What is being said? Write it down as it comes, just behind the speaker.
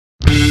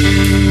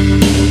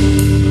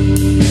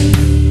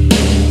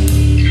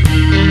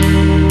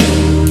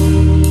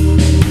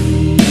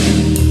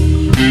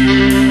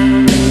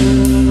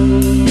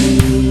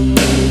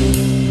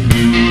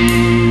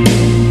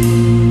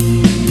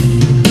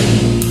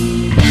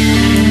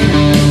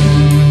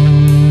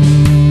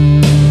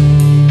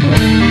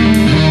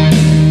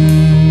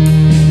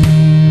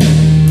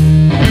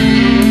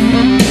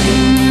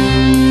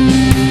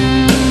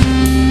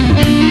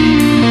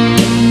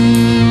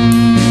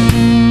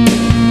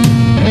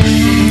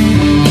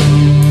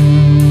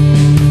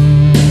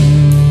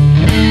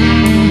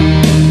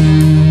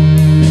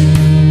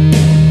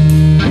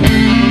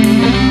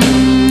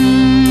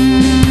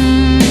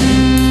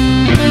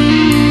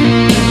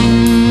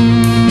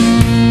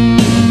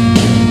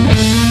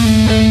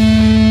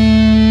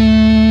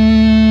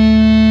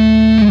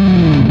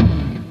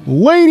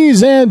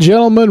Ladies and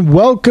gentlemen,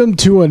 welcome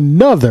to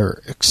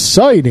another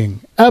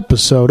exciting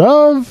episode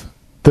of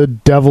The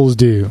Devil's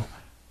Due.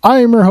 I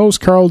am your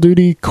host, Carl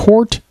Duty.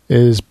 Court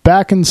is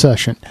back in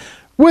session.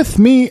 With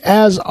me,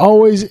 as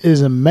always,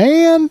 is a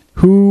man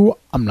who,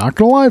 I'm not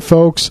going to lie,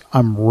 folks,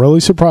 I'm really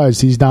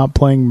surprised he's not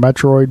playing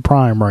Metroid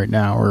Prime right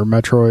now, or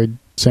Metroid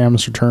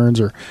Samus Returns,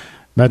 or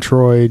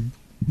Metroid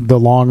the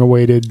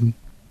long-awaited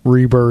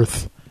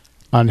Rebirth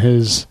on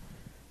his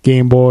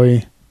Game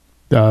Boy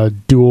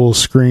dual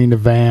screen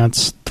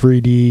advance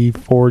 3D,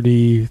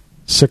 4D,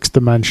 6th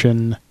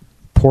dimension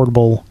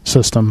portable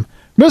system,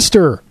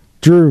 Mr.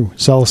 Drew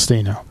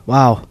Celestino.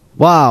 Wow.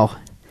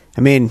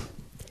 I mean,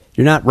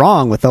 you're not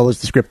wrong with all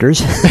those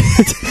descriptors.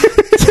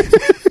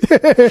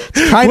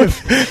 Kind of.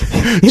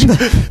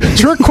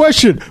 Trick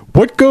question.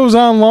 What goes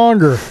on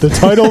longer? The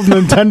title of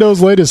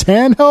Nintendo's latest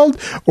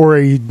handheld or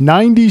a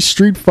 90s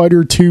Street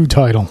Fighter II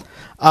title?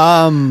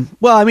 Well,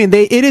 I mean,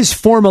 it is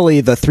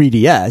formally the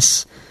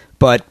 3DS,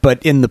 but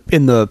in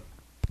the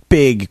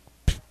big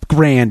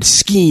grand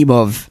scheme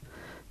of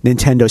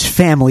Nintendo's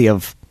family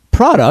of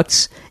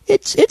products,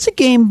 it's a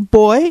Game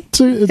Boy. It's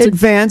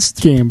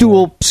advanced Game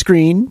dual Boy.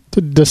 Screen. It's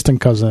a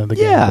distant cousin of the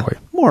Game Boy.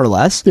 More or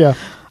less. Yeah.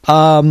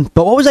 But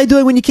what was I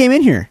doing when you came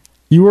in here?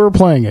 You were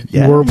playing it.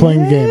 You were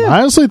playing the game. I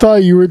honestly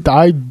thought you were.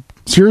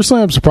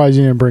 Seriously, I'm surprised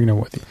you didn't bring it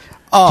with you.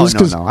 Oh, no. Just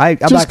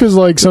because,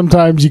 like,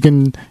 sometimes you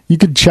could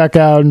check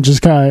out and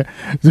just kind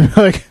of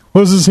like,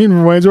 what was the scene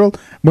from Wayne's World?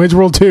 Wayne's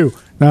World 2.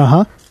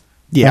 Uh-huh.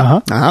 Yeah.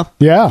 Uh-huh. Uh-huh.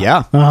 Yeah.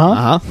 Yeah.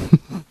 Uh-huh.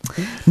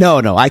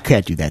 No, I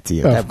can't do that to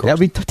you. That would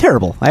be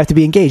terrible. I have to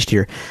be engaged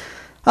here.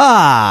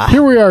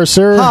 Here we are,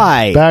 sir.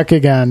 Hi. Back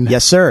again.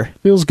 Yes, sir.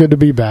 Feels good to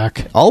be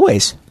back.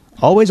 Always.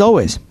 How,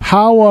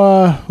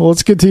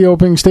 let's get to the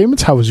opening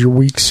statements. How was your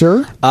week,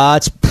 sir?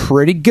 It's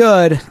pretty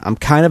good. I'm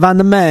kind of on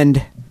the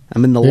mend.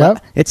 I'm in the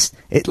Yep.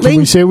 Can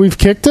we say we've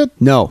kicked it?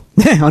 No.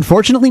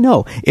 Unfortunately,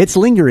 no. It's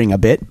lingering a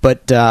bit,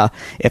 but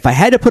if I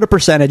had to put a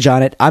percentage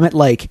on it, I'm at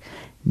like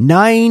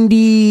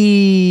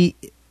 94%.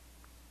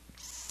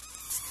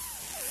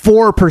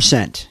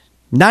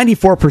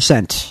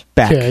 94%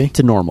 back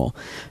to normal.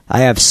 I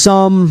have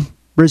some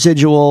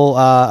residual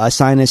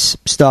sinus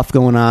stuff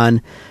going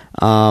on,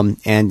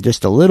 and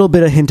just a little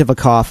bit of hint of a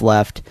cough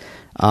left,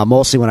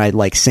 mostly when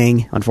I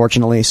sing,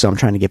 unfortunately, so I'm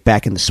trying to get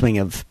back in the swing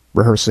of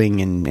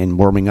rehearsing and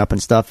warming up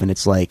and stuff, and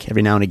it's like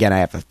every now and again I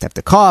have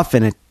to cough,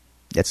 and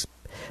it's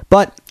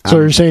but so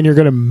you're saying you're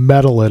going to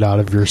metal it out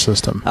of your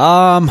system?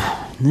 I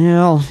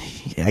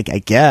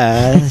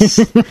guess.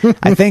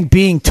 I think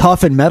being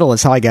tough and metal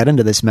is how I got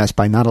into this mess,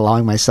 by not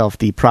allowing myself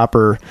the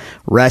proper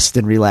rest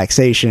and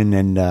relaxation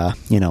and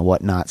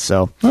whatnot.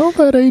 So, well,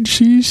 that age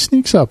she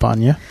sneaks up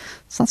on you.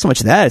 It's not so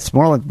much that; it's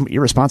more like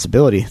your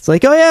responsibility. It's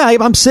like, oh yeah,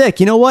 I'm sick.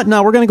 You know what?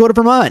 No, we're going to go to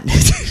Vermont.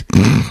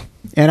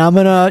 And I'm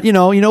gonna, you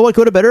know what?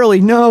 Go to bed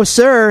early. No,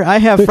 sir. I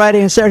have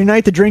Friday and Saturday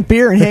night to drink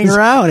beer and hang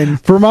around. And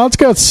Vermont's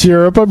got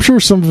syrup. I'm sure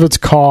some of it's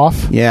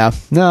cough. Yeah.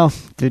 No.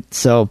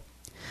 So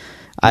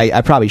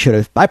I probably should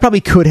have. I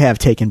probably could have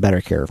taken better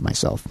care of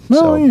myself.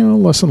 Well, so,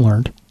 lesson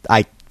learned.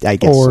 I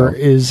guess. Or so.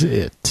 Is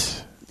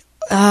it?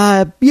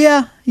 Yeah.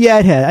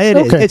 It had.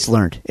 Okay. It's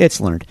learned.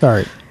 All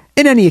right.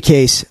 In any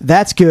case,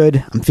 that's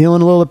good. I'm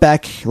feeling a little bit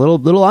back, a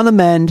little on the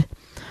mend.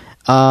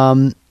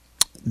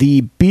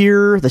 The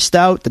beer, the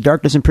stout, the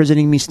Darkness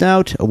Imprisoning Me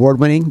stout,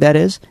 award-winning, that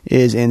is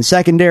in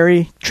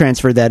secondary.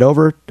 Transferred that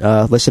over.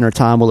 Listener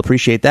Tom will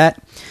appreciate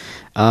that.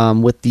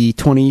 With the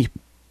 20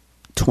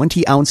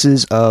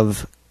 ounces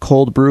of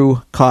cold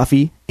brew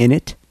coffee in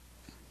it.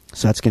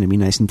 So that's going to be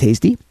nice and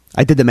tasty.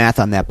 I did the math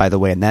on that, by the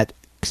way, and that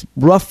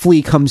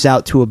roughly comes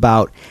out to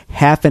about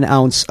half an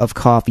ounce of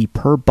coffee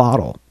per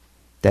bottle.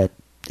 That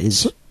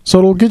is... So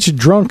it'll get you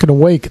drunk and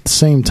awake at the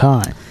same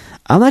time.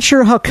 I'm not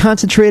sure how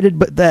concentrated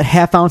but that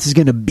half ounce is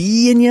going to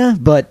be in you,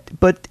 but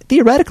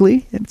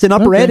theoretically, it's an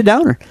upper and a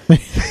downer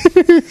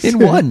in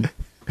one.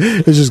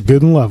 It's just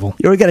good and level.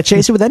 You already got to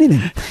chase it with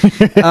anything.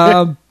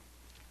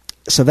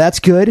 So that's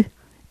good.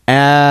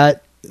 The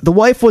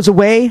wife was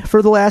away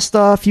for the last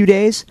few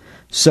days,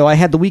 so I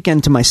had the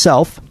weekend to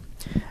myself.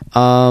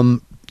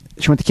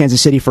 She went to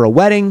Kansas City for a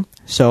wedding,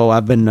 so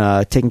I've been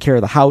taking care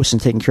of the house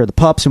and taking care of the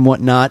pups and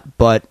whatnot,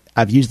 but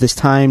I've used this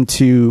time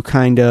to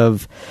kind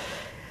of...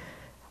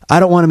 I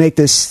don't want to make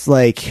this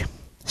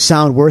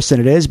sound worse than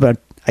it is,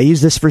 but I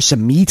use this for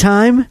some me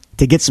time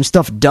to get some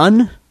stuff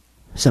done,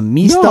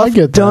 stuff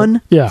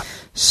done. Yeah.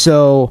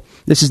 So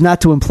this is not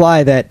to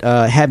imply that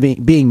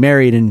being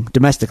married and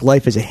domestic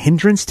life is a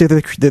hindrance to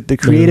the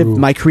creative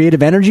my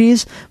creative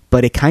energies,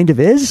 but it kind of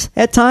is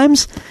at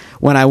times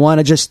when I want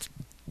to just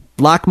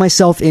lock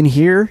myself in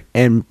here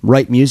and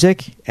write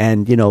music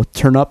and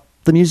turn up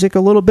the music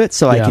a little bit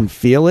so I can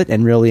feel it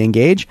and really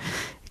engage.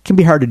 It can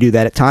be hard to do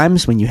that at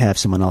times when you have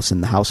someone else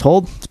in the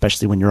household,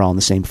 especially when you're all on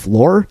the same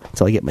floor,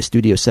 until I get my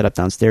studio set up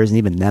downstairs, and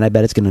even then I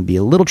bet it's going to be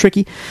a little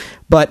tricky.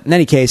 But in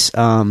any case,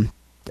 I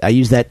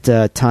use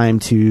that time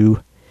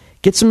to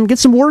get some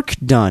work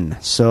done.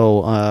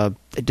 So I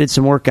did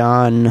some work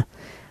on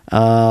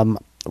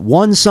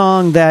one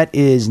song that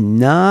is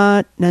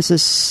not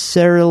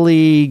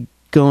necessarily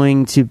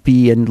going to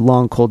be a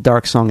Long Cold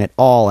Dark song at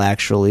all,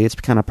 actually. It's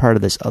kind of part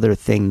of this other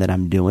thing that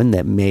I'm doing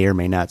that may or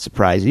may not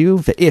surprise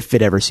you, if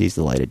it ever sees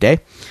the light of day.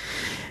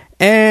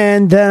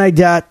 And then I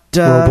got...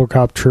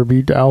 RoboCop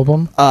tribute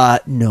album?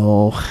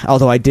 No.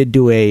 Although I did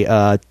do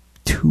a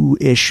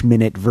 2-ish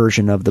minute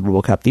version of the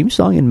RoboCop theme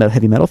song in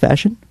heavy metal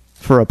fashion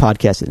for a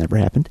podcast that never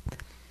happened.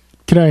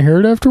 Can I hear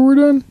it after we're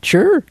done?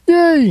 Sure.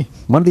 Yay!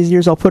 One of these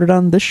years I'll put it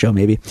on this show,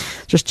 maybe.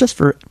 Just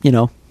for,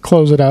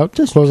 Close it out.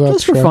 Just Close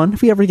out for show. fun.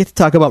 If we ever get to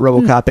talk about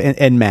RoboCop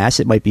en masse,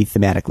 it might be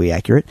thematically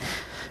accurate,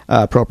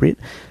 appropriate.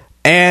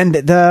 And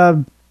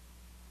the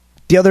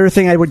other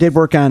thing I did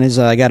work on is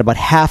I got about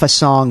half a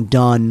song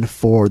done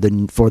for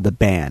the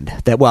band.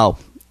 That, well,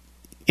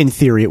 in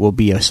theory, it will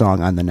be a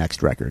song on the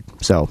next record.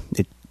 So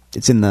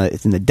it's in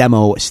the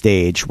demo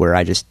stage where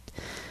I just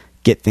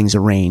get things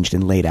arranged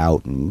and laid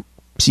out and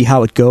see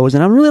how it goes.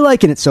 And I'm really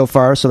liking it so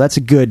far. So that's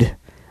a good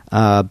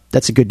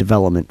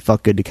development.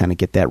 Felt good to kind of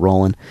get that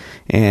rolling.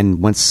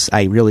 And once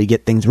I really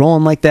get things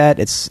rolling like that,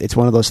 it's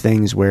one of those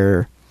things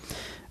where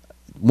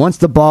once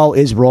the ball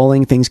is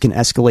rolling, things can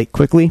escalate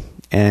quickly.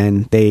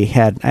 And I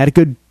had a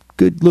good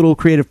little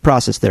creative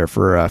process there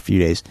for a few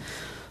days.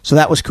 So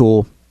that was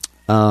cool.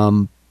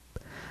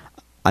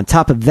 On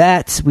top of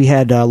that, we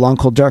had Long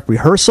Cold Dark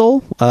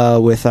rehearsal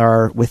with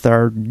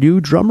our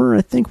new drummer.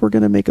 I think we're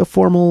going to make a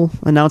formal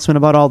announcement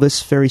about all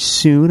this very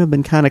soon. I've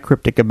been kind of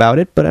cryptic about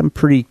it, but I'm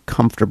pretty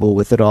comfortable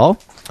with it all.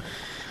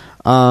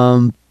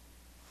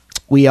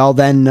 We all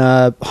then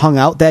hung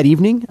out that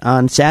evening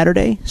on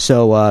Saturday.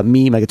 So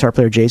me, my guitar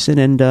player Jason,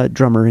 and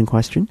drummer in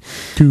question.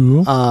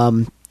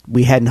 Cool.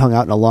 We hadn't hung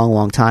out in a long,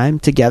 long time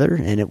together,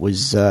 and it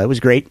was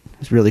great. It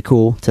was really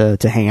cool to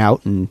hang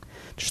out and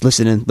just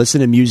listen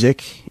to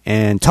music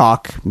and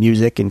talk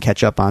music and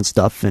catch up on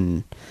stuff,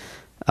 and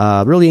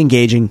really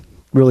engaging,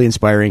 really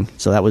inspiring.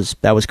 So that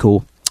was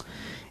cool.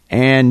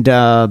 And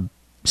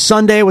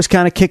Sunday was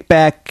kind of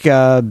kickback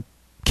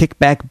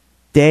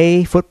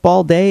day,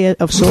 football day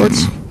of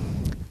sorts.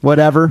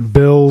 Whatever.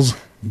 Bills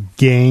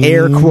game.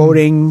 Air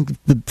quoting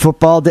the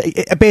football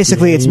day.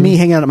 Basically, It's me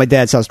hanging out at my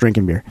dad's house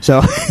drinking beer.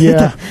 So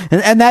yeah,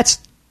 and that's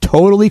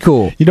totally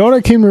cool. You know what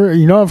I've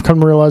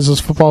come to realize this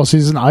football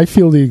season? I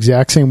feel the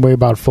exact same way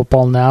about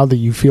football now that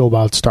you feel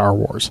about Star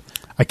Wars.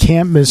 I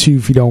can't miss you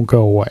if you don't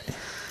go away.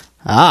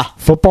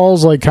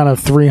 Football's like kind of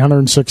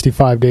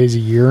 365 days a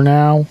year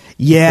now.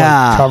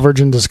 Yeah. Like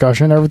coverage and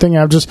discussion, everything.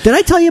 Did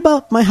I tell you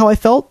about how I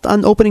felt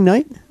on opening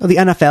night of the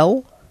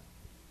NFL?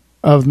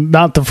 Of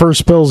not the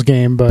first Bills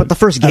game, but the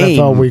first game.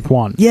 NFL Week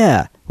 1.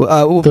 Yeah.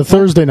 The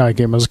Thursday night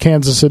game was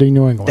Kansas City,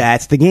 New England.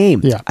 That's the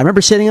game. Yeah. I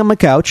remember sitting on my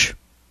couch.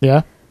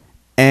 Yeah.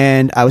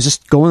 And I was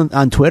just going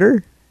on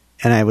Twitter,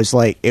 and I was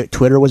like,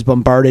 Twitter was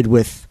bombarded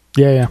with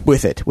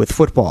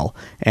football.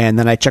 And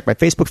then I checked my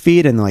Facebook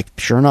feed, and like,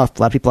 sure enough,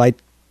 a lot of people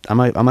on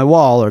my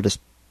wall are just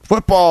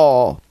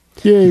football.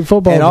 Yay,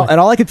 football. And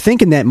all I could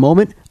think in that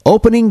moment,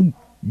 opening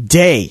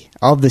day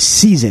of the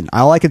season,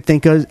 my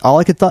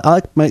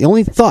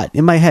only thought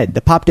in my head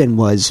that popped in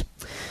was,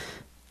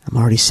 I'm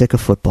already sick of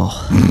football.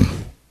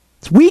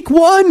 It's week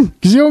 1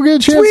 because you don't get a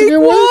chance to get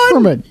away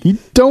from it. You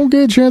don't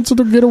get a chance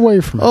to get away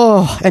from it.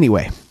 Oh,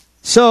 anyway,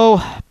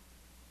 so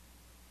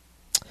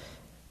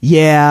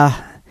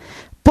yeah,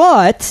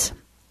 but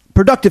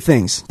productive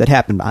things that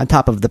happened on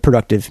top of the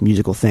productive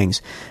musical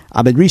things.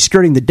 I've been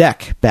reskirting the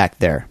deck back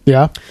there.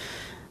 Yeah.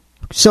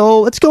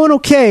 So it's going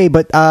okay,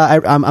 but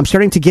I'm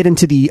starting to get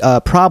into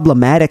the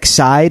problematic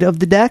side of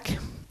the deck.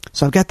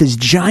 So I've got this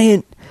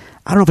giant,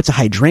 I don't know if it's a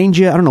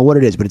hydrangea, I don't know what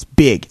it is, but it's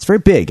big. It's very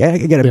big.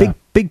 I got a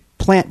big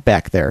plant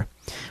back there.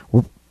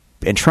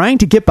 And trying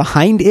to get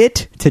behind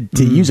it to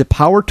use a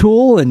power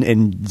tool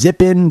and zip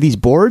in these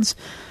boards,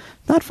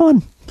 not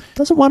fun.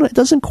 I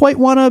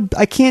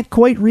can't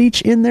quite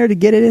reach in there to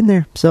get it in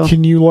there. So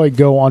can you like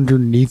go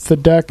underneath the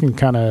deck and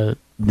kind of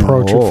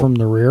approach it from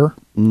the rear?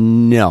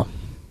 No.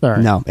 All right.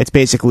 No, it's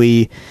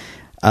basically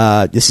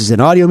this is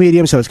an audio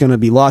medium, so it's going to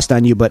be lost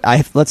on you. But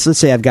let's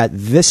say I've got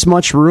this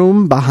much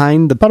room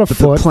behind the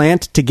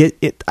plant to get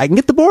it. I can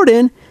get the board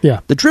in.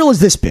 Yeah, the drill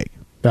is this big.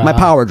 My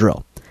power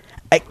drill.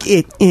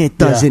 It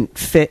doesn't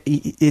fit.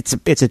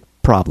 It's a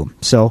problem.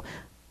 So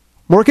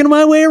working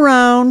my way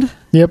around.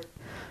 Yep.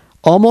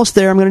 Almost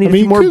there. I'm going to need a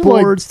few more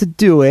boards to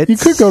do it. You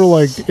could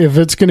go to if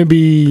it's going to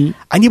be...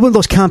 I need one of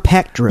those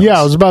compact drills. Yeah,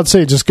 I was about to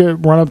say, just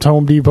run up to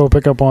Home Depot,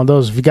 pick up one of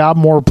those. If you got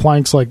more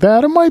planks like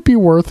that, it might be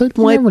worth it.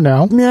 You never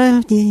know.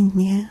 Yeah.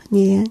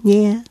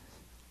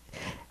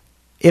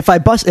 If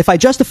I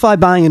justify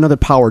buying another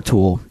power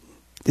tool,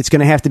 it's going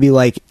to have to be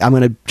like, I'm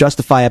going to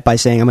justify it by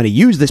saying I'm going to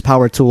use this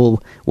power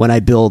tool when I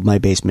build my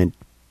basement,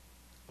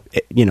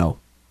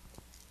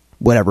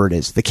 whatever it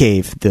is, the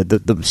cave,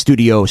 the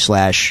studio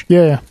 /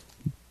 Yeah.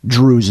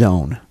 Drew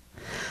zone.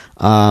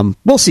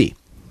 We'll see.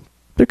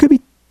 There could be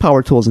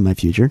power tools in my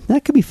future.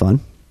 That could be fun.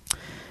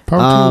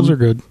 Power tools are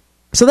good.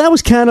 So that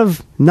was kind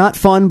of not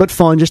fun, but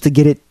fun just to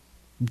get it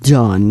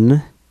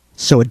done.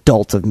 So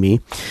adult of me.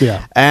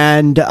 Yeah.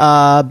 And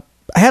I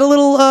had a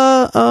little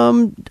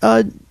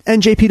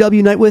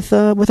NJPW night with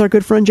our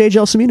good friend Jay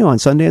Gelsomino on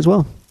Sunday as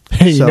well.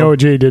 Hey, you know what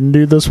Jay didn't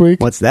do this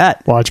week? What's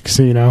that? Watch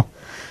Casino.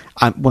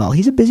 Well,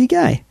 he's a busy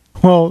guy.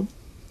 Well,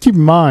 keep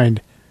in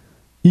mind,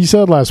 he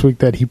said last week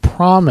that he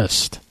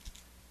promised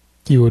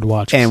you would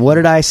watch Casino. And what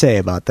did I say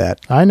about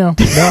that? I know.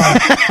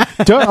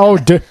 No.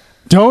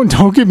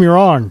 Don't get me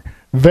wrong.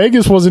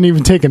 Vegas wasn't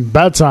even taking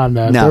bets on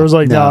that. No, there was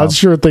like, no, that's a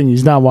sure thing.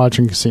 He's not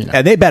watching Casino.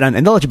 And they bet on,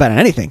 and they'll let you bet on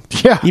anything.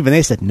 Yeah. Even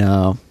they said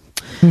no.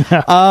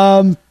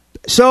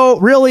 So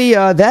really,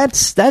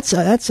 that's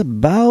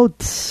about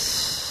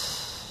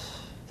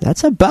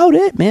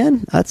it,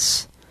 man.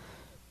 That's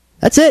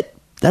it.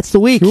 That's the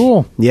week.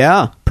 Cool.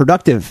 Yeah,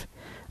 productive.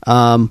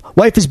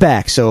 Wife is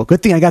back, so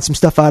good thing I got some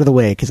stuff out of the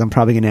way because I'm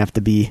probably going to have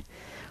to be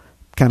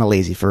kind of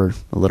lazy for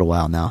a little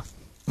while now.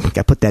 Got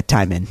to put that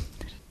time in.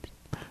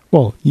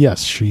 Well,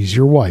 yes, she's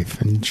your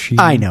wife, and she.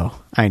 I know.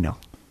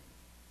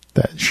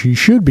 That she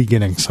should be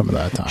getting some of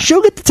that time.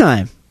 She'll get the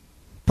time,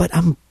 but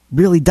I'm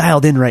really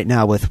dialed in right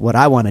now with what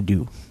I want to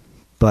do.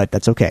 But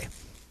that's okay.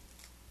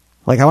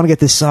 Like, I want to get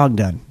this song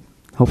done.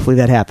 Hopefully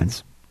that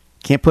happens.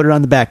 Can't put it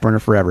on the back burner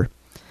forever.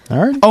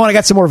 All right. Oh, and I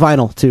got some more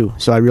vinyl, too.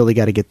 So I really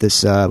got to get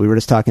this. We were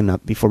just talking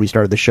before we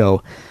started the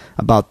show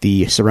about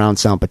the surround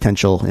sound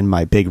potential in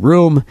my big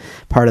room.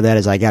 Part of that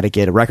is I got to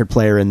get a record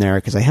player in there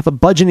because I have a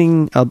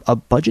budgeting.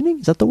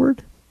 Is that the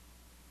word?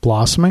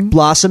 Blossoming?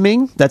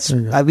 That's,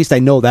 at least I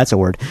know that's a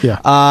word.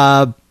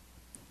 Yeah.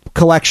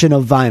 Collection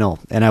of vinyl,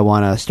 and I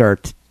want to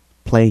start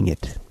playing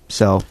it.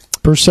 So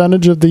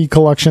percentage of the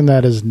collection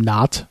that is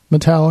not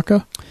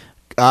Metallica?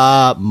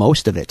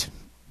 Most of it.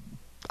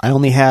 I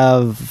only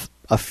have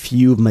a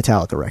few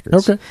Metallica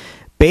records. Okay.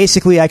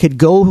 Basically, I could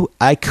go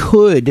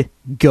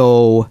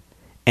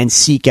and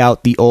seek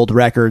out the old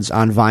records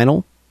on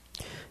vinyl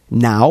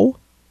now,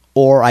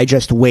 or I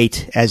just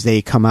wait as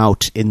they come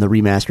out in the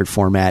remastered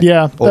format.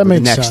 Yeah, that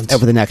makes sense.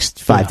 Over the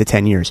next 5 to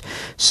 10 years.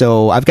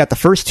 So I've got the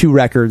first 2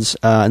 records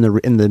in the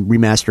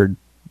remastered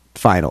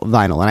vinyl,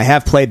 and I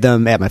have played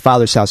them at my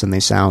father's house, and they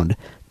sound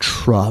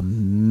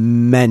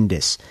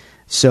tremendous.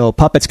 So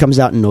Puppets comes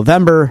out in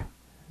November.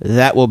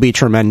 That will be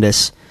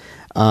tremendous.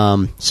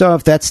 So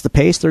if that's the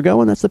pace they're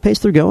going, that's the pace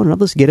they're going. I'll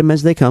just get them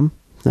as they come.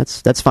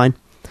 That's fine.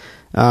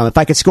 If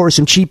I could score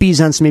some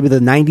cheapies on maybe the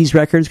 90s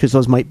records, because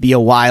those might be a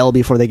while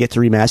before they get to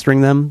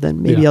remastering them,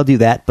 then maybe I'll do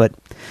that. But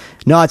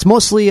no, it's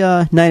mostly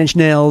Nine Inch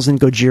Nails and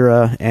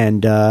Gojira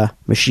and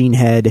Machine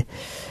Head.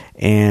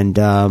 And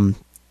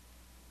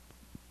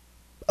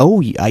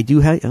I do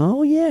have...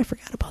 Oh, yeah, I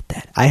forgot about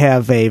that. I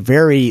have a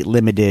very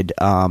limited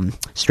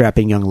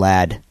Strapping Young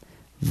Lad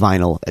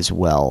vinyl as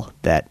well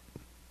that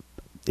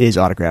is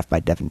autographed by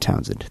Devin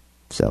Townsend.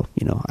 So,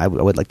 I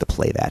would like to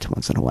play that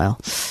once in a while.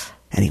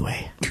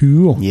 Anyway.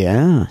 Cool.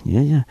 Yeah.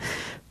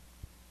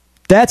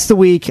 That's the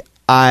week.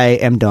 I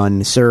am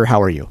done. Sir,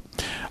 how are you?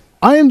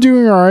 I am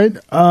doing all right.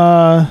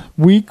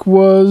 Week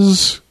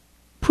was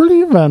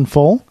pretty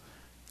eventful.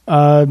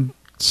 Let's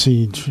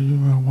see,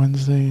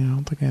 Wednesday, I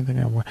don't think anything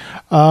I went.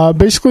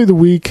 Basically, the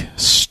week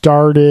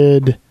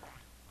started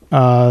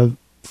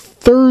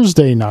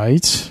Thursday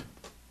night.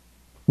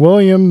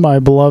 William, my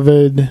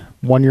beloved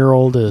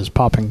 1-year-old, is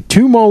popping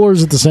 2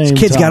 molars at the same time.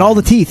 This kid's got all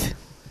the teeth.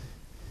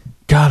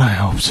 God, I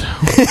hope so.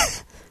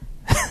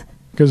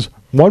 Because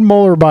 1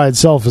 molar by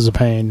itself is a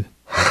pain.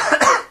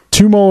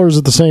 2 molars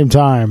at the same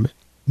time,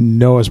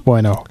 no es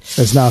bueno.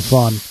 It's not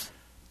fun.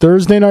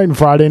 Thursday night and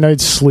Friday night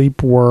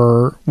sleep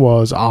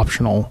was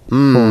optional for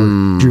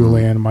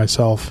Julianne and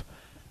myself.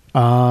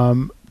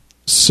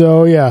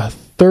 So, yeah,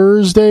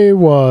 Thursday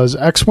was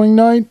X-Wing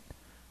night.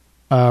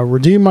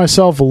 Redeemed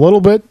myself a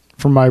little bit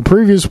from my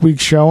previous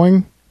week's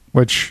showing,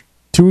 which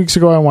 2 weeks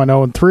ago I went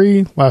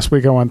 0-3. Last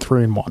week I went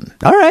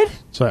 3-1. All right.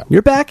 So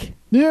you're back.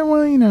 Yeah,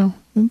 well,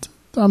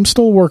 I'm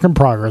still a work in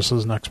progress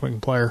as an X-Wing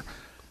player.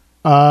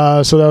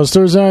 So that was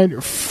Thursday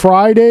night.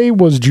 Friday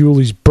was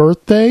Julie's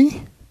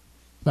birthday.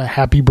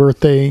 Happy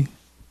birthday,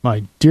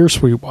 my dear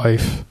sweet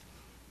wife.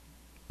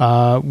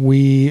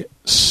 We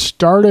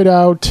started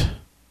out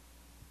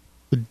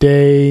the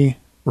day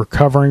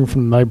recovering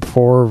from the night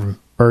before,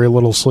 very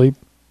little sleep.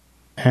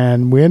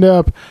 And we ended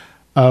up,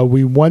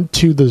 we went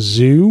to the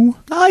zoo.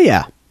 Oh,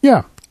 yeah.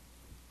 Yeah.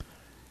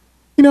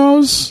 It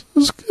was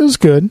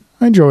good.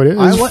 I enjoyed it.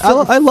 I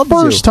love the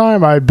zoo. First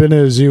time I'd been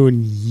at a zoo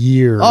in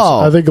years.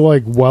 Oh. I think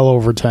well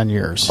over 10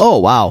 years. Oh,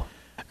 wow.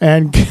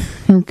 And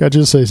can I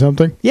just say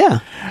something?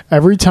 Yeah.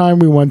 Every time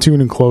we went to an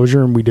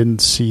enclosure and we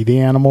didn't see the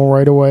animal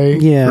right away,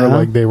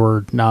 or they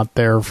were not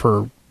there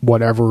for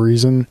whatever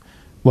reason,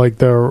 like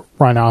the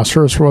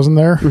rhinoceros wasn't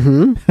there,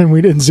 and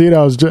we didn't see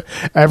it,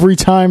 every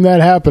time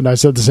that happened, I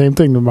said the same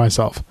thing to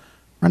myself.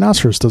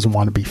 Rhinoceros doesn't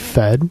want to be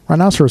fed.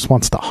 Rhinoceros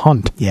wants to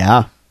hunt.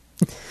 Yeah.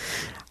 I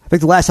think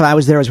the last time I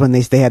was there was when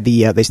they still had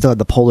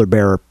the polar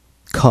bear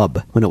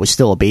cub when it was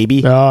still a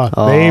baby. They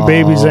ain't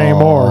babies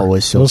anymore.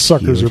 Those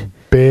suckers cute. are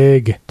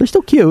big. They're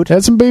still cute.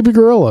 Had some baby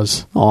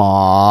gorillas.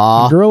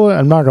 Aww. Gorilla,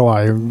 I'm not gonna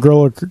lie,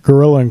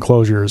 gorilla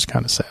enclosure is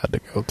kind of sad to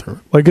go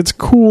through. Like, it's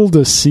cool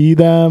to see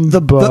them.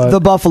 The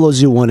Buffalo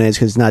Zoo one is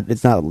because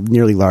it's not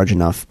nearly large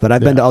enough. But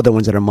I've been to other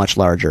ones that are much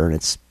larger,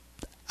 and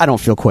I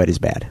don't feel quite as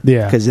bad.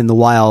 Yeah, because in the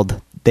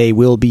wild they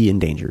will be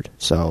endangered.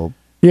 So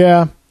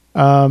Yeah.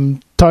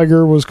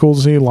 Tiger was cool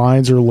to see.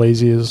 Lions are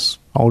lazy as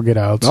all get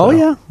out. So.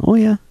 Oh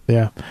yeah.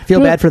 Yeah.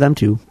 Feel bad for them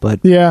too, but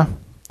yeah.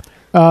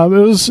 It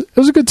was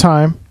a good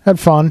time. Had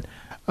fun.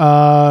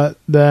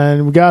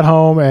 Then we got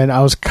home, and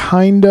I was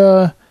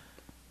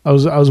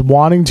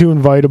wanting to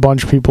invite a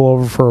bunch of people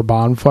over for a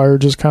bonfire,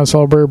 just kind of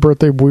celebrate a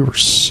birthday. But we were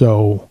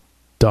so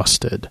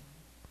dusted,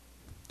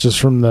 just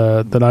from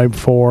the night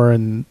before,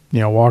 and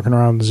walking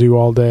around the zoo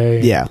all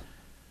day. Yeah.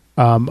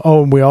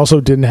 And we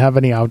also didn't have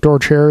any outdoor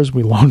chairs.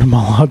 We loaned them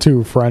all out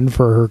to a friend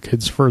for her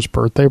kid's first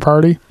birthday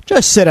party.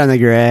 Just sit on the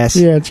grass.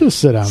 Yeah, just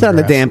sit on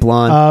the damp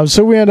lawn.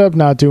 So we ended up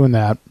not doing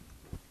that.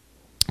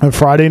 And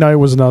Friday night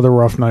was another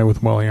rough night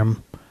with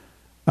William.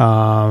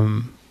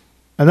 And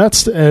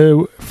that's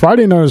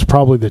Friday night was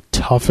probably the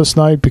toughest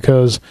night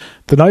because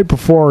the night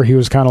before he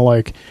was kind of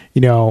like,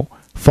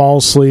 fall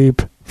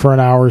asleep for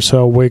an hour or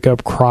so, wake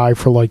up, cry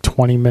for like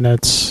 20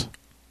 minutes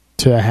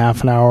to a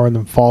half an hour, and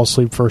then fall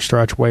asleep for a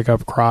stretch, wake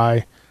up,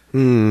 cry.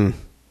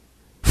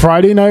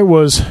 Friday night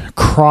was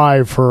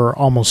cry for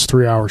almost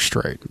 3 hours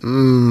straight.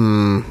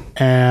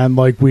 And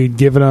we'd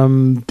given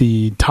him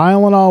the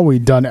Tylenol.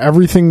 We'd done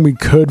everything we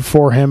could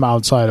for him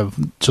outside of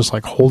just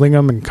holding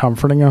him and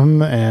comforting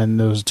him.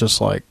 And it was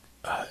just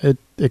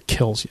it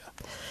kills you.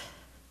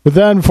 But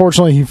then,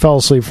 unfortunately, he fell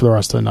asleep for the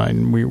rest of the night,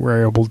 and we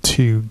were able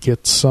to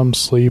get some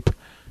sleep.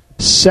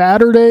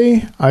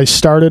 Saturday, I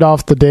started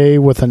off the day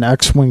with an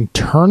X-Wing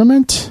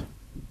tournament.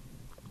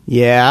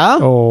 Yeah?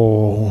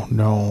 Oh,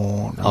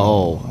 no.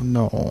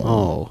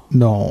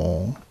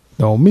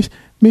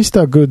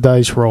 Mr. Good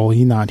Dice Roll,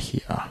 he not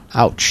here.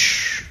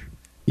 Ouch.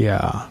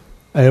 Yeah.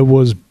 It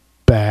was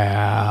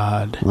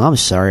bad. Well, I'm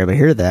sorry to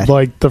hear that.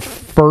 The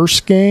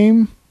first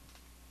game,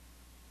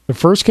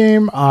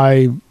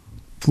 I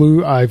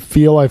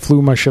feel I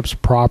flew my ships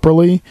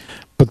properly,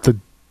 but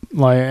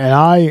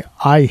I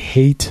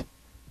hate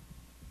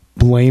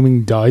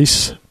blaming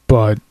dice,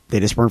 but they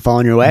just weren't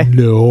following your way?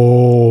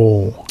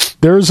 No.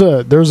 There's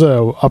a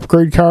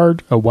upgrade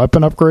card, a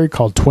weapon upgrade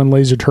called Twin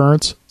Laser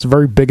Turrets. It's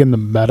very big in the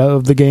meta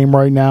of the game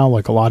right now.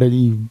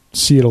 You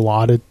see it a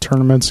lot at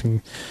tournaments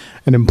and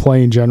in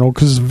play in general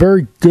because it's a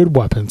very good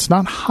weapon. It's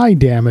not high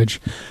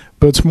damage,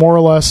 but it's more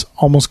or less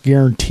almost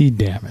guaranteed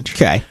damage.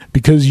 Okay.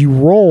 Because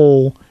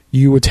you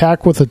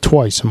attack with it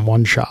twice in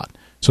one shot.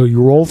 So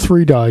you roll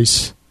 3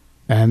 dice,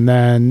 and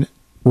then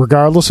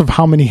regardless of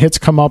how many hits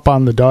come up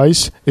on the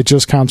dice, it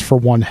just counts for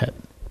 1 hit.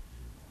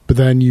 But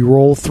then you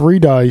roll 3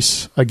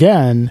 dice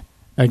again,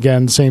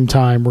 same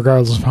time,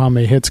 regardless of how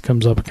many hits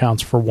comes up, it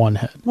counts for 1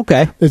 hit.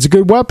 Okay. It's a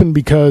good weapon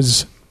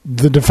because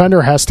the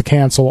defender has to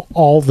cancel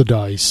all the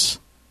dice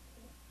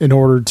in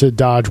order to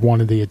dodge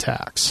one of the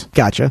attacks.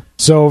 Gotcha.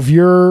 So if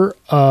you're...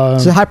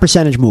 it's a high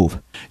percentage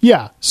move.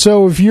 Yeah.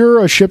 So if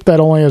you're a ship that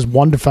only has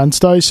 1 defense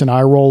dice and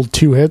I rolled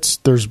 2 hits,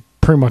 there's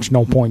pretty much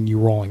no point in you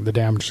rolling. The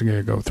damage is going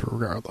to go through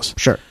regardless.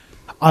 Sure.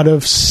 Out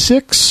of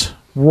 6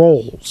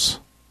 rolls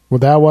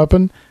with that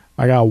weapon,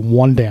 I got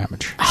 1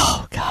 damage.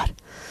 Oh, God.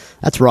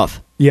 That's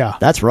rough. Yeah.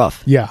 That's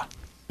rough. Yeah.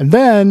 And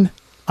then,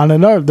 on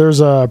another, there's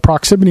a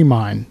proximity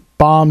mine.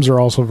 Bombs are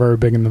also very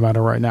big in the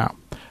meta right now.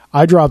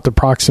 I dropped the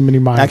proximity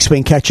mine.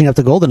 X-Wing catching up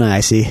to GoldenEye,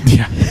 I see.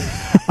 Yeah.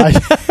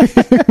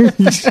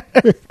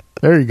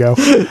 There you go.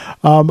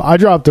 I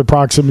dropped the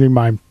proximity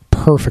mine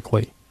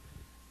perfectly.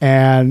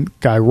 And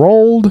guy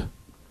rolled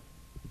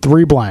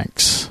 3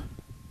 blanks.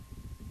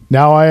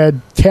 Now I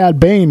had Cad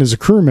Bane as a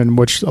crewman,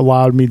 which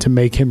allowed me to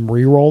make him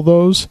re-roll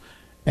those.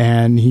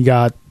 And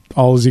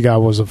all he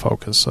got was a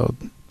focus. So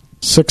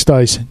 6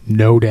 dice,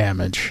 no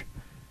damage.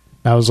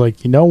 I was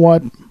like, you know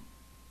what?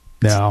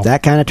 No. It's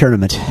that kind of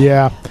tournament.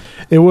 Yeah.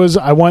 I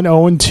went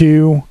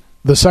 0-2.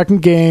 The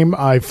second game,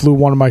 I flew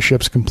one of my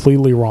ships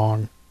completely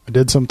wrong. I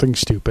did something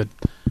stupid.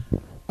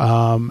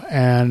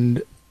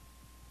 And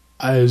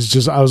I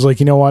was like,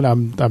 you know what?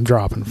 I'm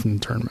dropping from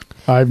the tournament.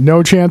 I have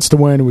no chance to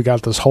win. We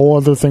got this whole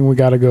other thing we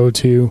got to go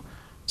to.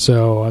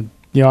 So,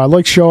 I'd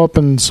like to show up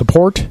and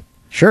support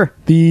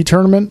the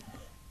tournament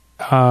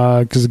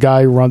because the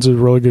guy who runs it is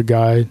a really good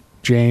guy,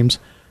 James.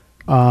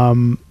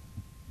 And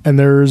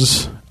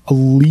there's a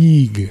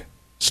league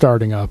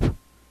starting up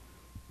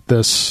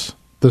this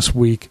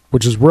week,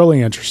 which is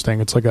really interesting.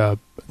 It's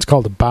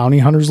called the Bounty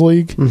Hunters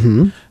League.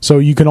 Mm-hmm. So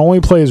you can only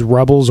play as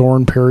Rebels or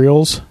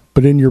Imperials,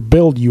 but in your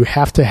build, you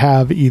have to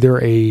have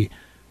either a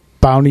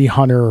bounty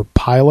hunter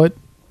pilot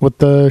with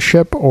the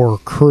ship or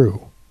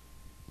crew.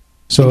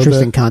 So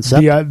interesting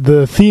concept.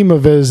 The theme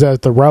of it is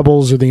that the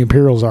Rebels or the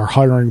Imperials are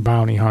hiring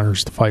bounty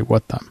hunters to fight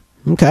with them.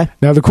 Okay.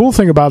 Now, the cool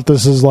thing about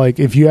this is,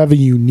 if you have a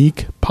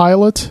unique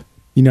pilot,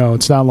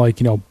 it's not like,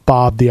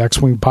 Bob the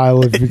X-Wing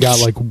pilot, if you got,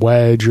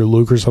 Wedge or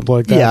Luke or something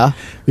like that. Yeah.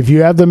 If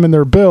you have them in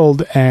their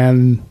build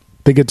and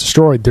they get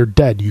destroyed, they're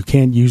dead. You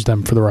can't use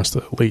them for the rest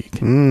of the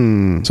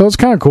league. So it's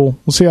kind of cool.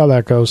 We'll see how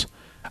that goes.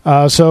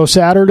 So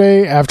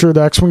Saturday, after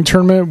the X-Wing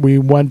tournament, we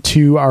went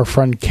to our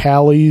friend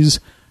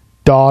Callie's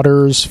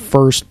daughter's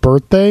first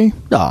birthday.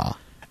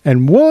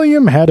 And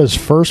William had his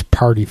first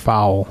party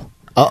foul.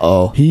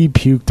 Uh-oh. He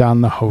puked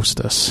on the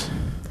hostess.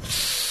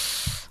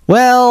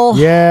 Well...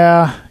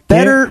 Yeah.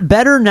 Better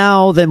better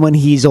now than when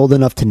he's old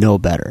enough to know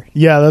better.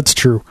 Yeah, that's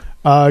true.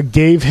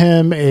 Gave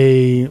him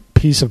a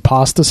piece of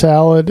pasta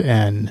salad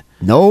and...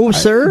 No,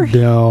 sir?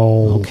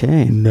 No.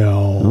 Okay.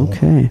 No.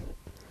 Okay.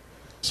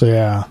 So,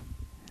 yeah.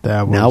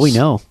 That was, now we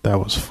know. That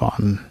was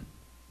fun.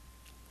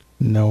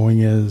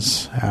 Knowing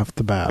is half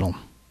the battle.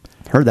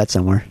 Heard that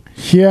somewhere.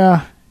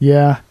 Yeah.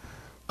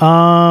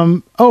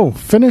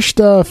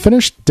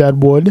 Finished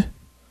Deadwood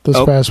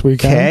this past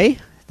weekend. Okay.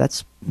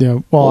 That's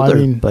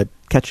older, but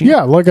catching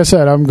up. Like I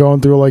said, I'm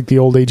going through like the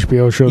old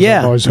HBO shows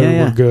I've always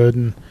heard were good,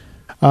 and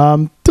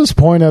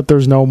disappointed that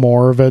there's no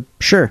more of it.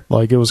 Sure.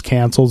 Like it was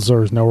canceled, so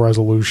there's no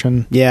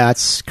resolution. Yeah,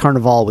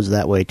 Carnival was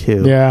that way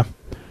too. Yeah.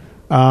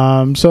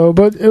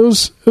 But it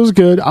was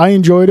good. I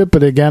enjoyed it,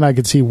 but again, I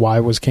could see why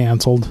it was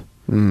canceled.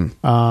 And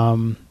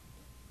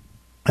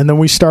then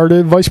we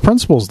started Vice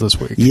Principals this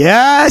week.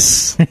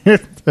 Yes!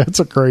 That's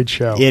a great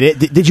show.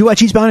 Did you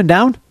watch Eastbound and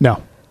Down?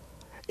 No.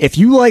 If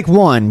you like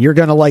one, you're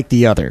gonna like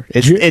the other.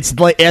 It's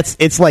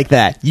like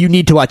that. You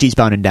need to watch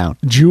Eastbound and Down.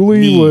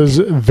 Julie was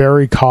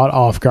very caught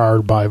off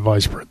guard by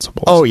Vice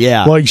Principals. Oh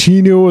yeah, like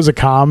she knew it was a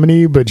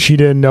comedy, but she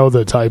didn't know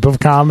the type of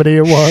comedy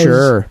it was.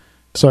 Sure.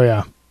 So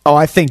yeah. Oh,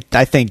 I think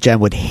Jen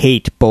would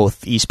hate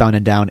both Eastbound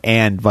and Down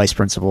and Vice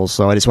Principals.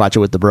 So I just watch it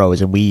with the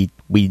bros, and we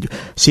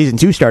season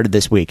 2 started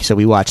this week, so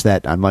we watched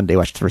that on Monday.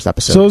 Watched the first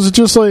episode. So is it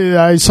just like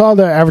I saw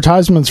the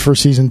advertisements for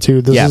season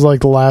 2? This is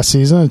like the last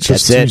season. It's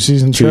just That's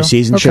two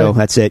season show.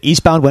 That's it.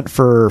 Eastbound went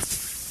for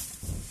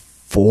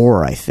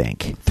 4, I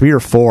think, 3 or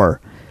 4,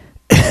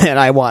 and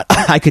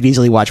I could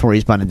easily watch more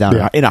Eastbound and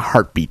Down in a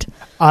heartbeat.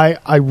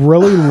 I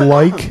really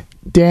like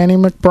Danny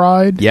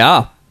McBride.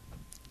 Yeah.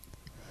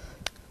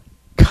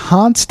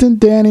 Constant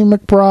Danny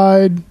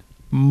McBride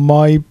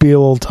might be a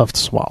little tough to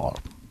swallow.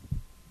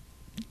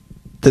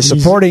 He's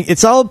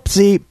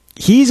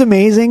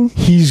amazing.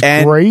 He's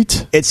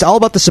great. It's all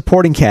about the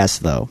supporting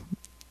cast, though.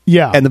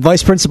 Yeah. And the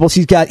Vice Principals,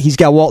 he's got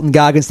Walton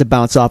Goggins to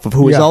bounce off of,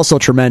 who is also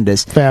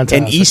tremendous. Fantastic.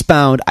 And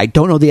Eastbound, I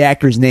don't know the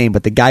actor's name,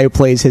 but the guy who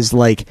plays his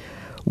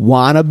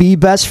wannabe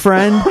best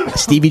friend,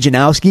 Stevie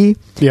Janowski.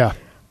 Yeah.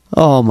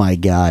 Oh my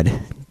God,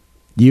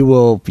 you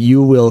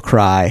will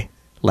cry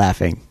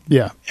laughing.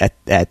 Yeah. At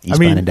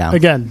Eastbound and Down.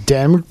 Again,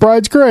 Dan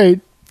McBride's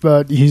great,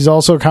 but he's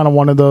also kind of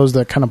one of those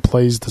that kind of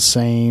plays the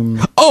same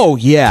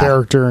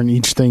character in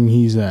each thing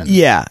he's in.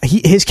 Yeah.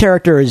 His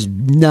character is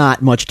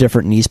not much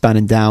different in Eastbound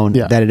and Down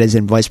than it is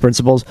in Vice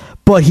Principals,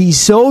 but he's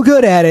so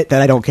good at it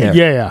that I don't care.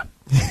 Yeah.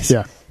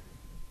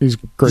 He's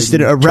great. Just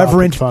an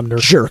irreverent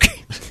jerk.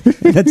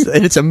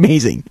 It's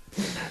amazing.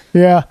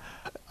 Yeah.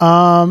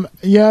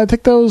 I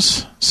think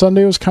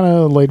Sunday was kind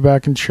of laid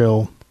back and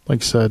chill.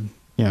 Like I said,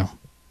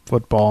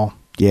 football.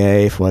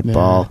 Yay,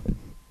 football.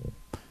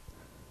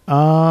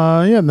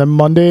 Yeah. And then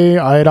Monday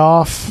I had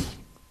off.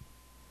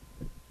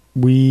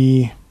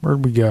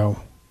 Where'd we go?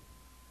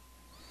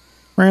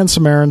 Ran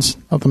some errands,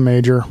 nothing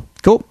major.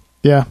 Cool.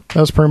 Yeah, that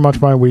was pretty much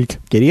my week.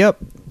 Giddy up.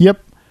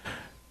 Yep.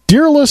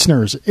 Dear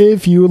listeners,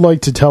 if you would like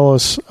to tell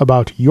us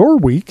about your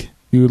week,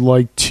 you would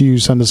like to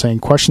send us any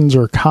questions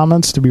or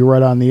comments to be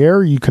read on the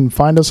air, you can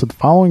find us at the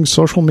following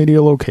social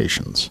media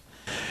locations.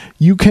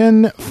 You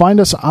can find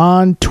us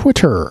on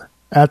Twitter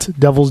at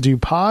Devils Do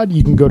Pod.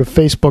 You can go to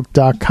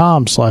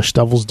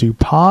facebook.com/Devils Do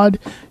Pod.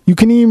 You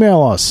can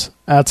email us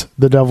at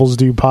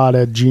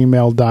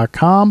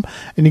thedevilsdopod@gmail.com.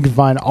 And you can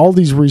find all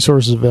these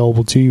resources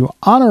available to you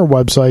on our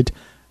website,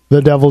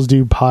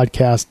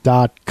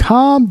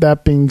 thedevilsdopodcast.com.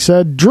 That being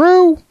said,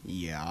 Drew,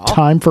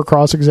 time for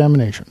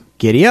cross-examination.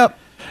 Giddy up.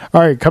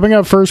 All right, coming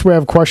up first, we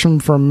have a question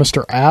from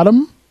Mr.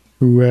 Adam,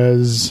 who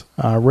has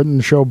written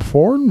the show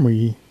before, and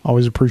we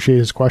always appreciate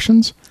his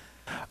questions.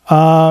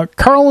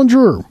 Carl and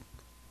Drew,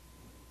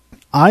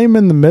 I am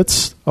in the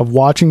midst of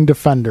watching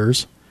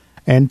Defenders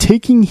and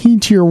taking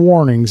heed to your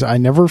warnings. I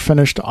never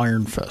finished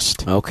Iron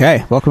Fist.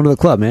 Okay, welcome to the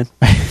club, man.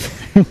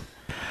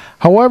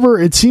 However,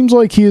 it seems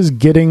like he is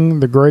getting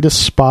the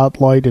greatest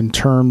spotlight in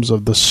terms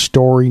of the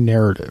story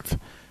narrative.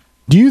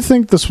 Do you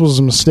think this was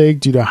a mistake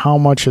due to how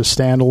much his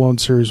standalone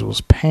series was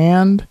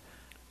panned?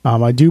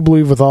 I do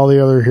believe with all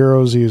the other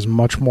heroes, he is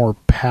much more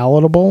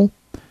palatable.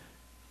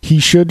 He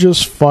should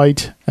just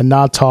fight and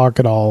not talk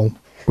at all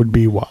would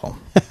be well.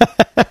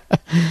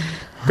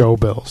 Go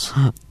Bills.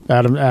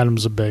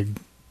 Adam's a big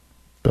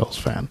Bills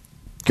fan.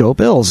 Go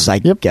Bills, I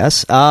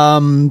guess.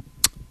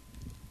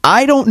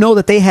 I don't know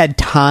that they had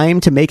time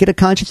to make it a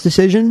conscious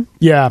decision.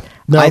 Yeah.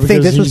 No, I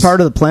think this was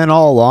part of the plan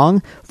all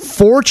along.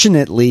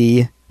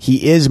 Fortunately,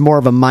 he is more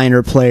of a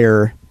minor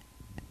player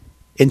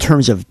in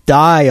terms of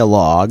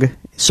dialogue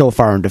so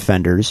far in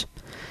Defenders.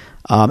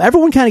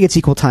 Everyone kind of gets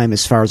equal time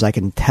as far as I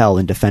can tell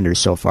in Defenders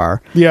so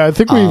far. Yeah, I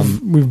think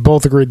we've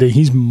both agreed that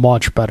he's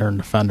much better in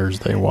Defenders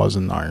than he was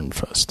in Iron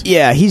Fist.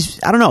 Yeah, he's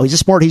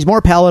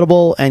more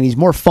palatable and he's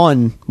more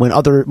fun when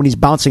he's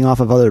bouncing off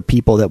of other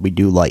people that we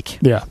do like.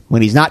 Yeah.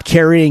 When he's not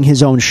carrying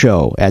his own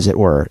show, as it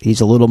were,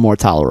 he's a little more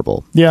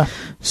tolerable. Yeah.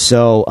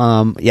 So,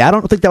 I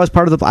don't think that was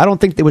part of I don't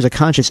think there was a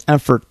conscious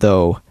effort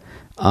though.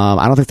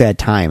 I don't think they had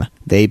time.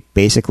 They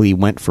basically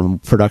went from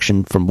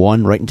production from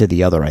one right into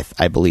the other,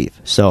 I believe.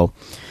 So,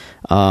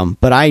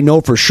 But I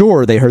know for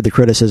sure they heard the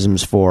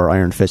criticisms for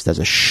Iron Fist as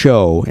a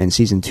show, and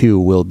season 2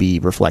 will be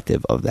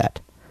reflective of that.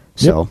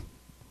 So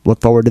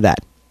look forward to that.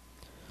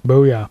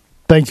 Booyah.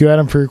 Thank you,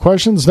 Adam, for your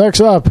questions.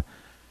 Next up,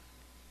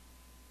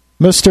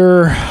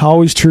 Mr.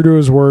 Always true to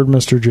his word,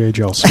 Mr. J.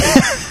 Jelson.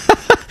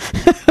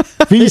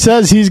 If he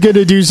says he's going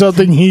to do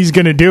something, he's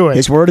going to do it.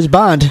 His word is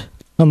bond.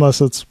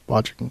 Unless it's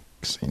watching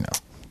Casino.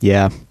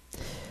 Yeah.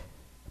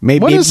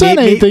 Maybe, what is that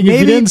anything if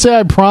you didn't say,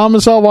 I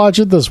promise I'll watch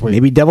it this week?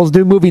 Maybe Devil's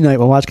Due movie night.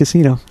 We'll watch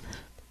Casino.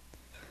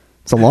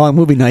 It's a long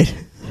movie night.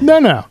 No.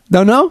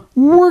 No?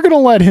 We're going to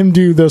let him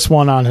do this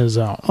one on his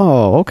own.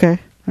 Oh, okay.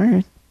 All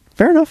right.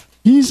 Fair enough.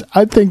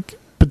 I think,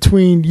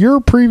 between your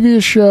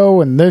previous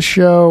show and this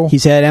show...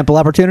 He's had ample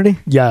opportunity?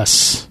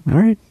 Yes. All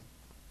right.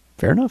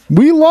 Fair enough.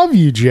 We love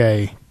you,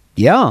 Jay.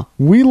 Yeah.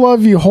 We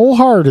love you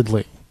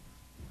wholeheartedly.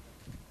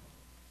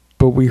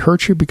 But we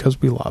hurt you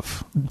because we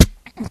love.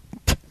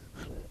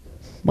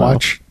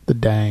 Watch the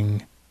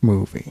dang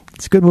movie.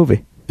 It's a good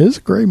movie. It is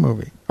a great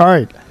movie. All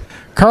right.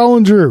 Carl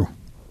and Drew,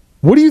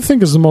 what do you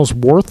think is the most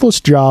worthless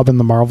job in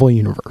the Marvel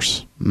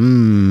Universe?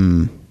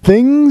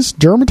 Thing's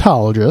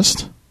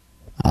dermatologist.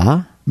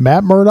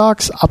 Matt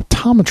Murdock's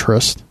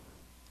optometrist.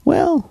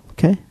 Well,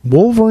 okay.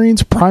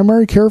 Wolverine's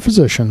primary care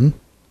physician.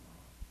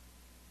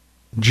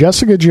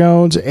 Jessica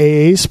Jones'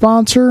 AA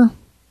sponsor.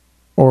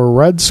 Or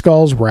Red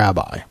Skull's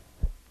rabbi.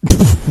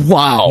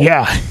 Wow.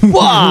 Yeah.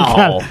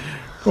 Wow.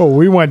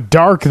 We went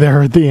dark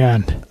there at the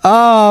end.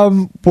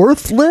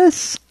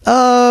 Worthless?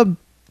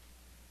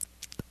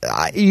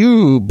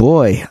 You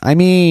boy. I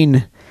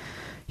mean,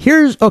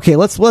 okay,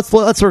 let's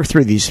work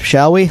through these,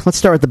 shall we? Let's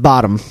start at the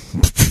bottom.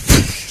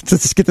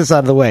 Let's get this out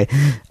of the way.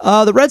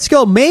 The Red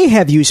Skull may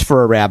have use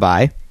for a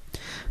rabbi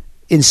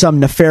in some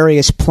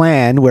nefarious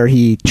plan where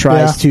he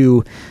tries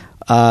to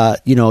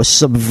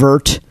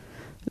subvert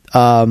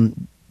the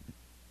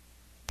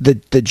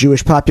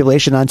Jewish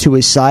population onto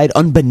his side,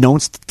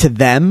 unbeknownst to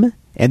them,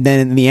 and then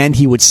in the end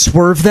he would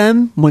swerve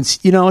them once,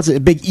 it's a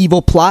big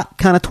evil plot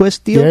kind of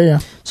twist deal. Yeah.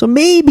 So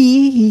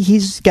maybe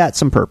he's got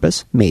some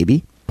purpose.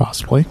 Maybe.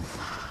 Possibly.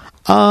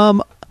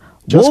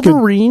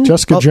 Wolverine.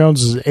 Jessica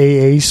Jones is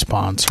AA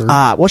sponsor.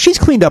 Well, she's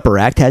cleaned up her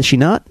act, has she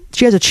not?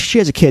 She has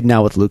a kid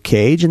now with Luke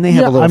Cage, and they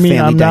have a little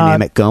family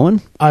dynamic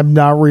going. I'm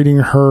not reading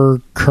her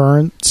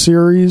current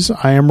series.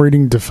 I am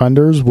reading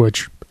Defenders,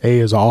 which A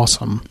is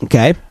awesome.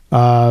 Okay.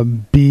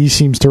 B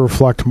seems to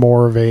reflect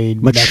more of a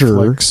mature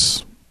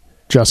Netflix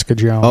Jessica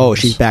Jones. Oh,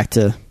 she's back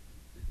to...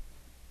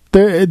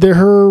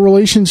 Her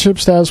relationship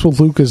status with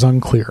Luke is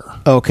unclear.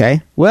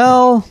 Okay.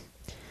 Well,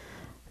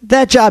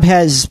 that job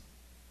has...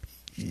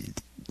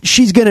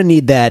 She's going to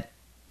need that,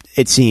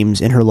 it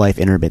seems, in her life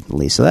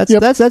intermittently. So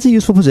that's a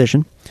useful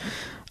position.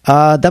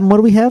 Then what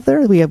do we have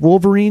there? We have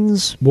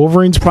Wolverine's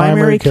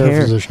primary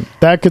care physician.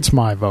 That gets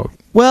my vote.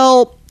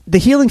 Well, the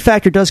healing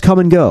factor does come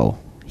and go.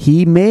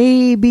 He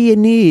may be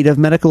in need of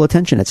medical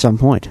attention at some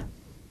point.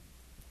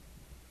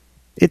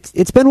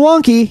 It's been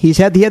wonky. He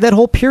had that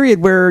whole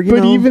period where,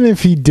 But even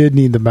if he did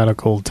need the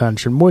medical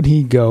attention, would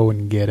he go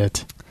and get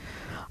it?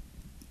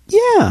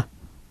 Yeah.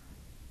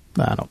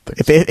 I don't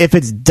think if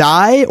it's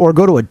die or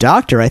go to a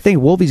doctor, I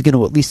think Wolvie's going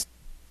to at least,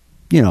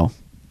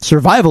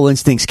 survival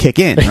instincts kick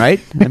in,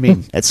 right? I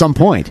mean, at some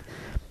point.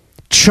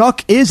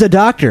 Chuck is a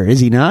doctor, is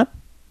he not?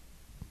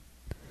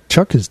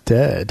 Chuck is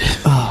dead.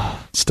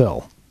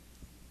 Still.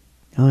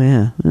 Oh,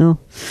 yeah. Well,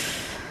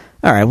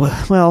 all right.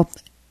 Well,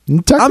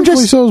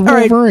 technically so is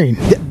Wolverine.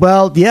 Right.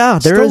 Well, yeah,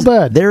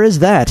 there is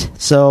that.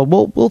 So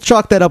we'll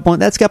chalk that up one.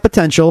 That's got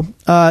potential.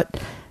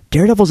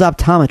 Daredevil's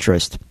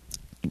optometrist.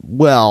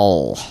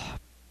 Well,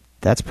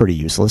 that's pretty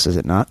useless, is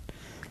it not?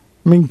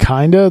 I mean,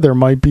 kinda. There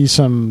might be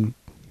some,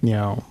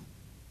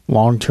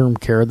 long-term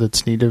care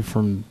that's needed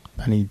from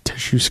any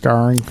tissue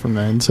scarring from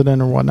the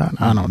incident or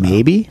whatnot. I don't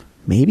know.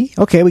 Maybe.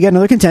 Okay, we got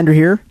another contender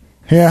here.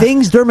 Yeah.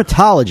 Thing's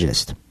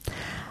dermatologist.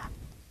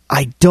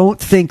 I don't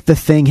think the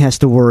Thing has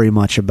to worry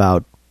much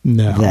about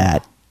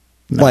that.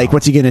 No. Like,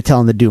 what's he going to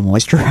tell him to do?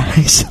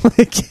 Moisturize?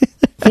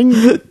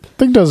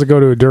 Thing doesn't go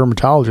to a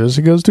dermatologist.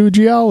 He goes to a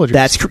geologist.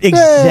 That's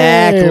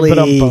exactly.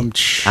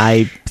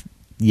 Hey,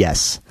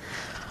 yes.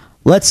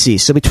 Let's see.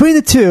 So between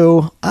the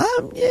two,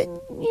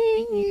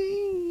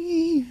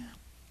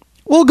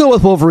 we'll go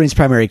with Wolverine's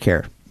primary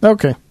care.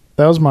 Okay.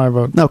 That was my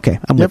vote. Okay.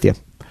 I'm with you.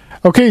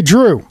 Okay,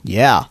 Drew.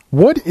 Yeah.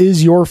 What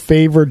is your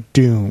favorite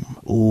Doom?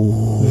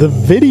 Ooh. The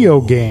video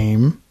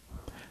game,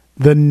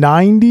 the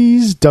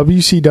 90s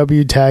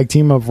WCW tag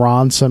team of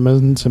Ron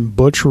Simmons and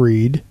Butch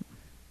Reed,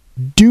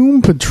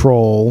 Doom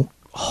Patrol,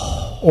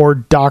 or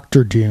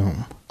Dr.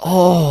 Doom?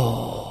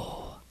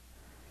 Oh.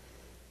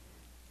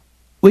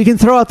 We can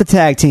throw out the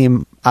tag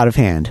team out of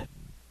hand.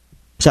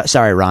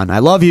 Sorry, Ron. I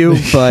love you,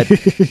 but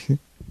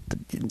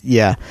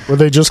yeah. Were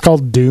they just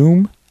called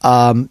Doom?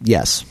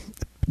 Yes.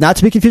 Not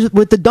to be confused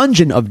with the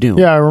Dungeon of Doom.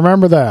 Yeah, I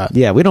remember that.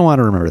 Yeah, we don't want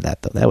to remember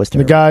that, though. That was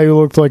terrible. The guy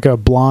who looked like a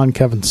blonde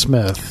Kevin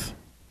Smith.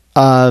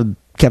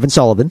 Kevin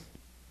Sullivan.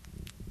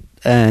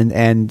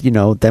 And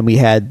then we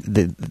had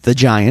the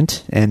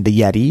Giant and the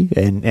Yeti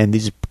and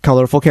these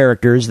colorful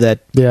characters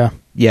that... Yeah.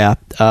 Yeah.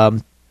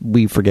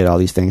 we forget all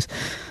these things.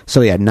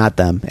 So yeah, not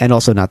them, and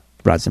also not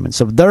Rod Simmons.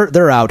 So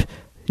they're out.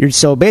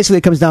 So basically,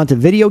 it comes down to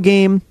video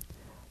game,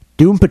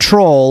 Doom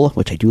Patrol,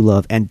 which I do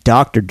love, and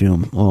Doctor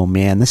Doom. Oh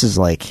man, this is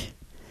like,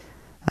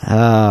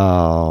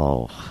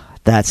 oh,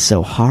 that's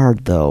so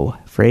hard though.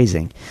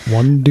 Phrasing.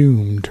 One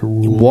Doom to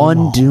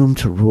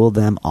rule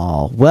them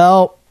all.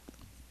 Well,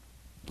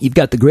 you've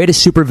got the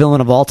greatest supervillain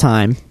of all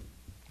time.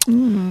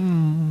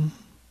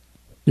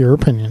 Your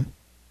opinion.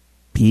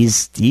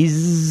 He's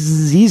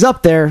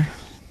up there.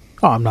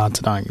 Oh, I'm not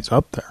denying he's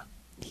up there.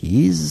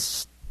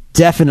 He's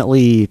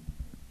definitely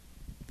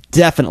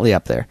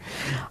up there.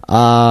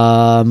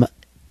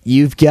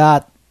 You've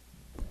got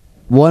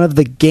one of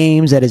the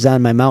games that is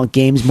on my Mount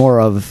Games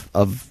more of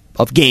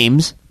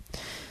games.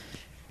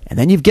 And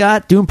then you've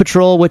got Doom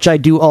Patrol, which I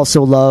do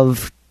also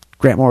love.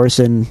 Grant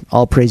Morrison,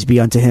 all praise be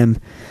unto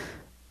him.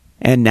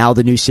 And now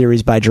the new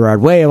series by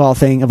Gerard Way, of all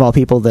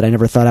people that I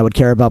never thought I would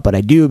care about, but I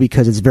do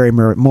because it's very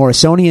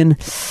Morrisonian.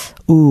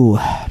 Ooh.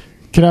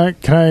 Can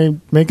I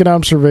make an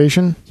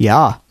observation?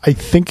 Yeah. I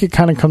think it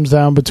kind of comes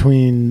down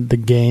between the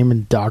game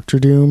and Doctor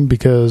Doom,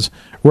 because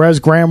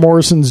whereas Grant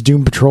Morrison's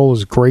Doom Patrol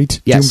is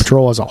great, yes. Doom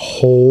Patrol as a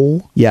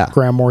whole, yeah.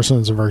 Grant Morrison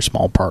is a very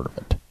small part of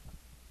it.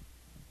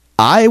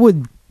 I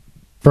would...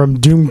 From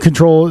Doom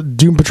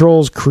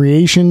Patrol's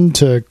creation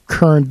to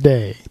current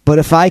day. But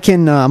if I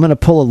can, I'm going to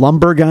pull a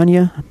Lumberg on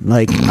you.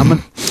 Like, I'm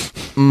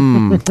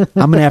going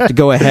to have to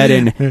go ahead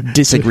and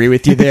disagree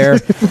with you there.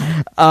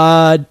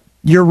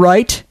 You're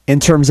right in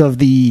terms of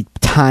the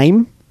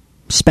time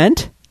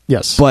spent.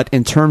 Yes. But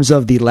in terms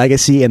of the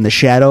legacy and the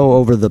shadow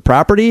over the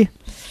property,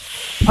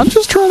 I'm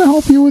just trying to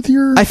help you with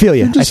your I feel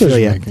you.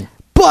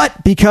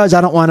 But because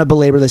I don't want to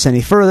belabor this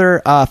any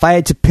further, if I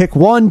had to pick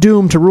one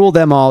Doom to rule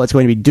them all, it's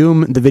going to be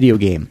Doom the video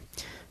game.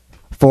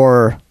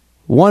 For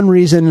one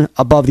reason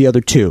above the other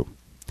two.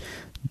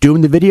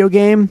 Doom the video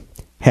game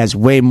has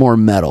way more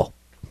metal.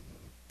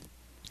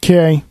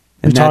 Okay.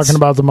 You're talking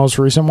about the most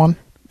recent one?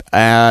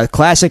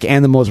 Classic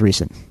and the most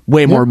recent.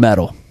 Way more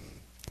metal.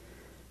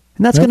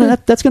 And that's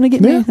gonna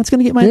get me. That's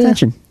gonna get my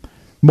attention.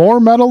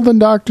 More metal than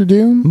Doctor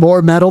Doom?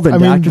 More metal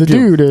than Doctor Doom. The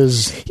dude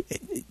is...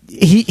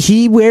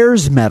 He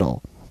wears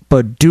metal,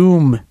 but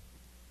Doom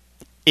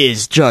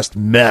is just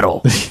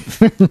metal.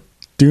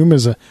 Doom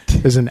is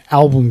an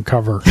album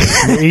cover, an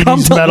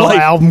 80s metal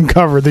album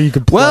cover that you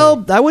could play.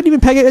 Well, I wouldn't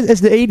even peg it as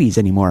the 80s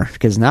anymore,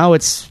 because now the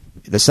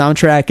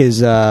soundtrack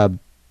is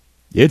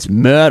it's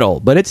metal,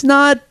 but it's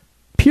not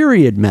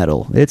period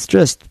metal. It's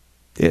just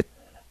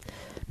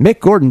Mick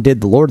Gordon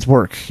did the Lord's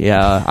work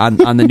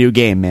on the new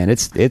game, man.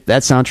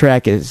 That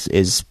soundtrack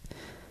is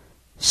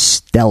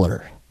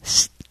stellar.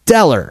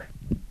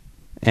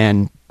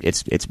 And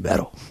it's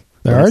metal,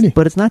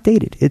 but it's not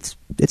dated. It's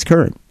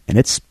current, and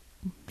it's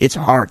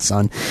hard,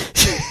 son.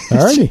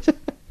 Alrighty.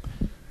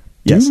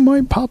 Yes. You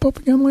might pop up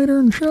again later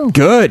in the show.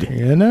 Good.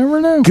 You never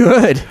know.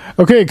 Good.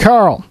 Okay,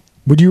 Carl.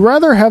 Would you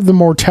rather have the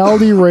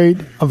mortality rate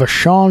of a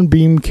Sean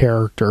Bean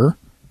character,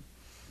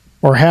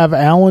 or have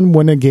Alan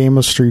win a game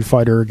of Street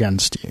Fighter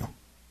against you?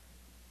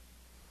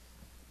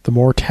 The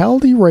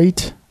mortality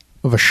rate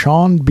of a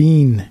Sean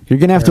Bean. You're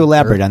gonna have to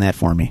elaborate on that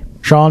for me.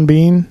 Sean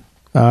Bean.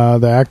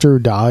 The actor who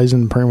dies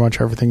in pretty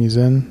much everything he's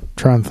in. I'm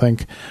trying to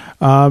think.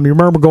 You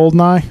remember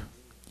GoldenEye?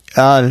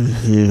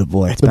 Oh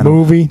boy, the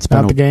movie,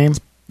 not the game.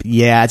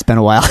 Yeah, it's been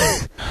a while.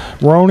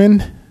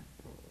 Ronin?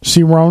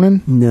 See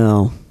Ronin?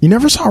 No. You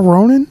never saw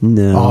Ronin?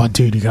 No. Oh,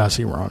 dude, you gotta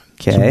see Ronin.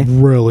 Okay, it's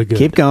really good.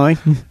 Keep going.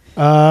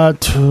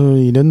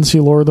 You didn't see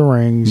Lord of the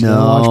Rings? No. You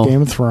didn't watch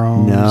Game of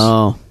Thrones?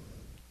 No.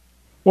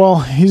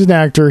 Well, he's an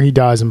actor. He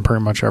dies in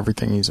pretty much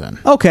everything he's in.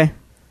 Okay.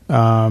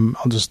 I'll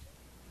just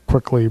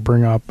quickly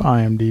bring up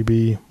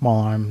IMDb while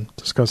I'm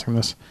discussing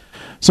this.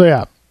 So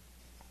yeah,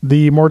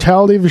 the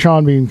mortality of a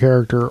Sean Bean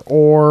character,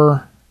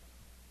 or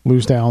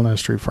lose to Alan in a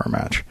Street Fighter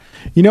match.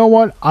 You know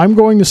what? I'm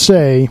going to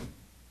say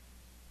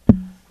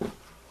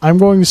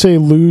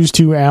lose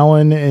to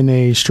Alan in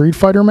a Street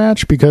Fighter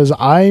match, because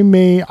I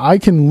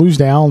can lose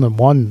to Alan in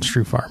one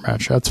Street Fighter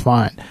match. That's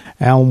fine.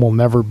 Alan will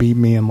never beat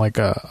me in like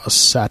a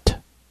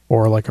set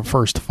or like a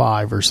first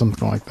 5 or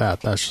something like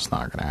that. That's just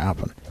not going to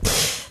happen.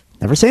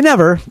 Never say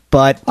never,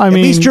 but at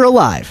least you're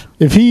alive.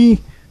 If he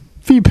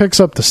picks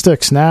up the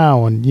sticks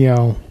now, and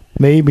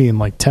maybe in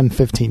like 10,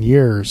 15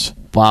 years.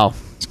 Wow.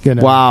 It's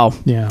gonna,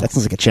 yeah. That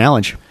sounds like a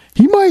challenge.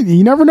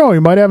 You never know. He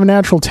might have a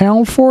natural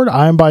talent for it.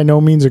 I'm by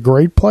no means a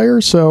great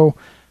player, so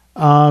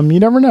you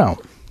never know.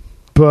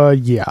 But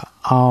yeah,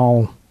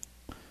 I'll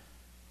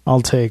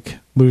take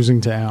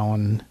losing to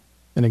Alan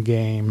in a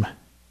game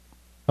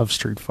of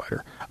Street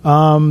Fighter.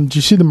 Did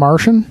you see The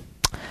Martian?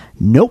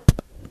 Nope.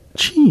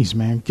 Jeez,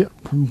 man.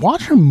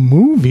 Watch a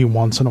movie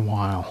once in a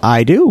while.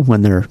 I do,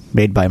 when they're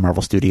made by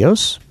Marvel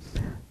Studios.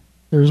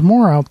 There's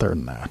more out there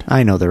than that.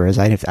 I know there is.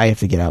 I have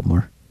to get out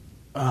more.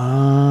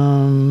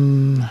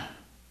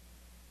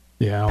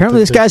 Yeah. Apparently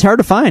this guy's hard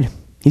to find.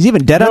 He's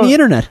even dead on the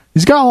internet.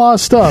 He's got a lot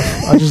of stuff.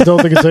 I just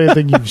don't think it's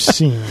anything you've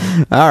seen.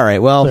 All right.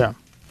 Well,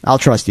 I'll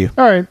trust you.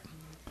 All right.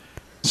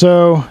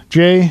 So,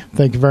 Jay,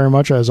 thank you very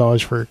much, as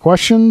always, for your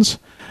questions.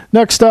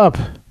 Next up,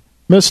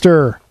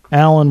 Mr.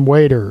 Alan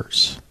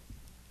Waiters.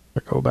 I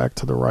go back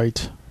to the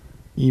right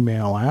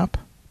email app.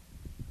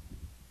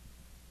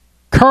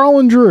 Carl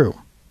and Drew.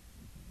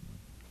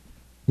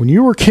 When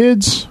you were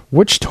kids,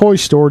 which toy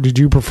store did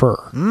you prefer?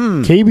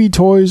 KB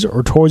Toys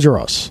or Toys R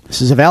Us?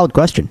 This is a valid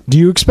question. Do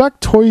you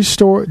expect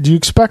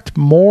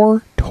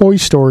more toy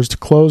stores to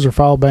close or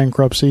file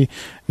bankruptcy?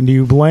 And do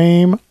you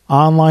blame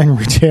online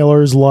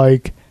retailers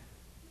like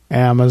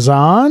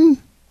Amazon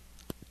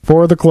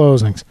for the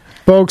closings?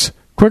 Folks,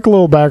 quick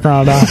little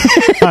background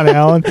on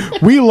Alan.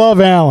 We love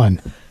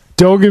Alan.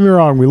 Don't get me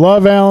wrong. We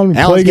love Alan. We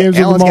play games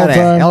with him all the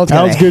time.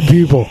 Alan's good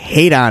people.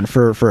 Hate on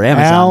for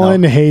Amazon.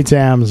 Alan hates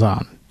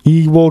Amazon.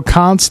 He will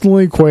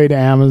constantly equate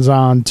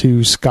Amazon to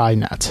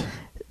Skynet.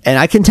 And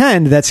I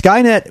contend that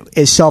Skynet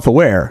is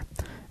self-aware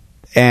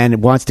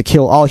and wants to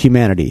kill all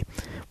humanity.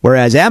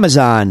 Whereas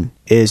Amazon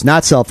is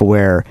not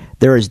self-aware.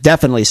 There is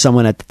definitely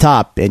someone at the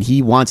top, and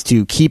he wants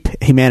to keep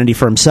humanity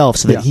for himself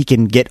so that he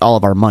can get all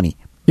of our money.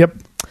 Yep.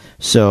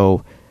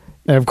 So...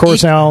 And of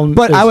course, Alan...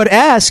 But I would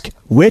ask,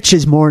 which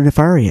is more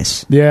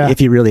nefarious? Yeah. If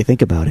you really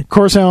think about it. Of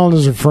course, Alan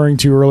is referring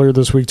to earlier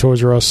this week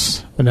Toys R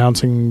Us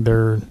announcing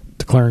they're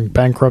declaring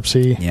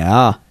bankruptcy.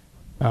 Yeah.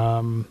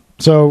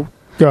 So,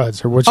 go ahead,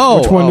 sir. Which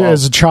one,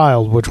 as a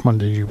child, which one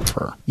did you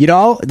prefer? You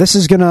know, this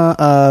is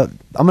gonna...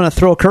 I'm gonna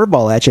throw a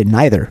curveball at you.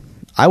 Neither.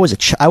 I was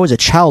a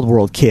Child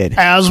World kid.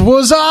 As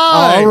was I.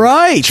 All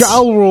right.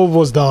 Child World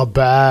was the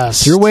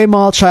best. Thruway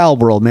Mall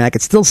Child World, man. I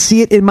could still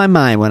see it in my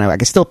mind when I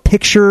can still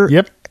picture.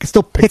 Yep. I can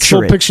still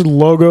picture it. Picture the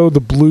logo, the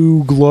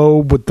blue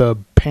globe with the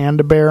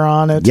panda bear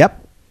on it.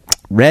 Yep.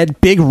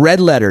 Big red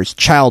letters.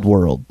 Child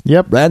World.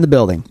 Yep. Right in the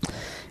building.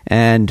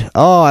 And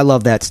I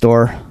love that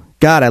store.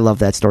 God, I love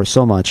that store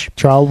so much.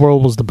 Child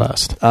World was the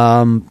best.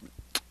 I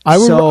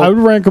would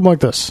rank them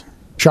like this: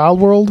 Child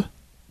World,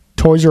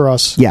 Toys R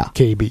Us,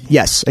 KB.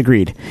 Yes,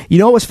 agreed. You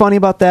know what was funny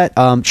about that?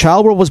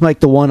 Child World was like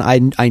the one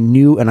I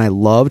knew and I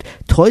loved.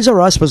 Toys R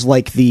Us was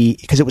like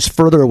because it was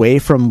further away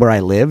from where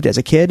I lived as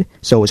a kid,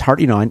 so it was hard.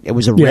 You know, it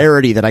was a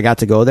rarity that I got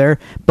to go there.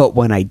 But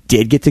when I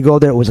did get to go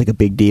there, it was like a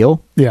big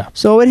deal. Yeah.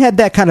 So it had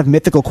that kind of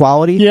mythical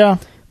quality. Yeah.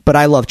 But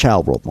I love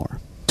Child World more.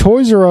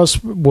 Toys R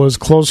Us was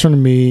closer to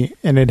me,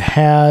 and it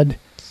had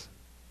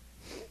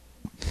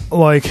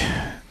like.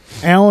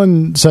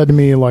 Alan said to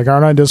me, like,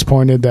 aren't I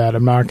disappointed that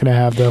I'm not going to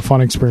have the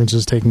fun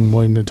experiences taking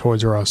William to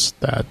Toys R Us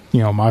that,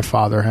 my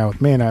father had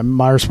with me? And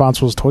my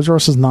response was, Toys R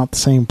Us is not the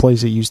same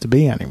place it used to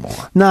be anymore.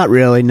 Not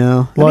really,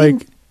 no.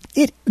 Like,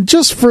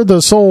 just for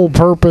the sole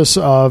purpose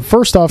of,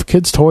 first off,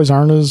 kids' toys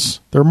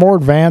they're more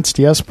advanced,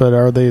 yes, but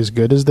are they as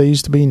good as they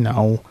used to be?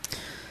 No.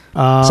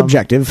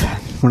 Subjective.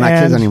 We're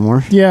not kids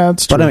anymore. Yeah,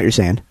 it's true. But I know what you're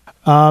saying.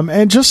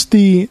 And just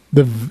the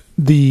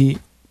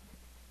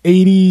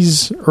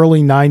 80s,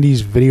 early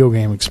 90s video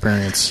game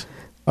experience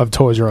of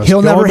Toys R Us.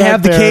 He'll never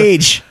have the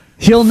cage.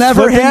 He'll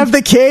never have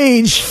the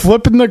cage.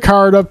 Flipping the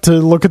card up to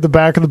look at the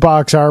back of the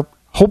box art,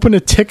 hoping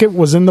a ticket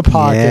was in the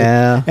pocket.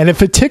 Yeah. And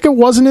if a ticket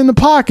wasn't in the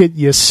pocket,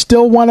 you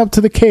still went up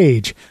to the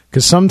cage.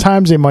 Because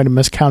sometimes they might have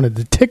miscounted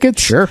the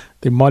tickets. Sure.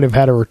 They might have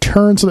had a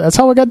return. So that's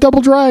how I got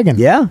Double Dragon.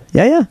 Yeah.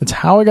 That's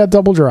how I got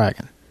Double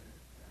Dragon.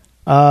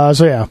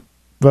 The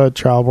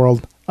Child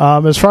World.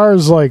 As far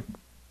as like,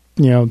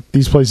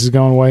 these places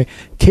going away.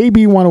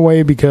 KB went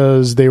away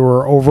because they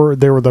were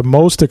the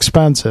most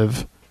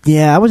expensive.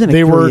 Yeah, I wasn't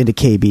really into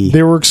KB.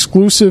 They were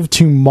exclusive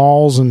to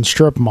malls and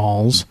strip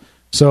malls,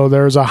 so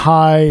there's a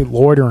high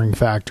loitering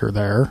factor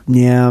there.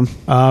 Yeah.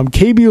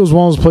 KB was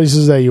one of those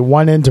places that you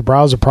went in to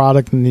browse a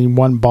product and then you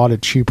went and bought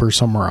it cheaper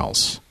somewhere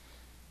else.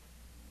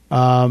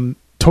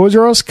 Toys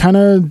R Us kind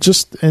of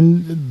just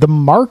in the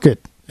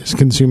market is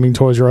consuming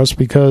Toys R Us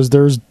because they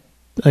were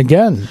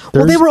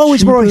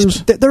always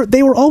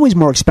they were always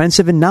more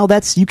expensive, and now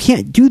you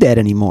can't do that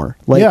anymore.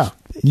 Like,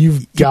 you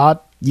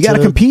got to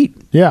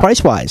compete,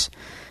 price wise,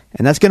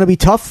 and that's going to be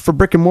tough for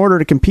brick and mortar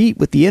to compete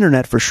with the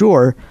internet for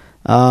sure.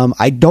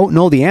 I don't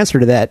know the answer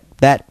to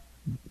that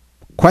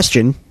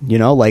question.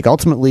 Like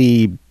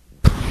ultimately,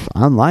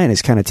 online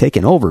is kind of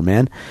taken over,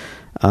 man.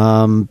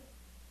 I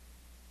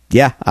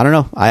don't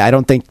know. I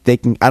don't think they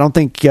can. I don't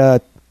think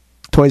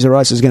Toys R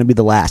Us is going to be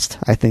the last.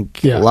 I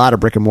think a lot of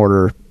brick and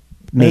mortar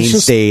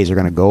mainstays are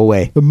going to go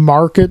away. The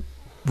market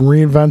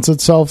reinvents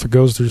itself. It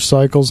goes through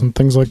cycles and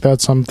things like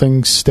that. Some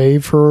things stay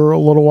for a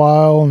little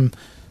while, and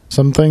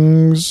some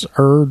things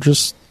are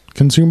just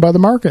consumed by the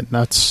market.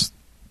 It's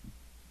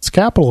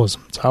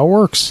capitalism. It's how it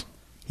works.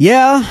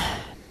 Yeah.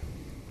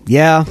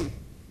 I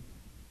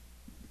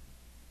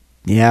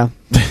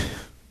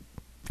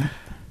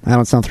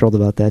don't sound thrilled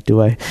about that,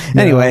 do I?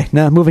 No. Anyway,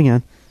 moving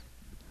on.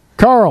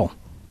 Carl,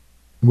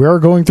 we are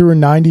going through a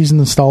 90s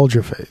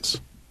nostalgia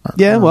phase.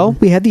 Yeah, well,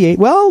 we had the 80s.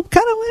 Well,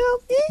 kind of,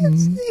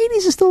 the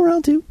 80s is still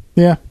around, too.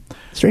 Yeah.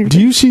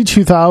 Do you see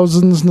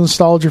 2000s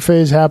nostalgia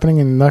phase happening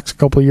in the next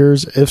couple of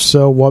years? If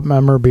so, what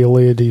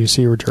memorabilia do you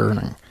see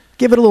returning?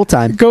 Give it a little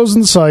time. It goes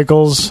in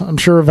cycles. I'm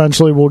sure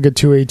eventually we'll get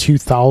to a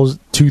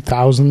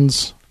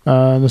 2000s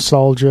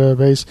nostalgia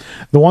base.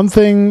 The one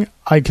thing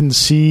I can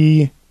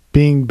see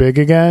being big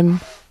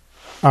again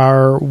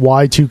are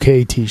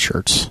Y2K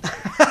t-shirts.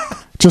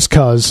 Just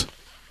 'cause.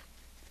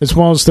 it's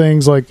one of those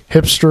things like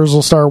hipsters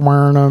will start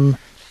wearing them,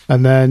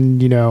 and then,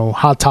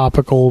 Hot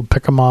Topic will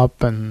pick them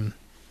up, and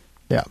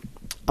yeah.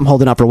 I'm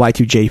holding up for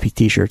Y2JP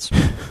t-shirts.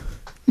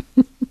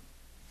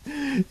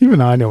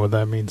 Even I know what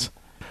that means.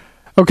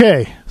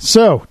 Okay,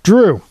 so,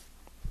 Drew,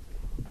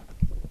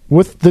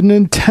 with the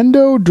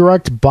Nintendo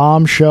Direct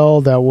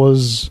bombshell that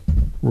was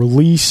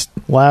released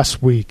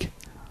last week.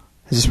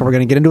 Is this where we're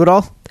going to get into it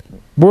all?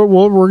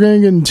 We're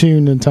going to get into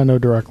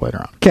Nintendo Direct later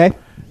on. Okay.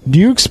 Do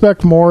you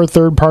expect more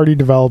third-party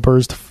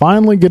developers to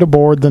finally get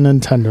aboard the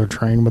Nintendo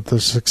train with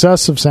the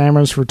success of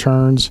Samus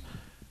Returns?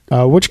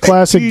 Which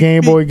classic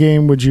Game Boy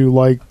game would you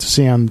like to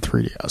see on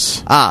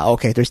 3DS?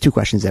 Okay. There's two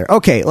questions there.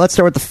 Okay, let's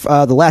start with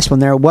the last one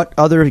there. What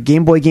other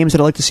Game Boy games would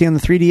I like to see on the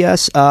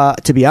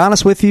 3DS? To be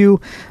honest with you,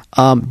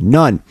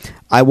 none.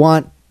 I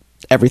want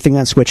everything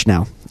on Switch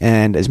now.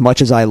 And as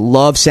much as I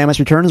love Samus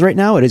Returns right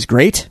now, it is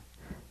great.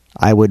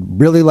 I would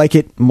really like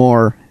it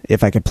more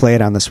if I could play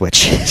it on the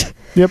Switch.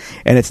 Yep.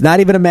 And it's not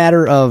even a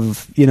matter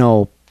of,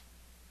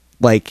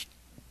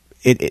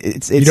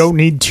 it's you don't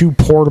need two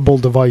portable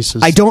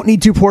devices. I don't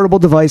need two portable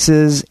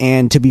devices,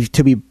 and to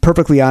be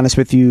perfectly honest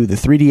with you, the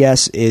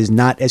 3DS is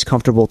not as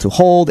comfortable to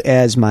hold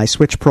as my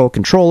Switch Pro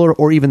controller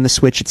or even the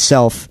Switch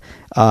itself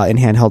in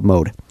handheld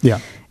mode. Yeah.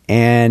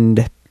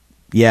 And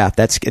yeah,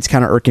 it's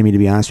kind of irking me, to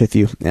be honest with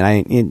you.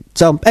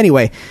 So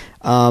anyway,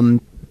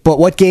 but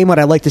what game would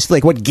I like to see?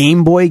 Like, what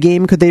Game Boy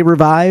game could they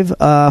revive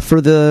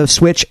for the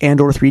Switch and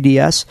or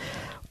 3DS?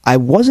 I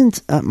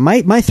wasn't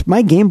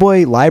my Game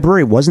Boy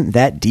library wasn't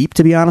that deep,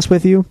 to be honest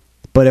with you.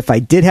 But if I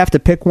did have to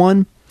pick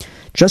one,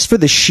 just for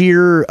the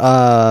sheer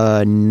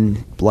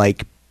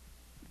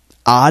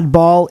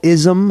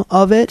oddballism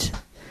of it,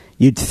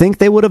 you'd think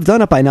they would have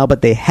done it by now,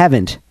 but they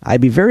haven't. I'd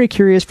be very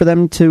curious for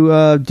them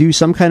to do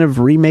some kind of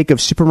remake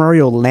of Super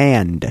Mario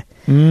Land,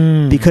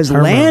 because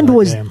Land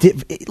was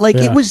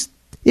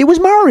it was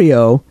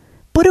Mario,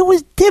 but it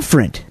was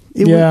different.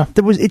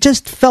 It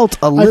just felt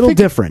a little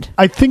different.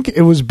 I think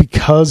it was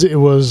because it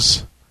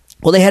was.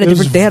 Well, they had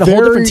a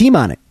whole different team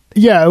on it.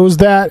 Yeah, it was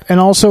that, and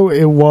also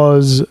it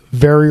was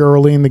very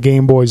early in the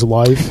Game Boy's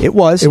life. It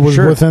was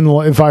sure. Within,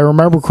 if I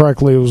remember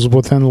correctly, it was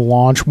within the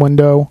launch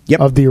window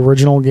of the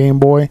original Game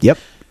Boy. Yep.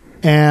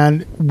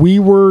 And we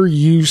were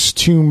used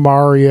to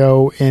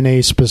Mario in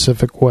a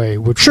specific way,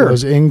 which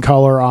was in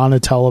color on a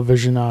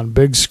television on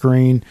big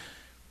screen.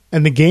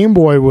 And the Game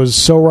Boy was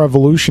so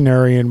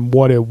revolutionary in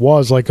what it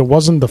was. Like, it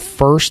wasn't the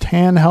first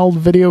handheld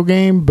video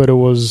game, but it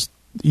was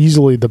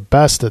easily the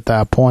best at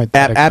that point.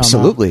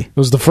 Absolutely. It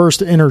was the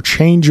first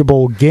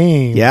interchangeable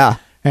game. Yeah.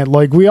 And,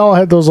 we all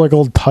had those,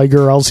 old Tiger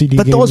LCD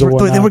games.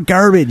 But they were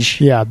garbage.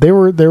 Yeah, they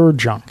were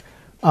junk.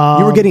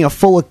 You were getting a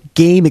full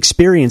game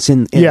experience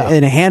in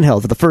a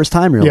handheld for the first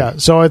time, really. Yeah,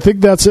 so I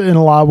think that's in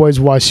a lot of ways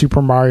why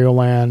Super Mario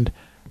Land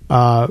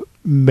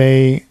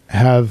may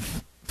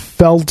have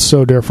felt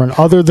so different,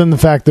 other than the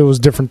fact that it was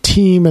a different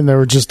team and there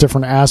were just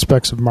different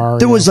aspects of Mario.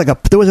 There was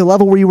a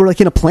level where you were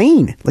in a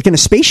plane, in a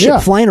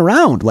spaceship flying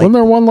around. Wasn't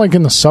there one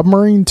in the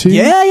submarine too?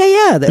 Yeah.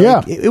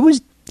 It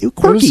was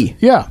quirky.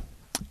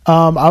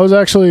 I was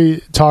actually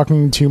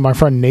talking to my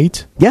friend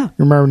Nate. Yeah. You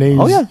remember Nate?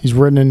 Oh, yeah. He's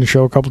written in the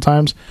show a couple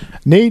times.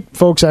 Nate,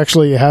 folks,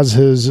 actually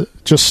has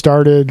just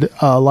started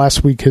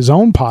last week his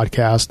own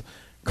podcast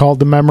called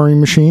The Memory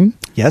Machine.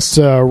 Yes. It's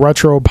a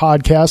retro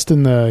podcast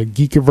in the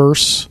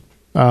Geekiverse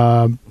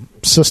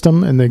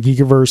system, and the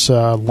Geekiverse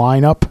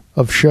lineup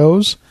of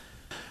shows.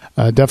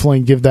 Definitely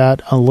give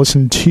that a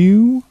listen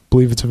to. I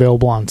believe it's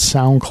available on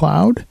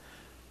SoundCloud.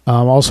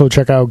 Also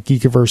check out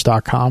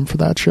Geekiverse.com for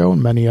that show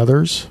and many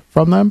others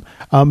from them.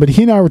 But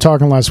he and I were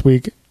talking last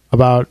week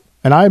about,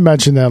 and I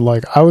mentioned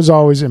that I was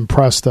always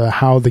impressed at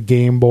how the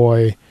Game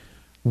Boy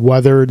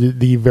weathered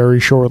the very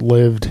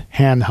short-lived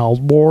handheld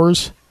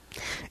wars.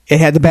 It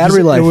had the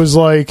battery life. It was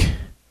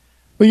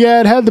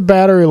it had the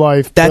battery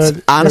life.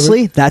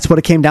 That's what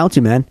it came down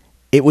to, man.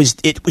 It was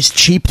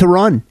cheap to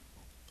run.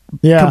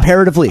 Yeah.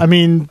 Comparatively. I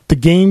mean, the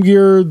Game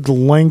Gear, the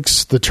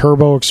Lynx, the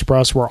Turbo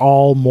Express were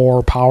all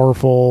more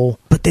powerful.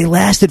 But they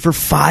lasted for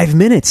 5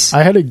 minutes.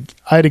 I had a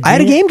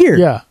Game Gear.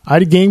 Yeah. I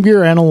had a Game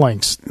Gear and a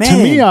Lynx. Man.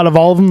 To me, out of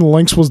all of them, the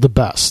Lynx was the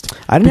best.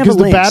 I didn't have a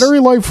Lynx. Because the battery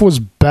life was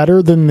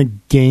better than the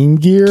Game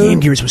Gear. Game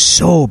Gears was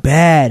so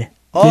bad.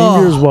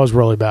 Game Gears was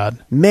really bad.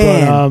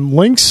 Man. But,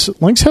 Lynx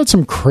had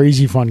some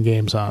crazy fun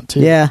games on it, too.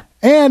 Yeah.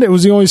 And it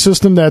was the only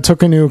system that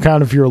took into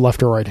account if you were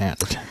left or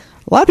right-handed.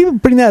 A lot of people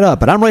bring that up,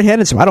 but I'm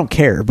right-handed, so I don't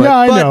care. But, yeah,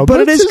 I know. But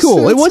it is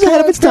cool. It was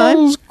ahead of its time.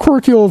 It was a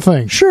quirky little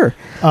thing. Sure.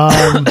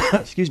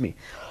 Excuse me.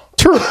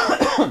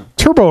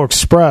 Turbo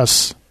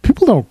Express,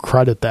 people don't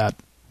credit that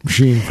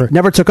machine for.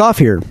 Never took off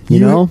here, you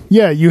know?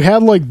 Yeah, you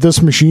had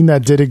this machine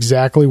that did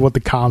exactly what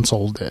the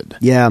console did.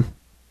 Yeah.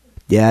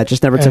 Yeah, it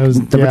just never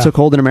took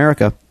hold in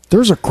America.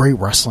 There's a great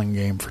wrestling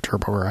game for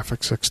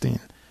TurboGrafx 16.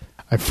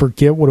 I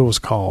forget what it was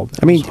called.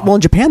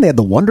 In Japan they had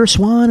the Wonder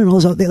Swan and all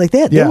those like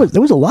that. Yeah.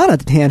 There was a lot of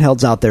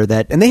handhelds out there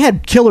and they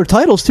had killer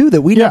titles too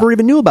that we never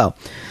even knew about.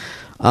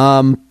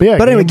 But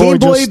anyway, Game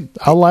Boy just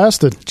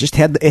outlasted.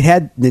 It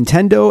had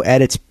Nintendo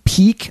at its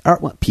peak. It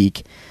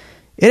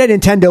had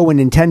Nintendo when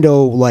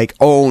Nintendo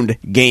owned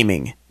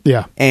gaming.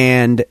 Yeah.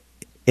 And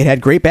it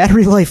had great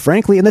battery life,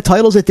 frankly, and the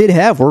titles it did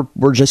have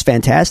were just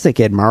fantastic.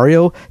 It had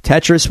Mario.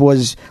 Tetris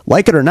was,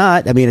 like it or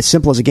not, I mean, as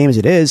simple as a game as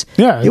it is,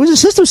 yeah, it was a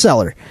system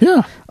seller.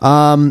 Yeah.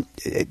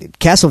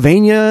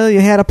 Castlevania, you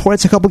had a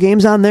couple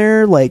games on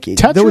there. Like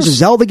Tetris, there was a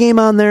Zelda game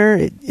on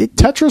there.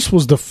 Tetris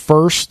was the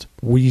first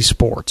Wii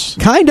Sports.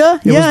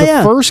 Kinda. It was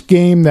the first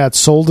game that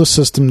sold a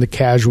system to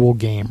casual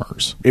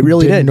gamers. It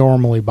really didn't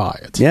normally buy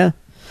it. Yeah.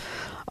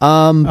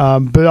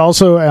 But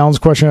also Alan's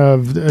question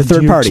of third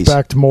do you parties.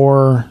 expect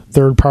more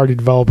third-party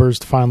developers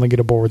to finally get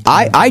aboard?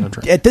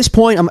 At this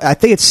point, I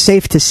think it's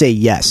safe to say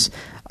yes,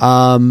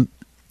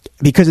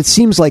 because it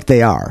seems like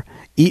they are.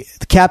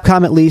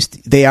 Capcom, at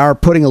least, they are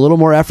putting a little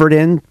more effort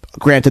in.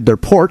 Granted, they're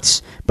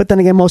ports, but then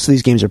again, most of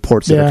these games are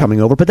ports that are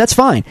coming over. But that's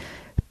fine.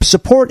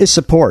 Support is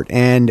support,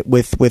 and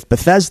with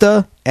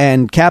Bethesda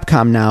and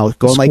Capcom now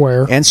going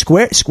Square. and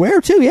Square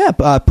too,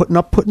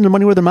 putting their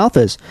money where their mouth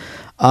is.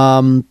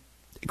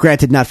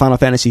 Granted, not Final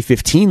Fantasy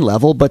 15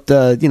 level, but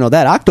that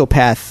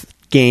Octopath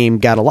game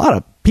got a lot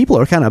of people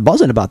are kind of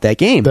buzzing about that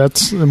game.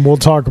 And we'll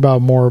talk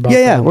about more about.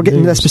 Yeah, we're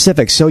getting to the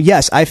specifics. So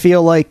yes, I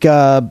feel like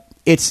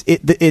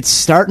it's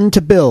starting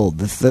to build.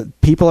 The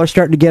people are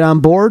starting to get on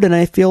board, and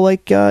I feel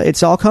like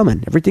it's all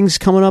coming. Everything's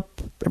coming up.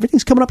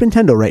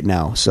 Nintendo right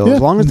now. So as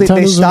long as they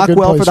stock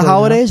well for the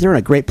holidays, they're in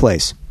a great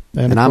place,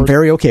 and I'm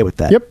very okay with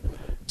that. Yep.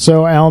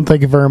 So Alan,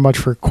 thank you very much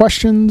for your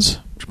questions,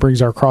 which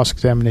brings our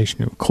cross-examination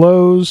to a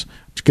close,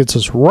 which gets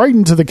us right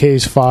into the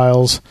case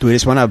files. Do we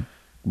just want to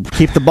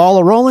keep the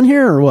ball rolling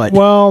here, or what?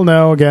 Well,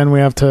 no. Again,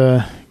 we have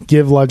to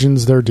give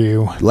legends their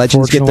due.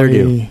 Legends get their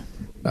due.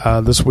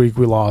 This week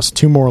we lost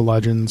 2 more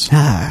legends.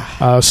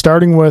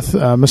 Starting with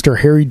Mr.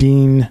 Harry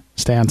Dean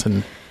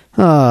Stanton.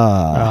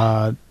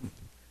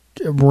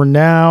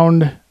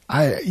 Renowned.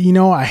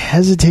 I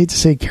hesitate to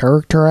say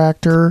character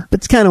actor. But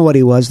it's kind of what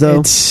he was,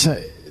 though.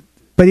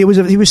 But he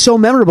was so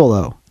memorable,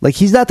 though. Like,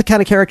 he's not the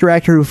kind of character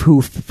actor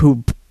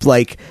who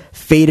like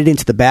faded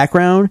into the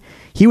background.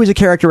 He was a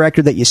character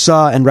actor that you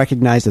saw and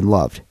recognized and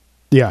loved.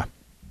 Yeah.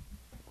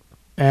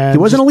 And he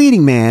wasn't a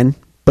leading man,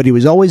 but he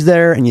was always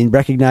there, and you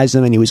recognized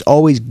him, and he was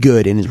always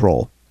good in his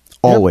role.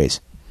 Always.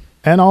 Yep.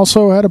 And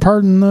also had a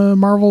part in the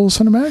Marvel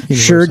Cinematic Universe.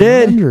 Sure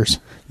did. Avengers.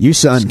 You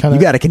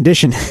got a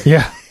condition.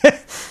 Yeah.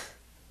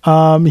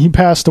 He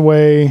passed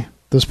away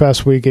this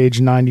past week,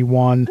 age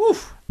 91.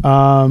 Oof.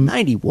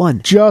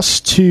 91.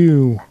 Just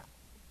to...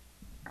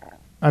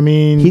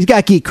 he's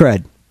got geek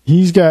cred.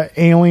 He's got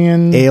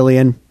Alien.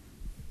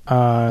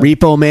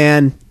 Repo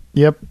Man.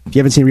 Yep. If you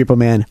haven't seen Repo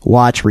Man,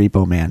 watch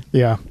Repo Man.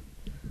 Yeah.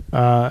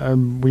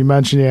 And we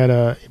mentioned he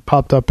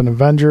popped up in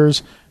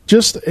Avengers.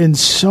 Just in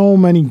so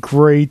many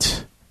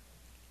great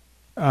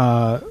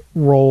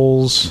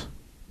roles.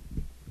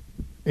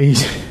 2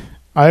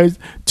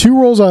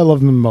 roles I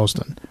love him most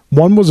in.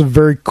 One was a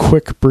very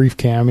quick, brief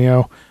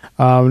cameo.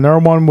 Another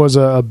one was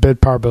a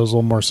bit part, but it was a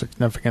little more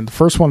significant. The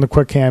first one, the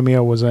quick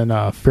cameo, was in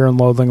Fear and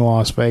Loathing in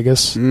Las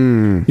Vegas.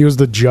 He was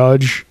the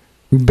judge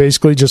who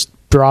basically just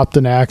dropped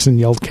an axe and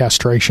yelled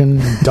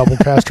castration, double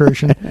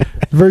castration.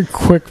 Very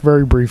quick,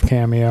 very brief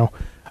cameo.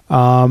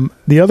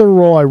 The other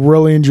role I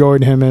really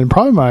enjoyed him in,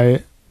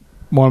 probably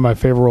one of my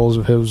favorite roles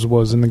of his,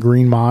 was in The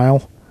Green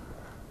Mile.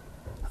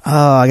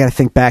 Oh, I got to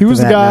think back to that. He was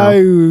the guy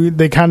who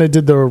they kind of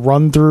did the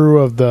run through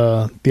of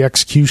the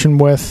execution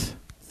with.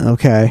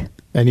 Okay.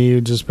 And he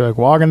would just be like,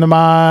 walking the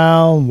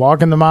mile,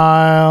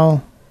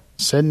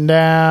 sitting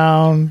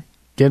down,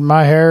 getting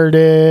my hair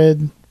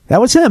did. That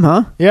was him,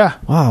 huh? Yeah.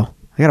 Wow.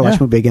 I got to watch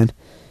the movie again.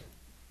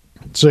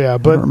 So, yeah.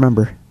 But, I don't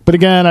remember. But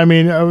again,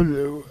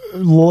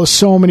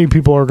 so many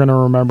people are going to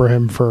remember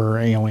him for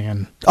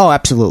Alien. Oh,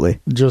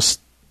 absolutely.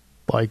 Just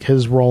like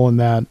his role in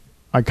that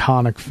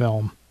iconic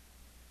film.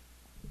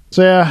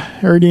 So, yeah,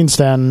 Harry Dean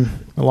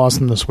Stanton. I lost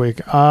him this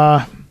week.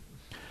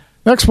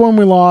 Next one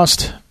we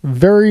lost.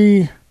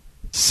 Very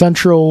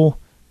central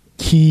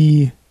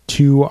key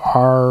to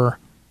our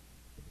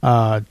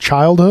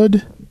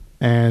childhood.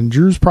 And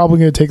Drew's probably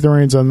going to take the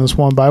reins on this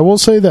one. But I will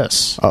say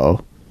this.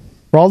 Uh-oh.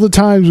 For all the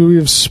times we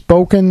have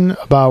spoken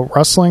about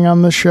wrestling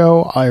on this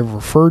show, I have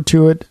referred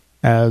to it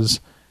as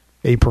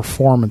a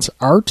performance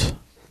art.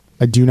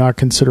 I do not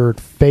consider it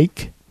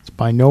fake. It's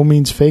by no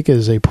means fake. It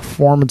is a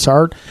performance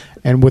art.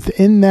 And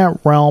within that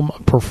realm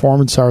of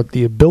performance art,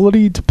 the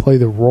ability to play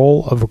the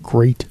role of a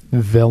great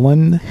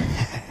villain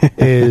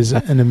is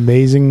an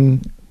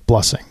amazing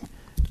blessing.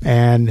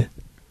 And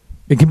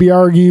it can be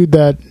argued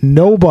that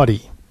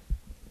nobody...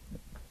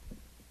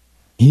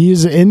 He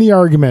is in the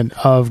argument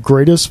of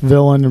greatest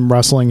villain in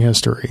wrestling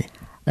history.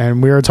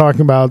 And we are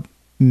talking about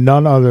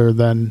none other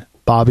than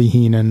Bobby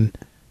Heenan,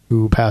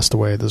 who passed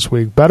away this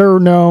week. Better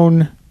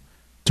known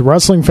to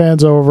wrestling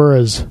fans over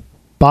as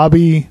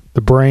Bobby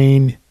the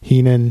Brain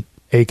Heenan,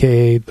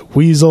 a.k.a. the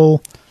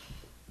Weasel.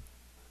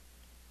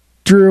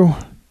 Drew,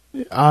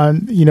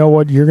 you know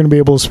what? You're going to be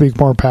able to speak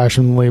more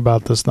passionately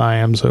about this than I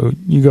am, so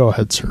you go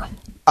ahead, sir.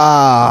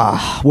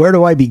 Where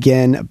do I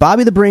begin?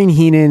 Bobby the Brain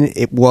Heenan,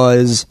 it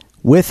was...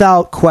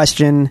 without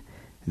question,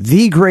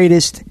 the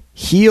greatest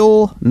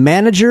heel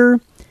manager,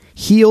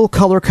 heel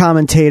color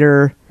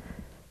commentator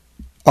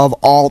of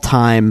all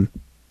time,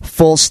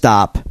 full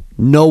stop.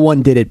 No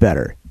one did it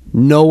better.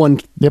 No one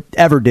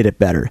ever did it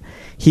better.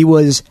 He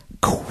was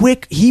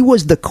quick. He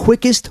was the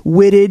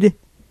quickest-witted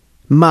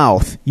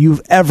mouth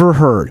you've ever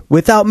heard.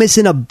 Without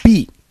missing a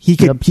beat, he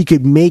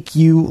could make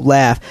you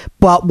laugh.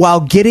 But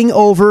while getting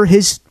over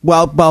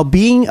while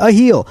being a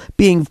heel,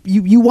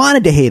 you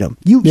wanted to hate him.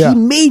 He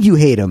made you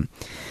hate him.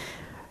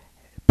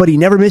 But he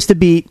never missed a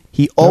beat.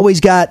 He always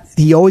got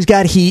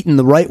heat in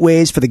the right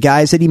ways for the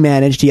guys that he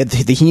managed. He had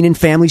the Heenan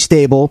family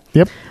stable.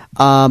 Yep.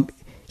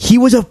 He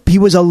was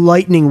a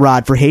lightning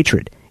rod for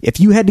hatred. If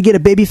you had to get a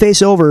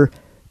babyface over,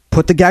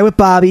 put the guy with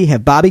Bobby,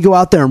 have Bobby go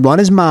out there and run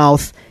his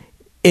mouth,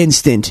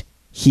 instant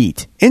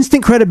heat,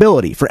 instant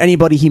credibility for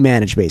anybody he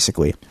managed.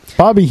 Basically,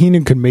 Bobby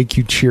Heenan could make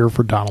you cheer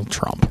for Donald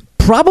Trump.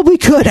 Probably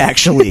could,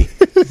 actually.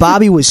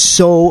 Bobby was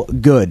so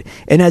good.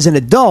 And as an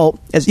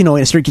adult, as you know,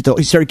 you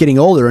start getting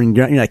older and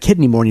you're not a kid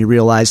anymore, and you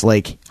realize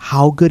like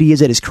how good he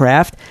is at his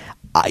craft.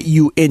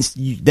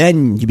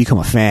 Then you become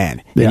a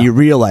fan and you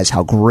realize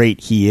how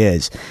great he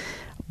is.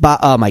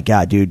 But, oh my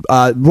God, dude.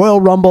 Royal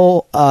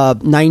Rumble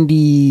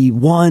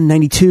 91,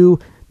 92,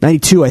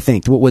 I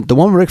think. The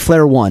one Ric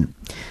Flair won.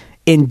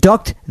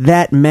 Induct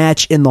that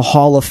match in the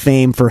Hall of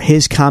Fame for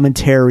his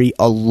commentary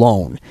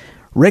alone.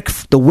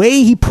 The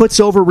way he puts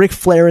over Ric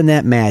Flair in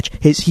that match,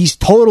 he's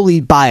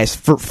totally biased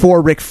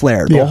for Ric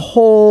Flair. The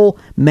whole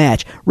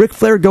match. Ric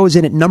Flair goes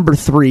in at number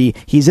 3.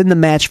 He's in the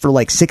match for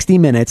like 60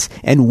 minutes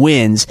and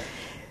wins.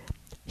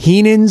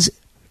 Heenan's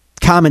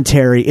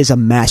commentary is a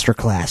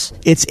masterclass.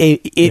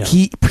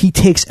 He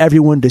takes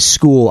everyone to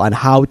school on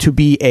how to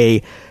be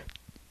a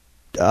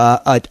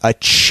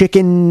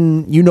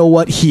chicken, you know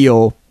what,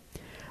 heel,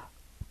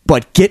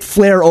 but get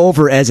Flair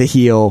over as a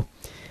heel,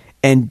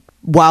 and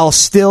while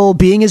still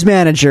being his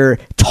manager,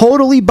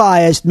 totally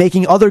biased,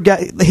 making other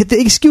guys the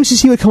excuses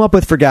he would come up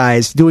with for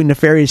guys doing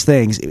nefarious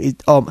things.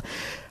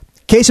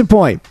 Case in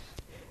point,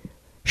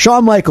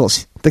 Shawn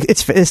Michaels.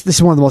 This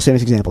is one of the most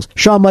famous examples.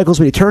 Shawn Michaels,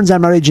 when he turns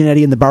on Marty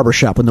Jannetty in the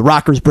barbershop, when the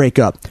Rockers break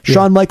up,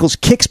 Shawn Michaels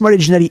kicks Marty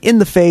Jannetty in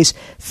the face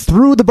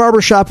through the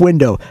barbershop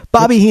window.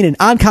 Bobby Heenan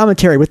on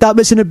commentary without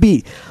missing a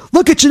beat.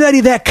 Look at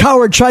Jannetty, that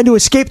coward, trying to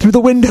escape through the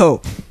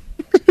window.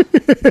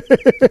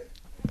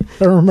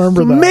 I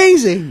remember that.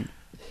 Amazing.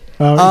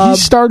 He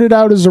started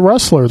out as a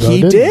wrestler, though.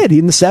 He did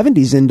in the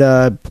 70s,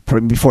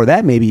 and before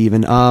that, maybe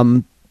even.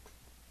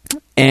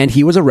 And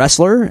he was a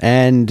wrestler,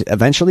 and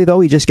eventually, though,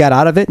 he just got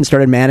out of it and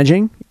started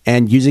managing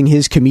and using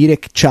his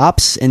comedic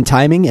chops and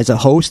timing as a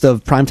host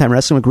of Primetime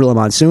Wrestling with Gorilla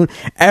Monsoon.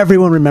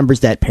 Everyone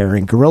remembers that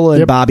pairing. Gorilla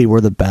and Bobby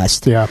were the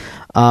best. Yeah.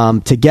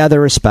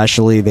 Together,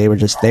 especially, they were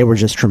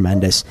just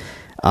tremendous.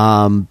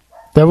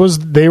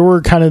 They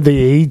were kind of the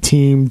A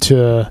team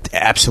to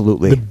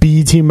absolutely the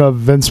B team of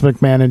Vince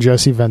McMahon and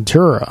Jesse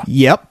Ventura.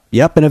 Yep.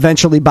 And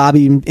eventually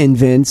Bobby and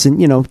Vince,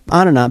 and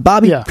on and on.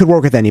 Bobby could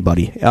work with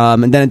anybody.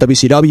 And then in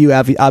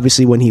WCW,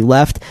 obviously when he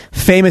left,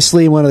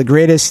 famously one of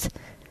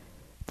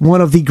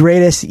the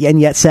greatest and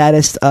yet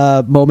saddest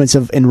moments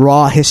in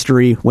Raw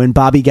history, when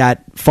Bobby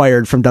got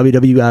fired from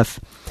WWF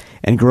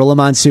and Gorilla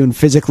Monsoon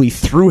physically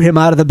threw him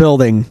out of the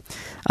building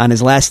on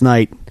his last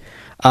night.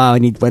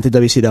 And he went to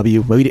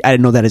WCW. I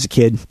didn't know that as a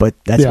kid, but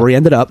that's where he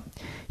ended up.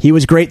 He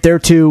was great there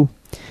too.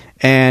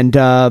 And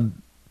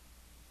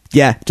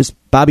just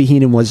Bobby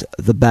Heenan was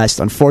the best.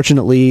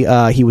 Unfortunately,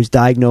 he was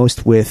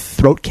diagnosed with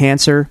throat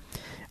cancer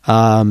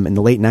in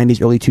the late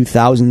 90s, early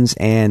 2000s,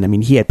 and I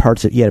mean he had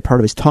part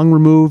of his tongue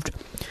removed.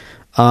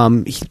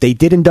 They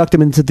did induct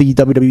him into the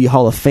WWE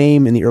Hall of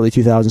Fame in the early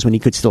 2000s when he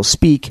could still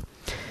speak.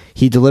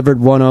 He delivered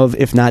one of,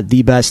 if not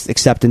the best,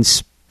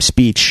 acceptance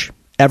speech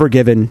ever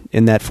given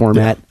in that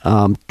format.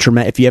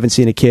 If you haven't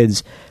seen it,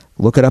 kids,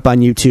 look it up on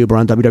YouTube or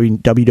on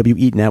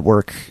WWE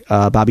Network.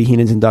 Bobby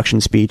Heenan's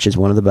induction speech is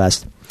one of the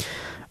best.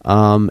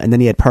 And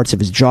then he had parts of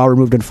his jaw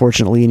removed,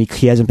 unfortunately, and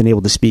he hasn't been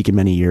able to speak in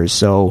many years.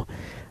 So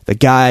the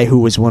guy who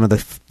was one of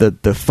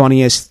the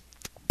funniest,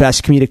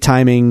 best comedic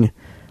timing,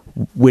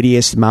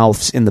 wittiest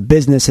mouths in the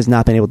business has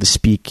not been able to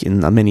speak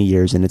in many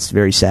years, and it's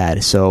very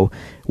sad. So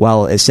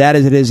while as sad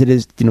as it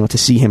is, to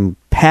see him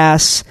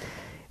pass,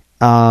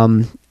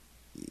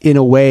 in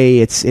a way,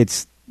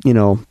 it's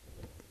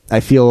I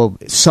feel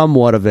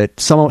somewhat of it.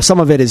 Some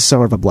of it is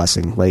sort of a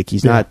blessing. Like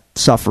he's not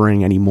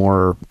suffering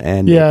anymore,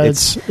 and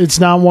it's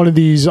not one of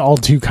these all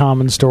too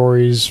common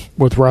stories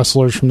with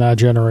wrestlers from that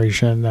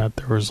generation that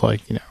there was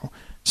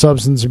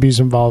substance abuse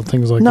involved,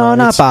 things like that. No,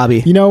 not Bobby.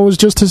 It was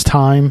just his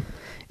time.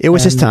 It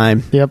was his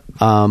time. Yep.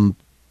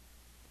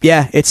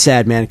 It's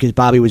sad, man, because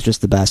Bobby was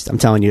just the best. I'm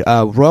telling you.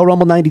 Royal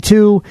Rumble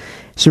 92,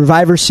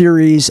 Survivor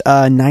Series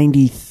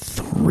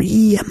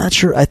 93. I'm not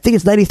sure. I think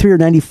it's 93 or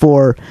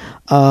 94.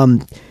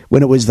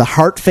 When it was the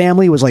Hart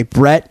family, it was like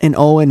Brett and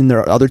Owen and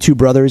their other two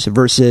brothers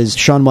versus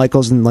Shawn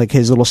Michaels and like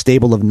his little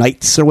stable of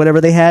knights or whatever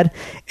they had.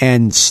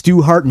 And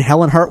Stu Hart and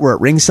Helen Hart were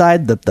at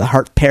ringside, the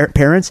Hart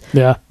parents.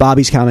 Yeah.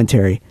 Bobby's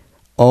commentary.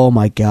 Oh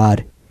my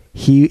God.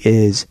 He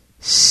is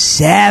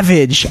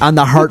savage on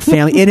the Hart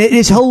family. And it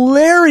is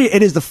hilarious.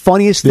 It is the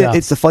funniest thing.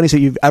 It's the funniest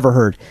thing you've ever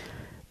heard.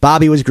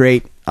 Bobby was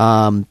great.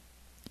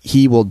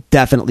 he will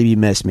definitely be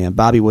missed, man.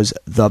 Bobby was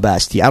the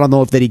best. I don't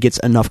know if that he gets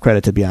enough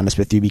credit, to be honest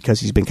with you, because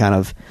he's been kind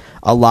of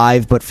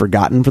alive but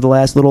forgotten for the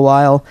last little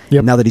while.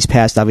 Yep. Now that he's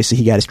passed, obviously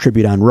he got his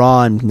tribute on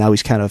Raw, and now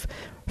he's kind of,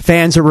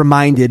 fans are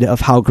reminded of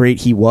how great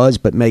he was,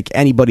 but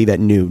anybody that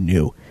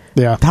knew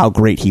how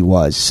great he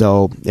was.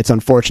 So it's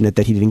unfortunate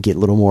that he didn't get a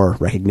little more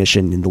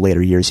recognition in the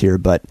later years here,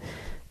 but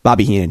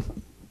Bobby Heenan,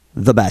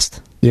 the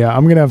best. Yeah,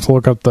 I'm going to have to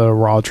look up the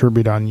Raw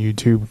tribute on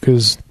YouTube,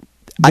 because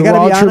I gotta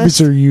Raw be honest,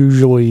 tributes are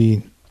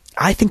usually...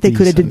 I think they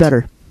could have did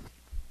better.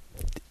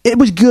 It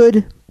was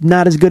good,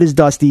 not as good as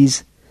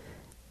Dusty's,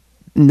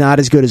 not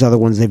as good as other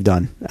ones they've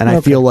done. And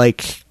I feel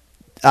like,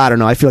 I don't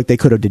know, I feel like they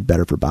could have did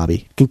better for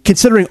Bobby.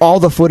 Considering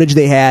all the footage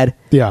they had,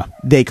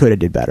 they could have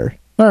did better.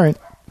 All right.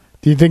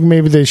 Do you think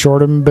maybe they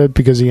shorted him a bit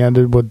because he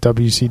ended with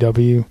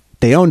WCW?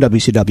 They own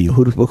WCW.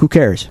 Who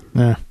cares?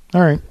 Yeah.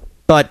 All right.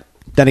 But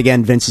then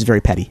again, Vince is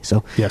very petty,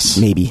 so yes,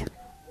 maybe.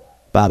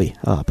 Bobby.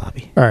 Oh,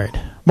 Bobby. All right.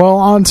 Well,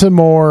 on to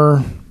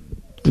more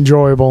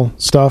enjoyable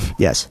stuff.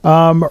 Yes.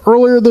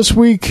 Earlier this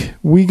week,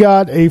 we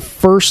got a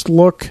first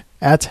look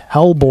at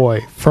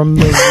Hellboy from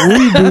the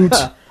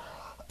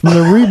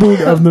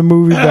reboot of the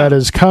movie that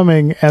is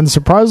coming. And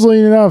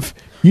surprisingly enough,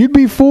 you'd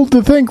be fooled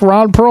to think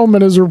Ron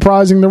Perlman is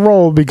reprising the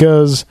role,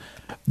 because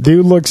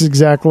dude looks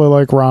exactly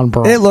like Ron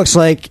Perlman. It looks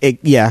like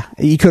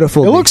he could have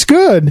fooled me. It looks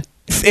good.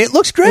 It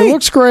looks great. It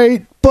looks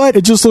great, but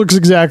it just looks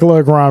exactly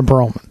like Ron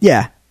Perlman.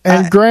 Yeah.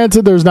 And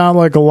granted, there's not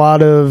like a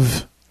lot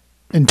of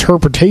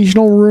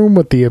interpretational room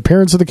with the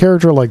appearance of the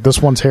character. Like,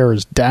 this one's hair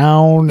is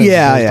down and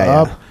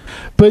up.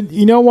 But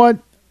you know what?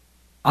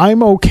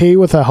 I'm okay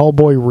with a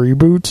Hellboy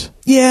reboot.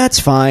 Yeah,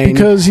 it's fine.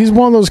 Because he's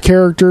one of those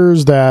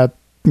characters that,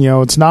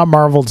 it's not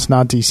Marvel, it's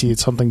not DC,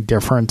 it's something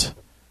different.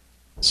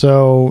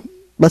 So,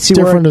 let's see.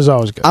 Different is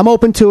always good. I'm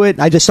open to it.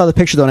 I just saw the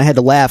picture, though, and I had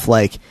to laugh.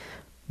 Like,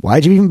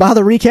 why'd you even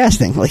bother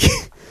recasting? Like,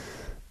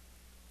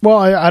 well,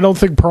 I don't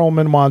think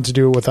Perlman wanted to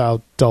do it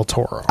without Del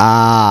Toro.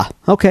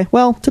 Okay.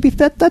 Well,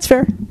 that's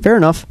fair. Fair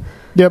enough.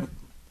 Yep.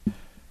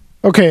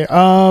 Okay,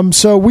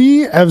 so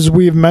as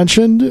we've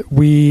mentioned,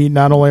 we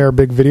not only are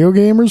big video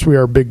gamers, we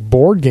are big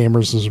board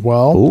gamers as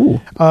well.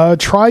 Ooh.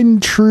 Tried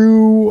and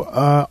true,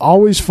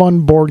 always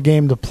fun board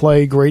game to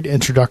play, great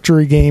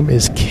introductory game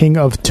is King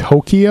of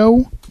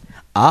Tokyo.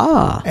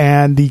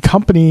 And the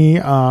company,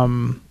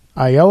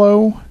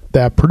 Aiello,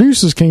 that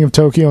produces King of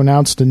Tokyo,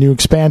 announced a new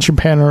expansion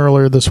pack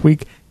earlier this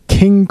week.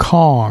 King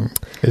Kong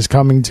is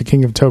coming to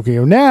King of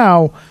Tokyo.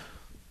 Now,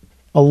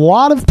 a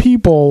lot of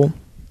people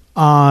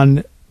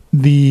on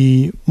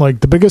the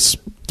biggest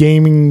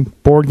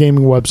board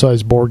gaming website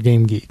is Board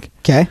Game Geek.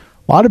 Okay.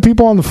 A lot of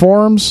people on the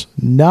forums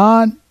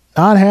not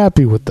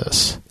happy with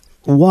this.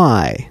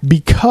 Why?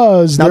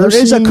 Because now there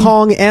is a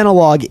Kong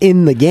analog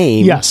in the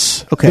game.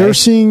 Yes. Okay. They're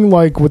seeing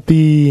with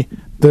the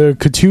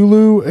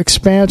Cthulhu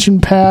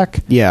expansion pack.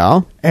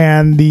 Yeah.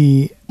 And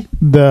the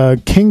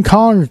King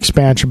Kong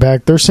expansion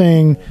pack, they're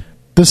saying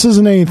this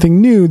isn't anything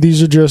new.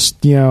 These are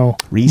just, more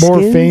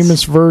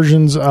famous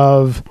versions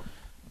of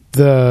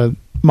the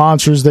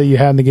monsters that you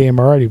had in the game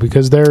already,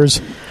 because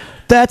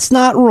that's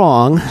not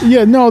wrong.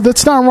 Yeah, no,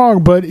 that's not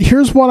wrong, but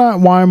here's why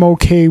I'm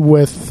okay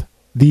with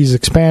these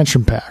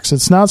expansion packs.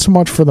 It's not so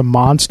much for the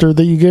monster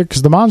that you get,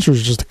 because the monster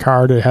is just a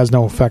card. It has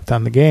no effect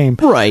on the game.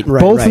 Right.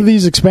 Both of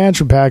these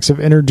expansion packs have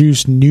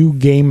introduced new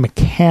game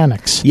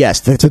mechanics.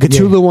 Yes, the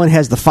Cthulhu one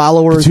has the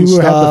followers and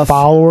stuff. Have the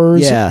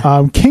followers.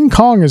 Yeah. King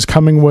Kong is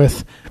coming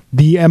with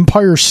the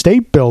Empire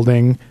State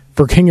Building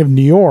for King of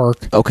New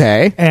York.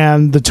 Okay.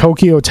 And the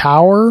Tokyo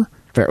Tower.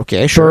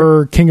 Okay,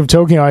 sure. For King of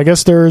Tokyo. I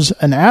guess there's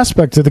an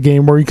aspect of the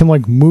game where you can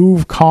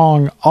move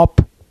Kong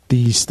up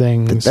these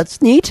things.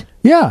 That's neat.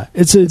 Yeah,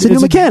 it's a new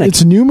mechanic.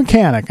 It's a new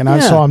mechanic, and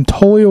so I'm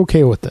totally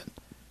okay with it.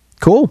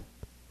 Cool.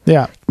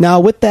 Yeah. Now,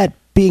 with that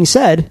being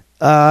said,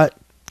 King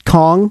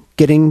Kong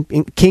being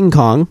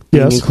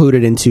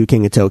included into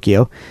King of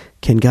Tokyo,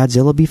 can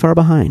Godzilla be far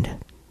behind?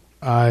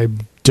 I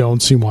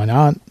don't see why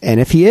not. And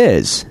if he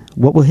is,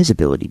 what will his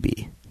ability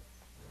be?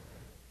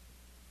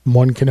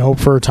 One can hope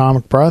for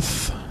atomic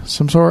breath,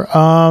 some sort.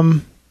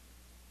 I've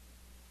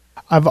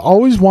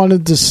always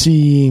wanted to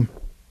see,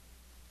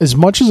 as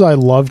much as I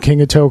love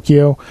King of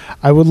Tokyo,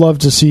 I would love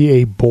to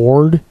see a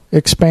board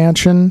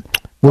expansion,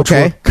 which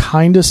we're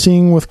kind of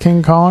seeing with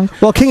King Kong.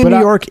 Well, King of New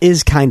York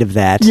is kind of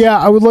that. Yeah,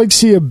 I would like to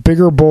see a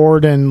bigger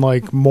board and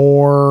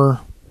more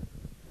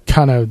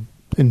kind of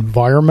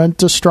environment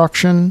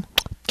destruction.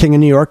 King of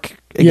New York,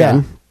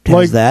 again,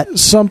 has that.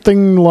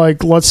 Something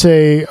let's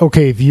say,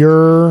 okay, if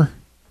you're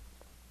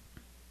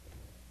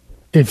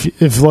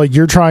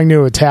trying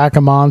to attack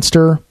a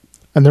monster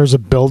and there's a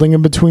building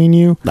in between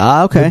you,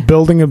 the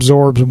building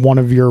absorbs one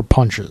of your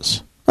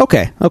punches.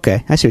 Okay,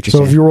 I see what you're saying.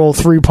 So if you roll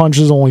 3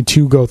 punches, only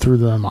 2 go through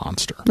the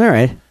monster. All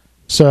right.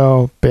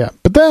 So, yeah.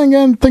 But then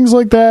again, things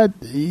like that,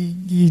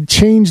 you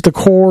change the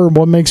core,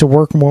 what makes it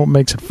work and what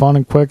makes it fun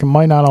and quick. It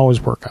might not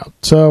always work out.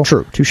 So,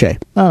 true, touche. I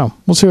don't know.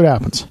 We'll see what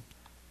happens.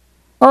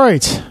 All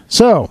right.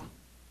 So,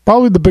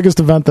 probably the biggest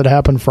event that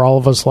happened for all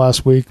of us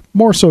last week.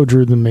 More so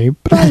Drew than me,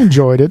 but I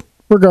enjoyed it,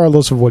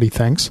 regardless of what he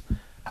thinks.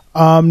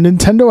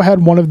 Nintendo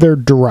had one of their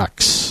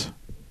directs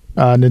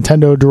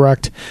Nintendo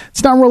Direct.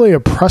 It's not really a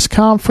press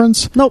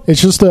conference. Nope.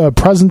 It's just a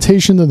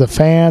presentation to the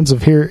fans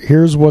of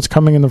here's what's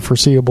coming in the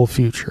foreseeable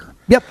future.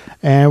 Yep.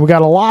 And we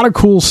got a lot of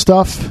cool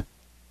stuff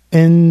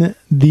in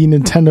the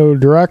Nintendo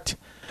Direct.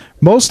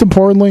 Most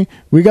importantly,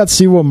 we got to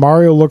see what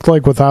Mario looked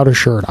like without a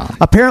shirt on.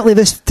 Apparently,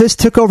 this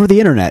took over the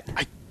internet.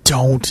 I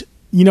don't.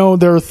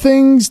 There are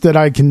things that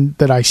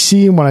I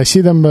see, and when I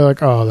see them, I'm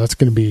like, oh, that's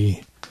going to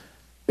be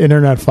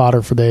internet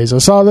fodder for days. I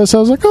saw this, I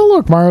was like, oh,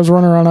 look, Mario's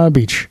running around on a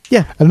beach.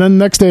 Yeah. And then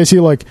the next day I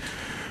see, like,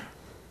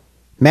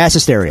 mass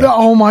hysteria.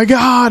 Oh, my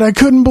God, I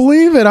couldn't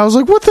believe it. I was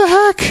like, what the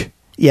heck?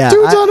 Yeah.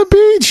 Dude's on a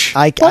beach.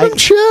 Let him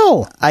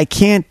chill. I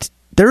can't.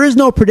 There is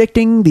no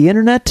predicting the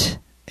internet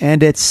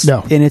and its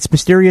in its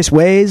mysterious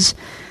ways.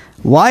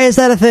 Why is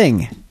that a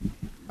thing?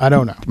 I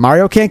don't know.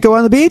 Mario can't go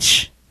on the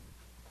beach?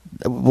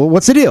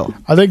 What's the deal?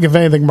 I think if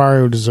anything,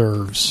 Mario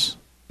deserves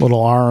a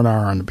little R&R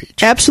on the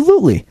beach.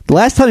 Absolutely. The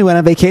last time he went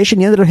on vacation,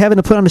 he ended up having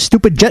to put on a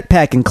stupid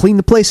jetpack and clean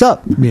the place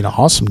up. I mean, an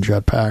awesome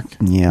jetpack.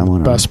 Yeah,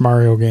 best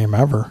Mario game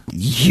ever.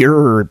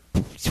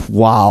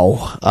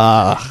 Wow.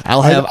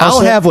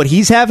 I'll have what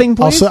he's having,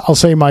 please. I'll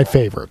say my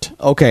favorite.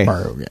 Okay.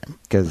 Mario game.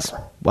 Because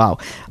wow.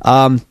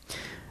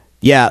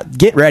 Yeah,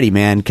 get ready,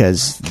 man,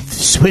 because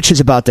Switch is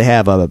about to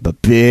have a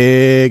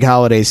big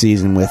holiday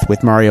season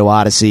with Mario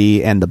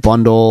Odyssey and the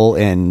bundle,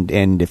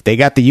 and if they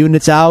got the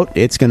units out,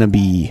 it's going to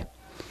be...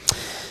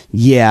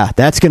 Yeah,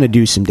 that's going to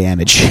do some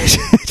damage.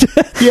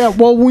 Yeah,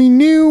 well, we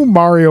knew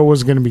Mario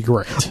was going to be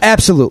great.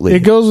 Absolutely. It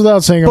goes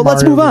without saying but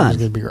let's move on. Was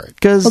going to be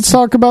great. Let's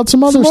talk about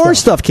some other more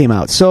stuff came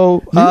out.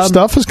 So new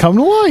stuff has come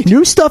to light.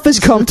 New stuff has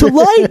come to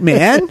light,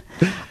 man.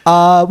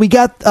 We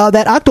got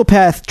that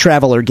Octopath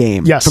Traveler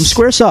game from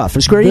Squaresoft, from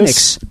Square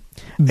Enix.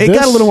 It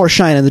got a little more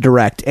shine in the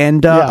Direct.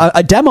 And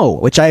a demo,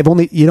 which I've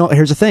only...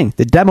 here's the thing.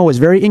 The demo was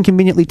very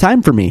inconveniently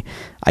timed for me.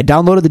 I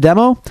downloaded the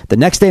demo. The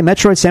next day,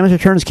 Metroid Samus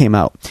Returns came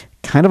out.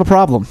 Kind of a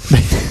problem.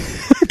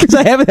 Because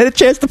I haven't had a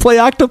chance to play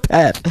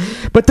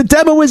Octopath. But the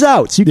demo is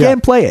out, so you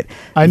can play it.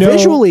 I know.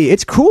 Visually,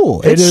 it's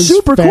cool. It's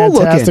super fantastic.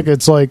 cool looking.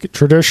 It's like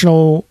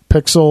traditional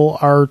pixel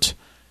art.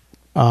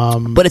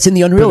 But it's in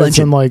the Unreal Engine. It's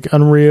in like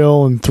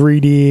Unreal and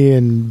 3D,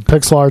 and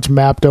pixel art's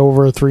mapped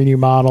over a 3D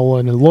model,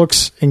 and it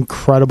looks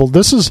incredible.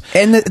 This is...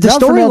 And the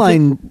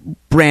storyline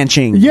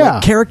branching. Yeah.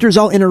 Like characters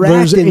all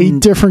interact. There's 8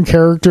 different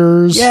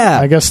characters. Yeah.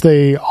 I guess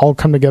they all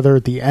come together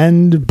at the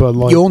end, but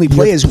like you only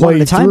play as one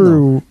at a time,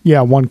 though.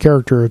 Yeah, one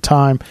character at a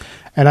time.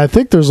 And I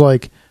think there's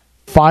like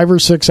 5 or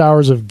 6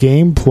 hours of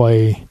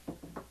gameplay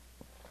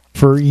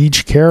for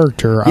each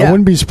character. Yeah. I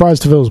wouldn't be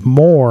surprised if it was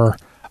more.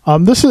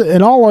 This is,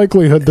 in all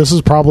likelihood, this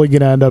is probably going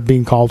to end up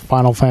being called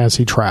Final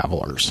Fantasy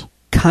Travelers.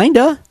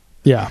 Kinda.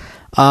 Yeah.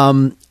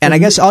 And I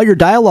guess all your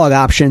dialogue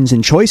options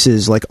and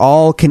choices, like,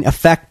 all can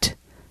affect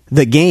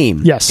the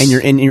game. Yes. And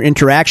your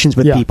interactions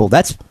with people.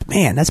 That's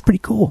pretty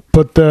cool.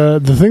 But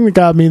the thing that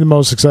got me the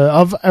most excited,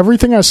 of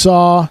everything I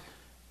saw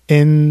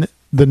in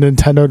the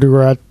Nintendo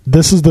Direct,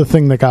 this is the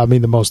thing that got me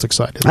the most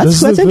excited.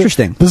 That's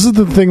interesting. This is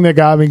the thing that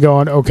got me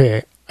going,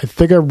 okay, I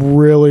think I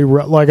really...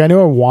 I knew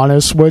I wanted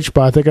a Switch,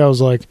 but I think I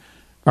was like,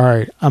 all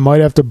right, I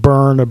might have to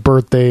burn a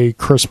birthday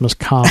Christmas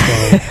combo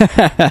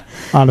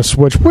on a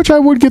Switch, which I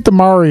would get the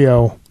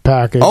Mario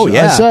package. Oh,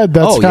 yeah. I said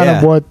that's kind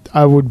of what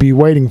I would be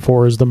waiting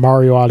for, is the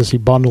Mario Odyssey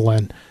bundle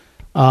in.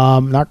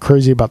 Not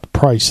crazy about the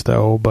price,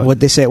 though. But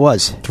what'd they say it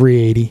was?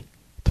 $380.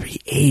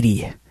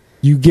 $380.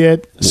 You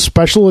get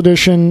special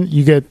edition.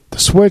 You get the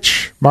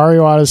Switch,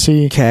 Mario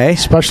Odyssey. Okay.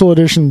 Special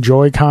edition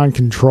Joy-Con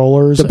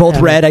controllers. They're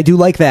both red. I do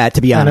like that,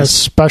 to be honest. And a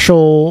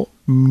special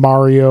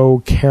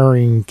Mario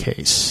carrying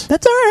case.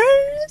 That's all right.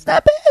 It's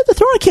not bad. They're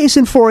throwing a case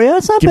in for you.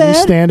 It's not bad. Give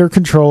me standard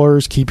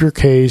controllers. Keep your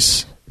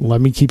case.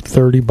 Let me keep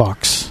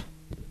 $30.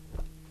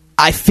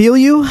 I feel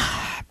you.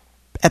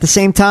 At the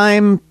same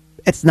time,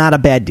 it's not a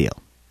bad deal.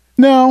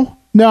 No,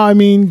 I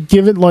mean,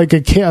 give it like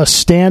a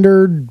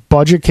standard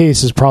budget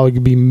case is probably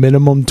going to be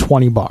minimum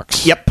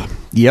 $20.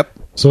 Yep.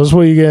 So this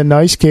way you get a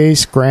nice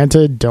case.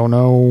 Granted, don't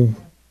know.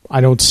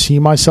 I don't see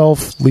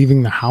myself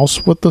leaving the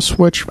house with the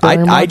Switch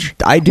very much.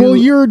 I do. Well,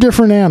 you're a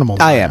different animal.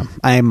 I am.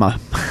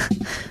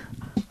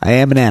 I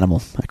am an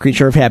animal, a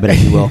creature of habit,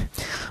 if you will.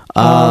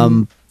 But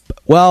no,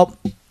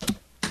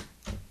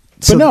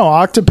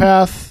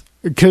 Octopath,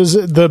 because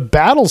the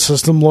battle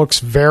system looks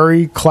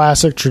very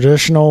classic,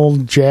 traditional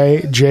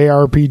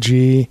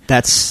JRPG.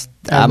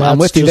 I'm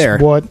with you there.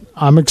 What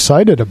I'm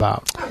excited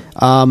about.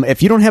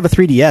 If you don't have a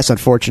 3DS,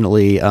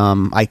 unfortunately,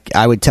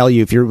 I would tell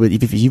you, if you're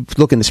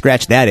looking to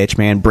scratch that itch,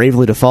 man,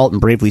 Bravely Default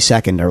and Bravely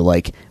Second are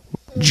like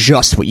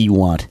just what you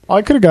want.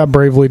 I could have got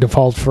Bravely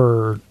Default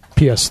for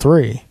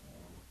PS3.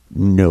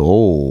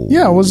 No.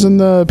 Yeah, it was in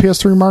the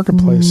PS3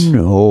 marketplace.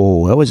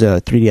 No, that was a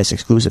 3DS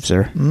exclusive,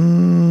 sir.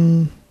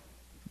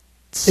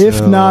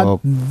 If not,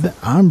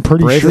 I'm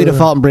pretty sure. Bravely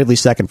Default and Bravely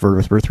Second for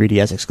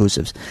 3DS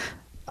exclusives.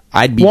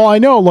 Well, I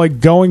know, like,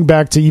 going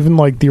back to even,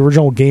 like, the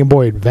original Game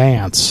Boy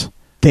Advance.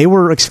 They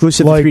were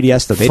exclusive to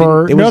 3DS,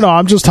 though. No,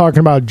 I'm just talking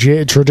about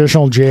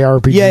traditional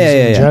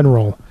JRPGs in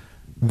general.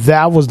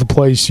 That was the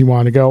place you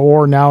want to go.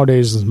 Or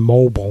nowadays is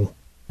mobile,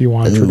 if you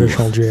want a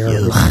traditional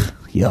JRPG.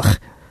 Yuck.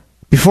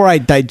 Before I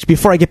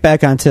get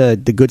back onto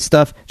the good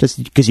stuff,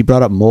 just because you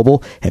brought up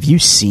mobile, have you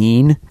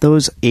seen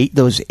those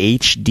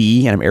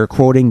HD, and I'm air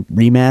quoting,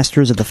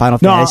 remasters of the Final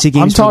Fantasy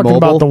games? I'm talking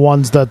about the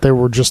ones that they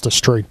were just a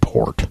straight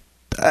port.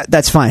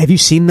 That's fine. Have you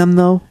seen them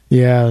though?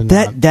 Yeah,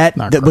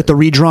 that with the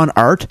redrawn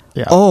art.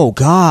 Yeah. Oh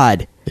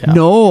God, yeah.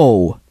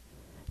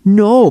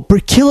 No,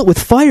 but kill it with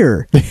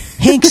fire.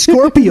 Hank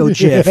Scorpio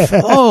GIF.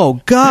 Oh,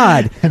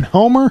 God. And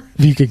Homer,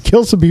 if you could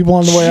kill some people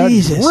on the way out,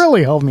 Jesus.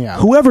 really help me out.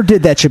 Whoever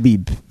did that should be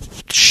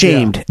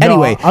shamed. Yeah. No,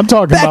 Anyway, I'm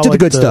talking back about to the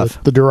good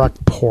stuff. The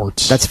direct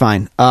ports. That's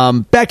fine.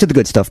 Back to the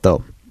good stuff,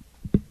 though.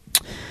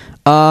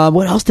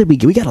 What else did we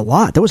get? We got a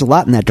lot. There was a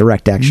lot in that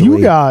direct, actually.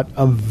 You got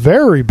a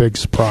very big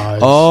surprise.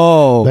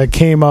 Oh. That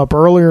came up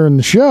earlier in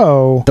the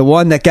show. The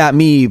one that got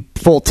me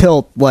full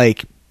tilt,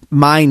 like,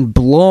 mind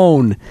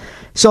blown.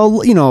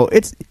 So,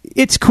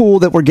 it's cool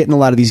that we're getting a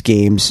lot of these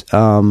games.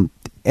 And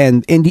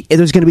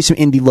there's going to be some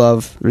indie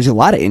love. There's a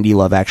lot of indie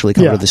love, actually,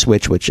 coming to the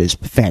Switch, which is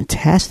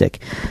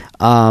fantastic.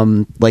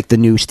 Like the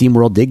new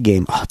SteamWorld Dig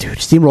game. Oh, dude,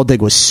 SteamWorld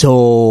Dig was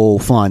so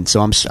fun.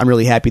 So I'm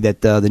really happy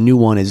that the new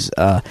one is,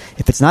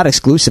 if it's not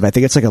exclusive, I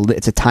think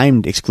it's a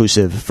timed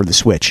exclusive for the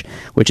Switch,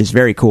 which is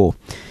very cool.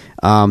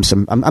 So I'm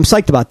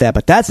psyched about that,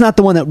 but that's not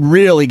the one that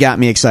really got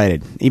me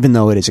excited, even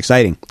though it is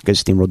exciting,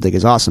 because SteamWorld Dig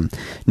is awesome.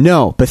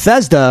 No,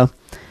 Bethesda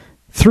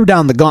threw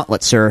down the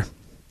gauntlet, sir.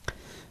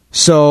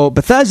 So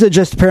Bethesda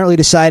just apparently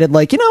decided,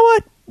 like, you know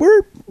what?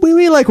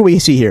 We like what we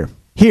see here.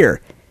 Here,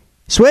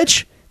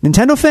 Switch,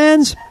 Nintendo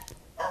fans,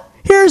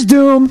 here's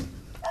Doom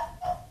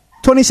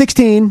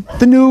 2016,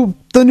 the new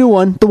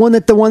one, the one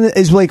that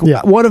is like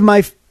one of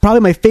probably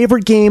my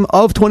favorite game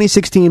of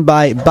 2016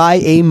 by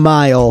a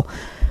mile.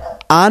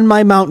 On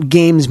my Mount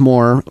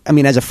Gamesmore, I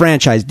mean, as a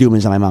franchise, Doom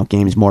is on my Mount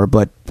Gamesmore,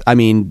 but I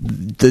mean,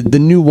 the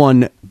new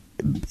one,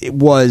 it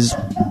was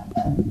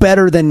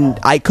better than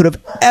I could have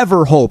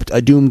ever hoped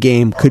a Doom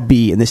game could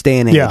be in this day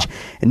and age. Yeah.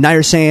 And now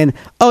you're saying,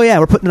 oh yeah,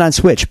 we're putting it on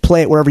Switch.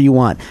 Play it wherever you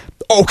want.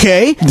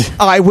 Okay,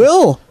 I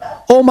will.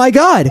 Oh my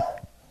God.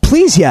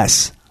 Please,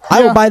 yes.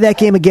 I will buy that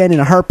game again in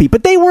a heartbeat.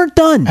 But they weren't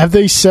done. Have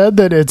they said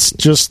that it's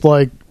just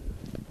like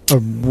a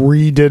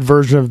redid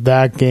version of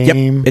that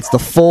game? Yep. It's the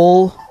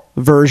full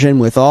version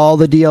with all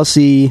the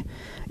DLC.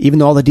 Even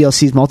though all the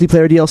DLC is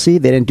multiplayer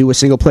DLC, they didn't do a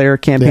single-player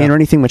campaign or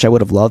anything, which I would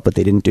have loved, but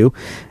they didn't do.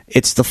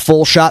 It's the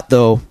full shot,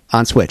 though,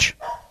 on Switch.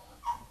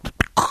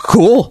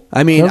 Cool.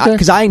 I mean,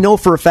 because I know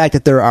for a fact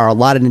that there are a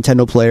lot of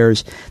Nintendo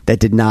players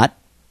that did not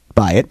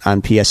buy it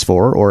on PS4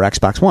 or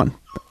Xbox One.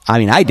 I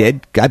mean, I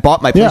did. I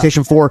bought my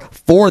PlayStation 4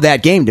 for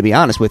that game, to be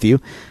honest with you.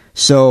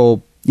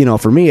 So,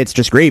 for me, it's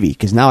just gravy,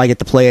 because now I get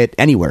to play it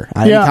anywhere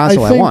on any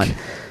console I want.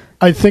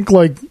 I think,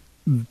 like,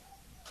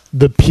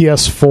 the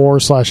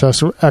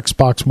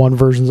PS4/Xbox One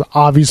versions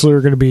obviously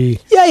are going to be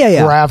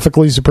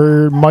graphically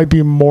superior, might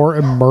be more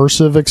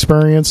immersive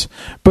experience,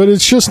 but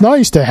it's just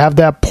nice to have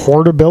that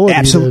portability.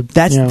 Absolutely,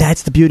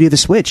 that's the beauty of the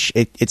Switch.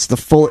 It's the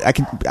full.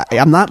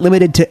 I'm not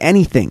limited to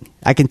anything.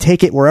 I can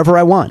take it wherever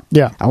I want.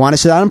 Yeah, I want to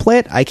sit down and play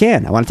it. I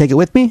can. I want to take it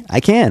with me. I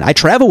can. I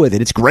travel with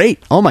it. It's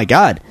great. Oh my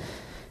God.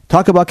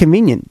 Talk about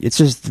convenient. It's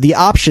just the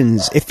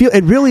options.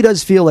 It really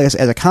does feel like, as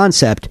a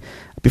concept,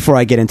 before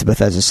I get into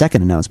Bethesda's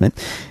second announcement,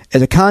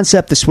 as a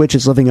concept, the Switch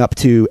is living up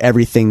to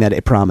everything that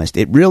it promised.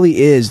 It really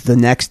is the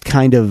next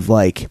kind of,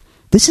 like,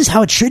 this is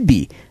how it should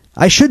be.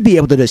 I should be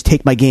able to just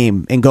take my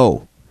game and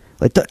go.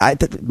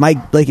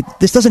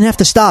 This doesn't have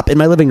to stop in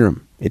my living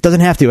room. It doesn't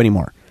have to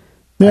anymore.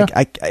 Yeah.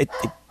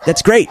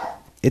 That's great.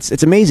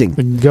 It's amazing. You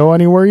can go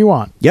anywhere you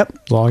want. Yep.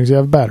 As long as you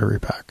have a battery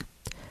pack.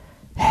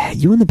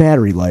 You and the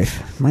battery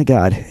life. My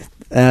God.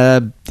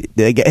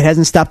 It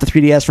hasn't stopped the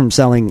 3DS from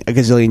selling a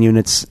gazillion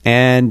units,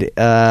 and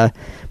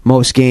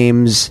most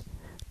games,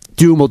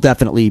 Doom will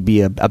definitely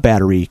be a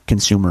battery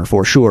consumer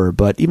for sure.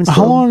 But even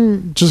still,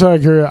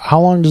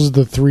 how long does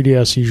the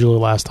 3DS usually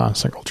last on a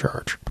single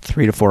charge?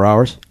 3 to 4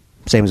 hours,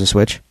 same as a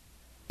Switch.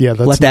 Yeah,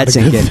 that's let that not a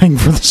sink good in. thing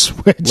for the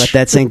Switch. Let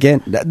that sink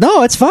in.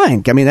 No, it's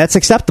fine. I mean, that's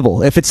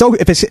acceptable. If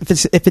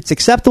it's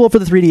acceptable for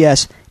the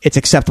 3DS, it's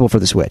acceptable for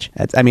the Switch.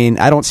 I mean,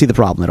 I don't see the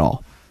problem at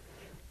all.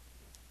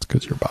 It's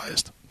because you're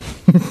biased.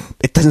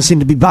 It doesn't seem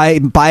to be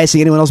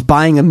biasing anyone else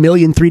buying 1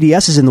 million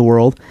 3DSs in the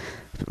world.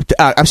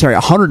 I'm sorry,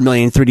 100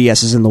 million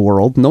 3DSs in the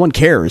world. No one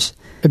cares.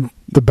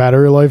 The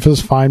battery life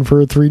is fine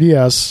for a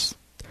 3DS.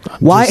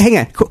 Hang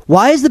on.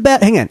 Why is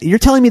hang on. You're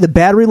telling me the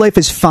battery life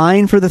is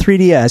fine for the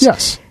 3DS?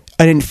 Yes.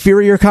 An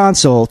inferior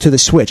console to the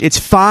Switch. It's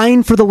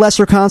fine for the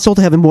lesser console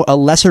to have a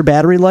lesser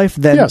battery life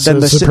than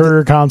the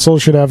superior console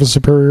should have a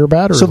superior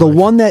battery life. So the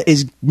one that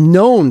is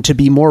known to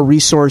be more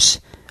resource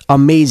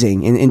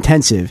amazing and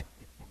intensive,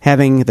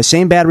 having the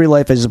same battery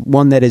life as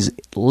one that is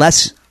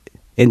less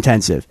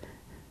intensive,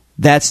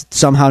 that's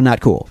somehow not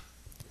cool.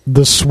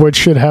 The Switch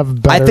should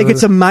have better... I think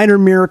it's a minor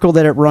miracle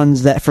that it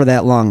runs for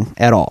that long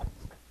at all.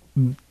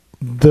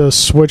 The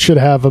Switch should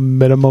have a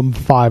minimum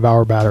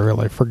 5-hour battery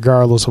life,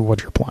 regardless of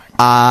what you're playing.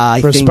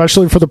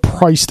 Especially for the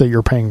price that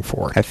you're paying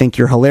for it. I think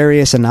you're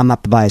hilarious, and I'm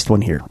not the biased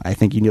one here. I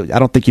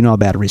don't think you know how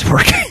batteries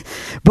work.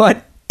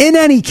 But in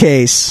any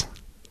case,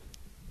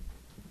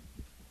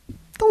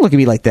 don't look at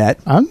me like that.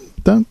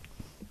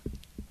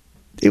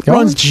 It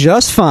runs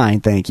just fine,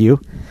 thank you.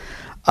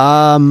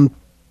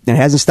 It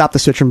hasn't stopped the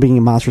Switch from being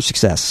a monster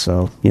success,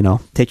 so,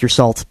 take your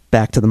salt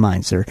back to the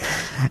mine, sir.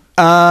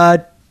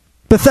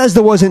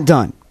 Bethesda wasn't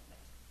done.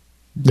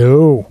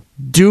 No.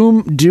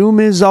 Doom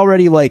is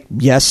already like,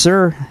 yes,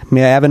 sir.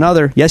 May I have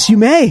another? Yes, you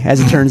may, as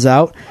it turns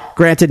out.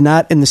 Granted,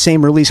 not in the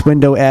same release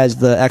window as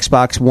the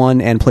Xbox One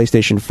and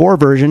PlayStation 4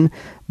 version,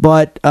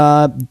 but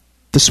the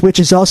Switch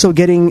is also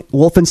getting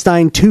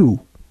Wolfenstein 2.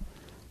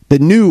 The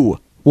new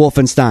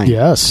Wolfenstein.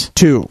 Yes.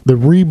 2. The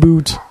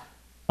reboot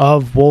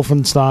of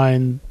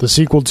Wolfenstein, the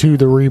sequel to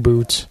the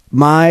reboot.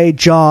 My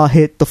jaw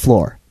hit the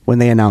floor when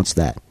they announced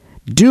that.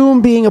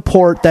 Doom being a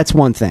port, that's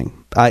one thing.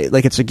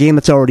 It's a game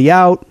that's already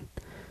out.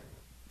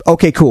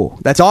 Okay, cool.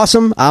 That's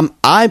awesome.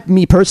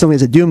 Me personally,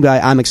 as a Doom guy,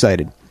 I'm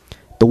excited.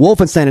 The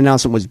Wolfenstein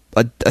announcement was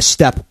a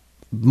step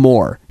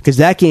more, because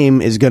that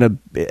game is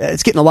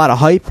it's getting a lot of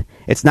hype.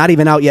 It's not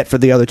even out yet for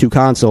the other two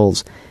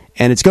consoles,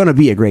 and it's going to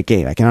be a great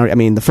game.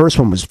 The first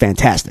one was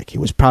fantastic. It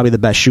was probably the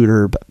best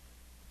shooter,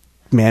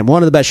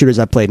 one of the best shooters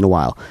I've played in a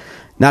while.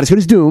 Not as good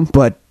as Doom,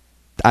 but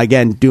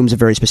again, Doom's a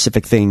very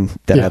specific thing.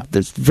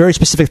 There's very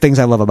specific things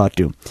I love about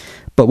Doom.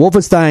 But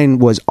Wolfenstein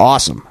was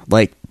awesome.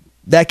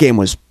 That game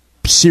was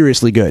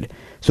seriously good.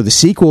 So the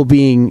sequel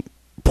being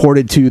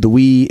ported to the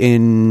Wii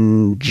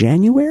in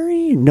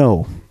January?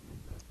 No.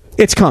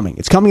 It's coming.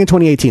 It's coming in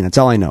 2018. That's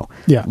all I know.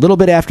 Yeah. A little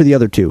bit after the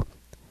other two.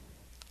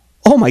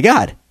 Oh my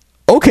God.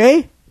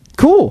 Okay.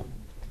 Cool.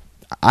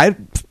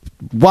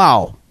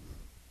 Wow.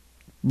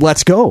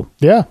 Let's go.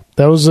 Yeah.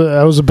 That was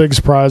a big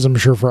surprise, I'm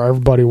sure, for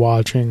everybody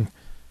watching.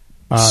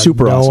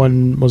 Super no awesome.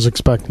 one was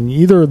expecting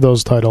either of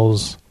those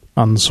titles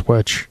on the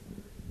Switch.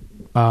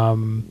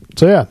 So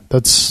yeah,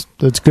 that's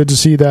good to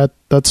see that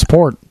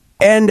support.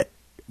 And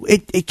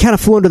it kind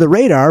of flew under the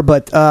radar,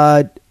 but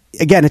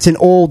again, it's an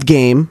old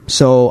game,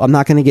 so I'm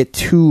not going to get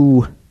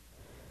too.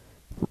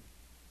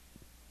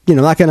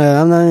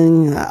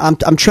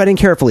 I'm treading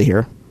carefully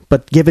here,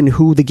 but given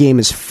who the game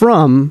is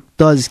from,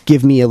 does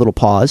give me a little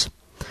pause.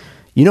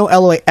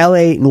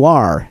 L.A.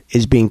 Noire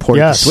is being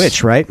ported to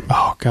Switch, right?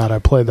 Oh God, I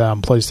played that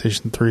on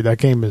PlayStation 3. That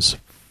game is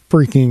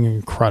freaking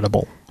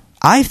incredible.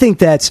 I think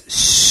that's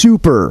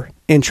super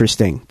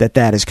interesting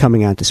that is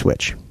coming onto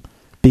Switch,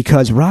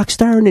 because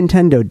Rockstar and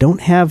Nintendo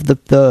don't have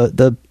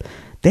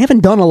they haven't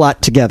done a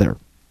lot together.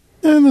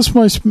 And this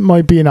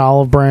might be an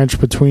olive branch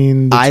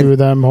between the two of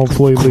them,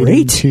 hopefully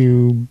leading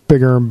to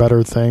bigger and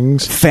better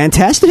things.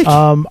 Fantastic.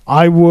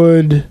 I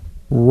would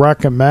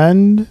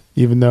recommend,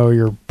 even though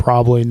you're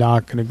probably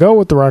not going to go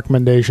with the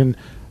recommendation,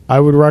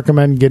 I would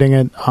recommend getting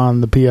it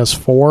on the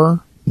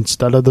PS4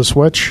 instead of the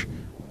Switch,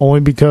 only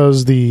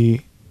because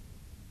they've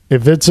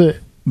said it's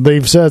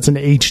an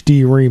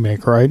HD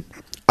remake, right?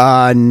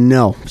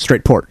 No,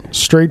 straight port.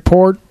 Straight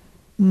port?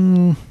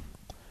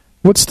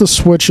 What's the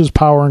Switch's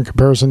power in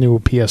comparison to a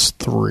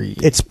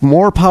PS3? It's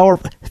more power.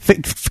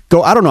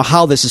 I don't know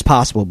how this is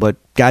possible, but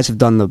guys have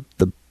done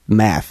the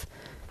math.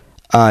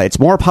 It's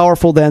more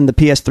powerful than the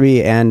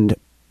PS3 and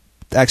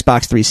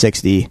Xbox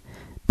 360,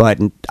 but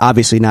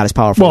obviously not as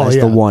powerful as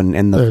the One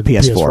and the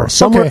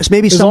PS4.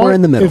 Maybe somewhere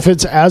in the middle. If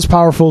it's as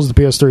powerful as the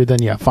PS3,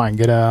 then yeah, fine,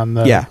 get it on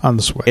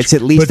the Switch. It's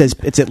at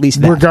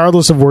least that.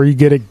 Regardless of where you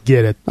get it,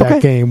 get it.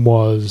 That game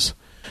was.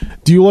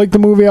 Do you like the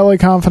movie LA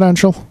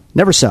Confidential?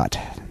 Never saw it.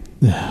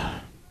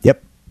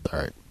 Yep. All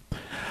right.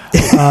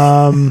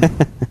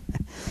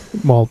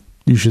 Well,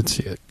 you should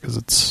see it because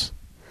it's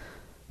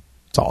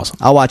awesome.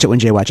 I'll watch it when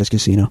Jay watches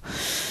Casino.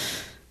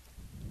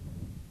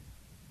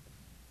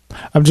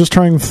 I'm just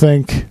trying to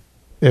think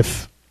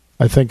if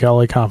I think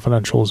LA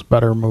Confidential is a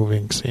better movie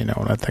than Casino,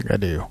 and I think I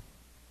do.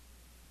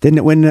 Didn't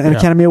it win an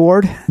Academy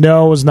Award?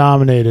 No, it was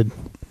nominated.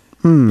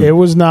 It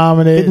was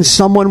nominated.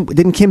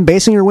 Didn't Kim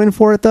Basinger win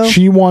for it, though?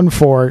 She won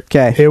for it.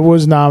 Okay. It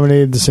was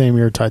nominated the same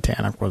year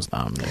Titanic was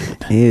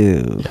nominated.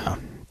 Ew. Yeah.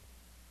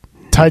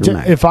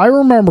 If I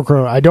remember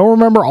correctly, I don't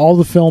remember all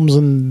the films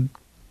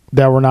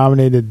that were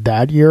nominated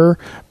that year,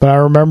 but I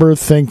remember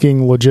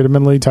thinking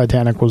legitimately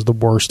Titanic was the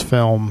worst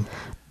film.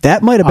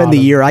 That might have been the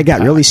year I got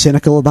really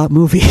cynical about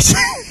movies.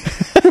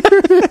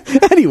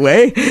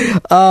 Anyway,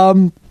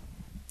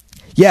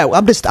 yeah,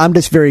 I'm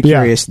just very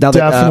curious now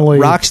that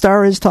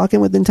Rockstar is talking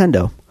with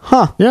Nintendo.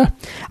 Huh? Yeah,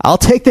 I'll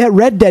take that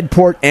Red Dead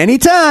port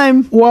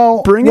anytime.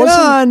 Well, bring it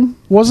on.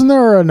 Wasn't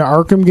there an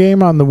Arkham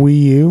game on the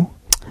Wii U?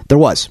 There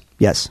was.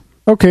 Yes.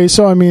 Okay,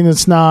 so I mean,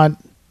 it's not.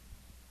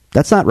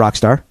 That's not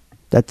Rockstar.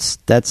 That's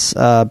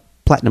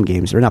Platinum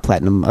Games, or not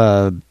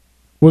Platinum.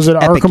 Was it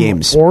Epic Arkham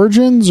Games.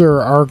 Origins or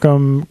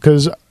Arkham?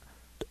 Because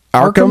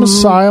Arkham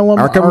Asylum,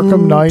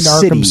 Arkham Knight,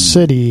 Arkham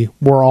City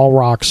were all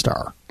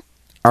Rockstar.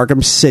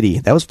 Arkham City.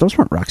 Those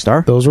weren't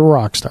Rockstar. Those were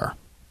Rockstar.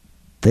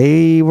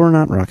 They were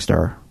not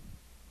Rockstar.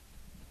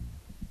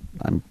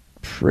 I'm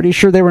pretty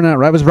sure they were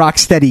not. It was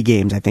Rocksteady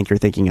Games, I think you're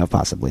thinking of,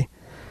 possibly.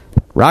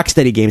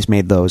 Rocksteady Games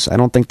made those. I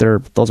don't think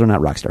those are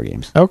not Rockstar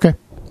games. Okay.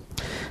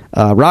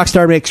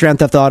 Rockstar makes Grand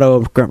Theft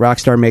Auto.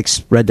 Rockstar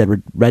makes Red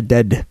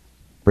Dead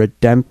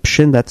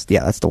Redemption. That's the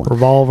one.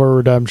 Revolver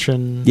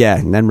Redemption. Yeah,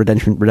 and then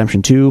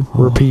Redemption 2.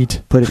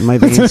 Repeat. Put it in my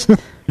veins.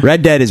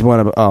 Red Dead is one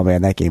of. Oh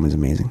man, that game is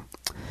amazing.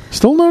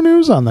 Still no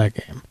news on that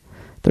game.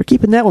 They're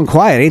keeping that one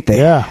quiet, ain't they?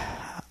 Yeah.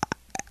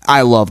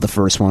 I love the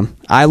first one.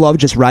 I love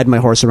just riding my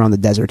horse around the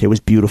desert. It was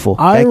beautiful.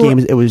 That game,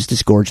 it was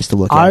just gorgeous to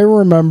look at. I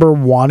remember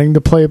wanting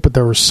to play it, but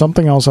there was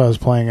something else I was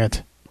playing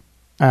it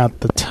at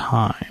the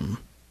time.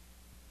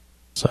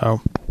 So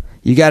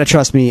you got to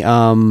trust me.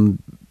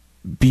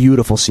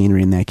 Beautiful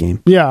scenery in that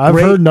game. Yeah, I've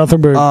heard nothing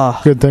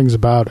but good things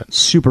about it.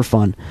 Super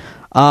fun.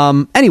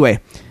 Anyway,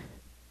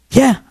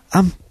 yeah,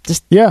 it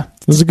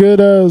was a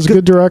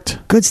good direct.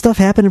 Good stuff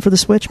happening for the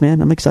Switch,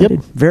 man. I'm excited.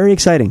 Yep. Very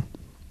exciting.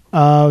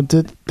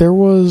 They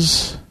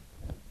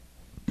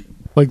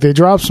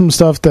dropped some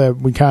stuff that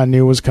we kind of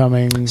knew was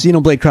coming.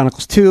 Xenoblade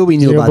Chronicles 2, we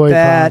knew about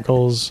that.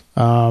 Chronicles,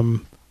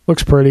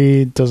 looks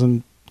pretty.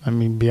 Beyond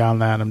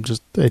that,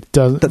 it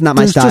doesn't. Not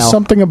my style. There's just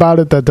something about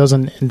it that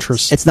doesn't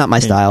interest. It's not my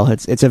style.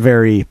 It's a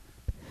very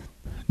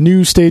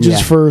new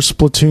stages for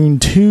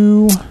Splatoon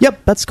 2. Yep,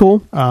 that's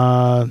cool.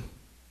 Some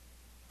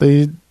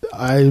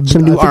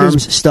new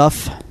arms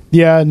stuff.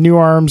 Yeah, new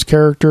arms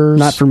characters.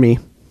 Not for me.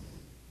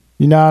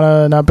 You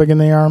not big in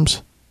the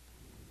arms?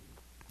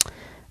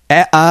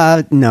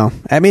 No.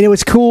 It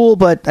was cool,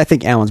 but I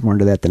think Alan's more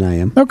into that than I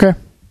am. Okay.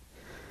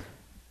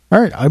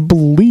 All right. I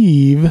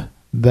believe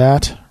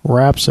that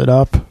wraps it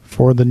up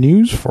for the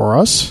news for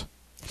us,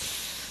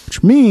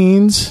 which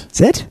means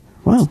that's it.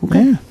 Wow.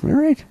 Okay. Yeah. All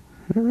right.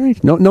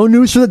 No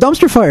news for the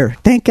dumpster fire.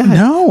 Thank God.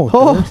 No.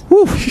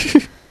 Oh,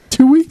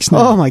 2 weeks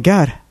now. Oh my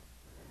God.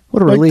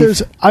 What a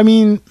relief.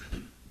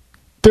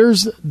 There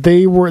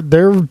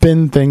have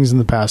been things in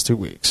the past 2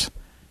 weeks,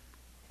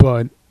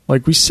 but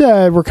like we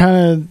said, we're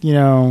kind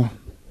of,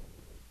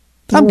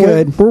 I'm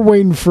good. We're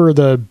waiting for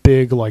the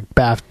big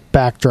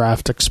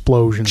backdraft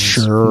explosions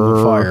from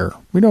the fire.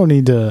 We don't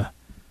need to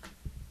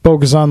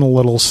focus on the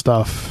little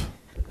stuff.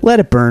 Let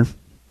it burn.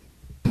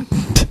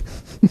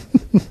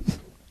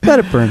 Let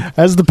it burn.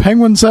 As the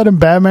Penguin said in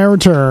Batman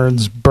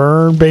Returns,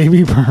 burn,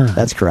 baby, burn.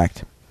 That's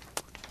correct.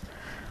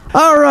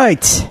 All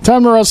right.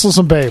 Time to rustle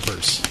some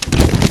papers.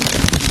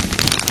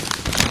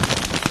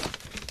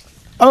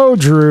 Oh,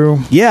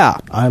 Drew. Yeah.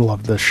 I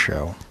love this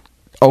show.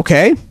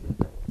 Okay.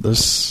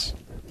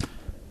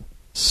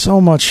 So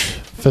much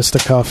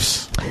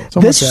fisticuffs. So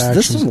much action.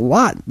 This is a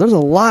lot. There's a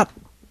lot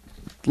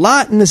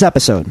in this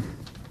episode. A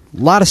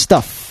lot of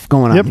stuff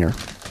going on here.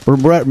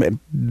 We're at a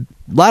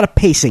lot of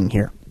pacing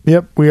here.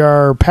 Yep. We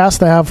are past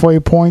the halfway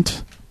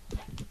point.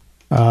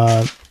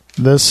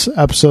 This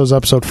episode's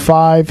episode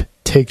 5,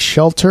 Take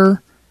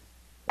Shelter.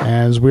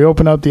 As we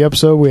open up the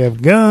episode, we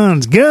have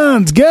guns,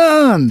 and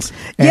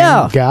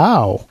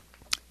Gao.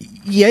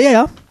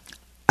 Yeah.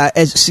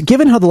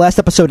 Given how the last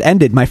episode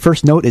ended, my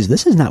first note is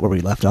this is not where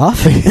we left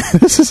off.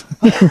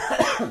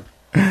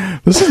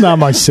 This is not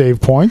my save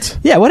point.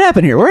 Yeah, what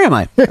happened here? Where am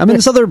I? I'm in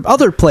this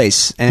other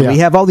place, and we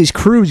have all these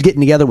crews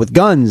getting together with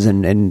guns,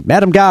 and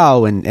Madame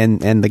Gao,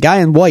 and the guy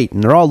in white,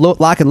 and they're all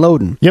lock and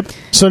loading. Yep.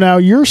 So now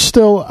you're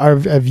still...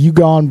 Have you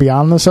gone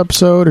beyond this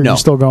episode, or are you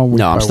still going...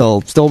 No, I'm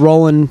still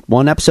rolling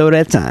one episode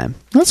at a time.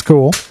 That's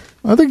cool.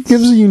 I think it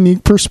gives a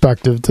unique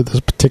perspective to this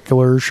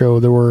particular show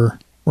that we're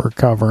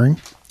covering.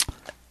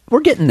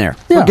 We're getting there.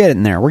 Yeah. We're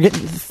getting there. We're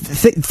getting...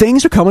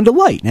 things are coming to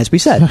light, as we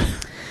said.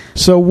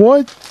 So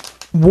what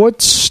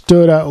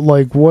stood out?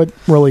 What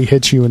really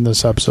hit you in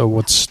this episode?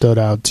 What stood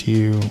out to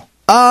you?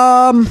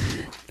 Well,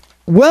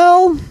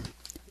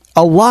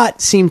 a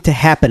lot seemed to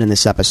happen in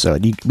this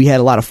episode. We had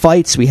a lot of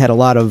fights. We had a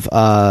lot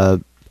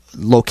of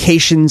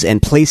locations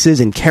and places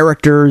and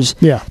characters.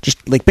 Yeah.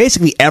 Just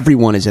basically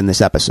everyone is in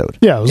this episode.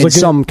 Yeah. It was in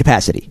some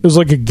capacity. It was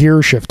like a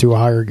gear shift to a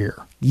higher gear.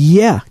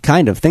 Yeah,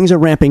 kind of. Things are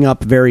ramping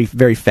up very,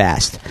 very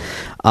fast.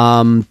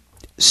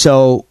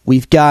 So we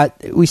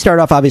start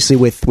off obviously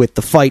with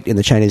the fight in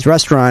the Chinese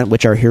restaurant,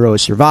 which our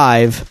heroes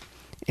survive,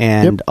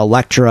 and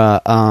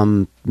Elektra,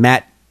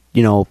 Matt,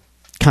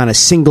 kind of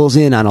singles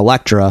in on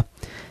Elektra,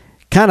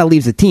 kind of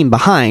leaves the team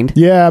behind.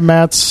 Yeah,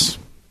 Matt's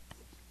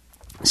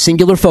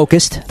singular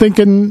focused,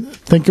 thinking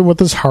with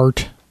his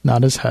heart,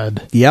 not his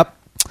head. Yep.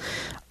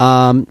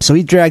 So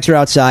he drags her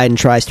outside and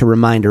tries to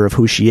remind her of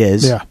who she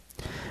is. Yeah,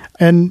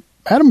 and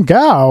Madame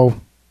Gao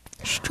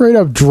straight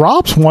up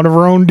drops one of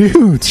her own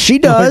dudes. She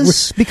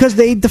does, because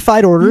they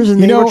defied orders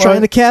and they were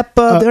trying to cap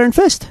the Iron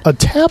Fist. A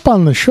tap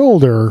on the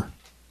shoulder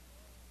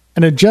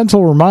and a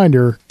gentle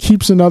reminder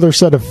keeps another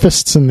set of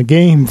fists in the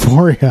game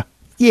for you.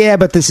 Yeah,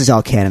 but this is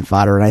all cannon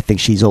fodder, and I think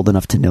she's old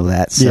enough to know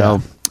that.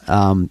 So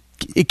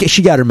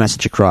she got her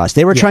message across.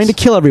 They were trying to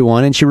kill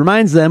everyone, and she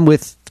reminds them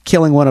with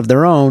killing one of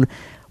their own,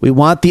 we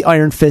want the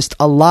Iron Fist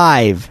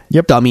alive,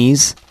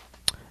 dummies.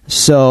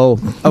 So,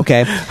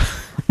 okay.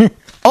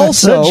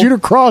 Also, shoot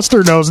across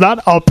her nose,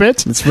 not up it.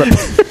 That's right.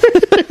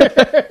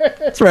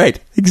 That's right.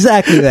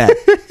 Exactly that.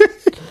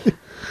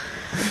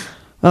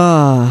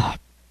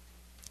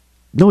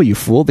 No, you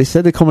fool. They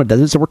said they comb a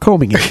desert, so we're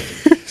combing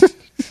it.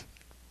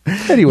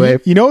 Anyway.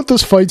 You know what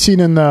this fight scene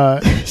in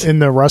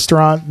the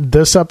restaurant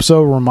this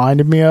episode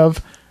reminded me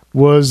of?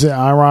 Was,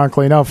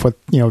 ironically enough,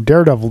 with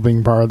Daredevil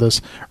being part of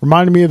this,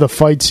 reminded me of the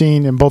fight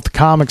scene in both the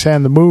comics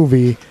and the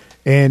movie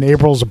in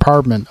April's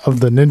apartment of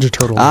the Ninja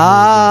Turtle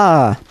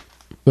movie.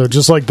 So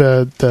just like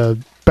the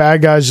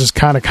bad guys just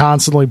kind of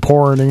constantly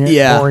pouring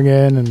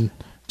in, and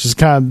just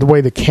kind of the way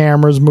the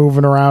camera's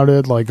moving around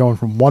it, like going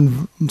from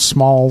one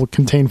small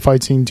contained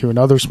fight scene to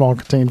another small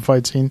contained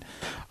fight scene.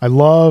 I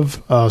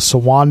love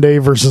Sawande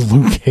versus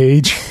Luke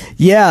Cage.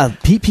 Yeah,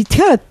 he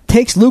kind of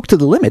takes Luke to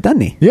the limit,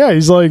 doesn't he? Yeah,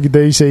 he's like,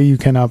 they say you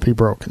cannot be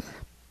broken.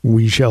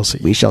 We shall see.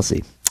 We shall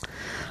see.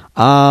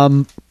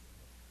 Sawande,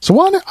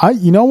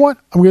 you know what?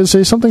 I'm going to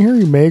say something here.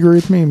 You may agree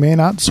with me, you may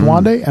not.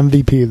 Sawande,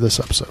 MVP of this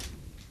episode.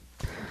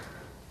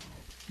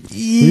 When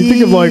you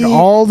think of like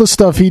all the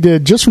stuff he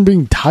did just from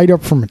being tied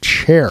up from a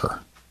chair.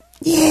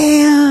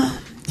 Yeah,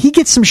 he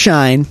gets some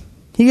shine.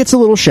 He gets a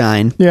little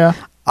shine. Yeah.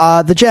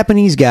 The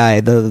Japanese guy,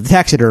 the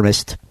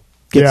taxidermist,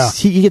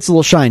 he gets a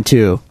little shine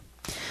too.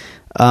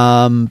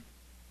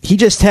 He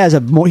just has a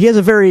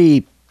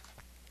very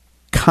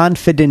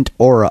confident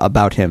aura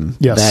about him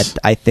that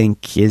I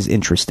think is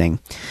interesting.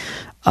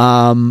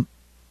 Madame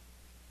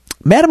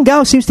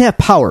Gao seems to have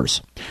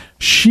powers.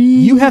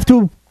 You have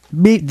to.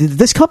 Did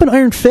this come in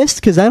Iron Fist?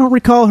 Because I don't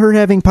recall her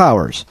having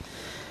powers.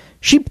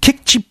 Jessica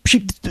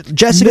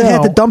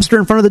had the dumpster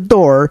in front of the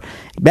door.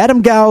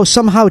 Madame Gao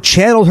somehow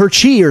channeled her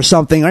chi or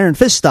something, Iron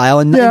Fist style,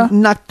 and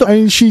knocked. What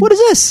is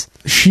this?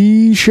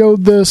 She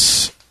showed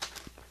this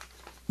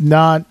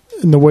not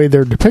in the way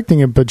they're depicting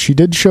it, but she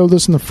did show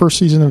this in the first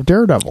season of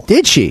Daredevil.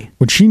 Did she?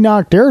 When she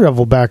knocked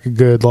Daredevil back a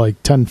good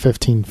 10,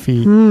 15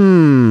 feet.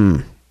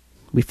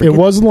 It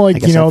wasn't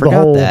like,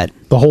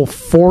 the whole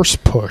force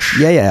push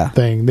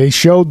thing. They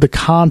showed the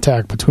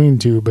contact between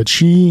two, but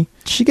she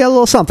got a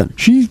little something.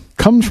 She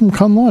comes from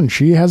Kunlun.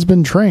 She has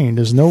been trained.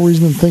 There's no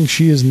reason to think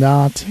she is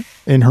not,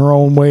 in her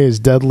own way, as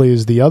deadly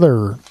as the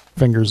other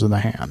fingers in the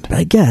hand.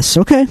 I guess.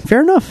 Okay, fair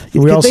enough.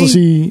 We also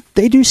see...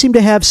 They do seem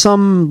to have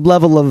some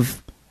level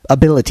of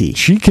ability.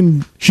 She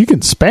can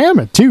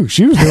spam it, too.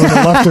 She was doing it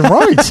left and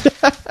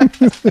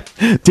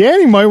right.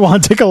 Danny might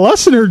want to take a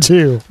lesson or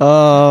two.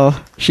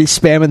 She's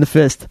spamming the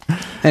fist.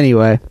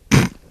 Anyway.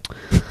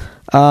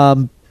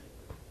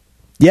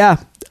 Yeah.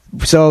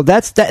 So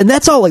that's that, and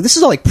that's all. This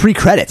is all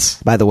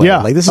pre-credits, by the way.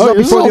 Yeah. This is all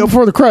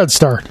before the credits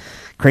start.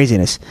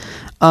 Craziness.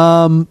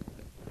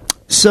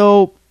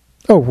 So.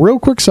 Oh, real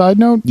quick side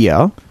note.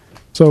 Yeah.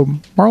 So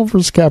Marvel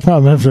vs.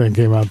 Capcom Infinite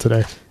came out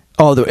today.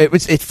 Oh,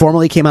 it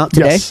formally came out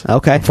today? Yes.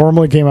 Okay. It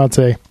formally came out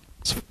today.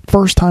 It's the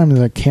first time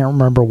that I can't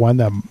remember when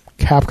that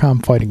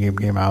Capcom fighting game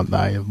came out, and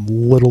I have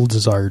little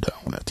desire to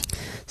own it.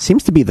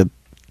 Seems to be the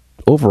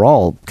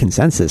overall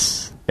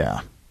consensus.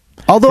 Yeah.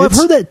 Although I've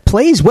heard that it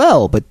plays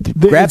well, but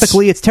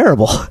graphically it's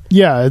terrible.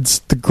 Yeah, it's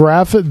the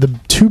graphic. The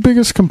two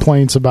biggest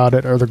complaints about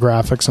it are the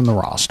graphics and the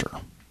roster.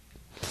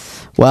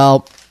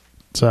 Well,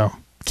 so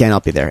can't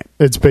help you there.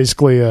 It's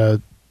basically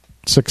a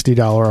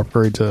 $60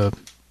 upgrade to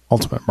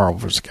Ultimate Marvel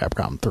vs.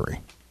 Capcom 3.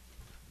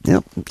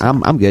 Yep,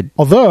 I'm good.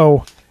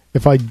 Although,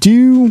 if I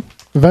do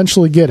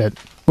eventually get it,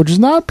 which is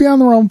not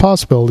beyond the realm of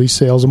possibility,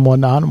 sales and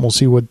whatnot, and we'll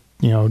see what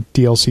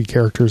DLC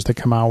characters they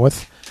come out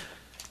with.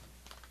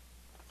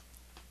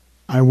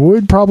 I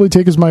would probably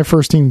take as my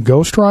first team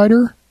Ghost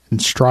Rider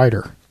and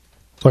Strider,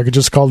 so I could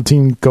just call the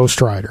team Ghost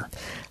Rider.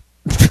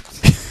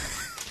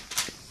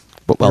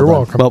 You're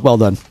welcome. Well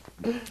done.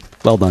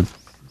 Well done.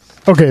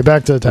 Okay,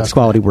 back to the task. That's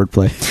quality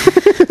wordplay.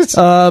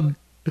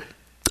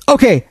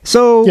 Okay,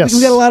 so yes.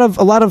 We got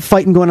a lot of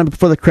fighting going on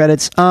before the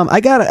credits. I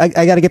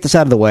gotta get this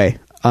out of the way.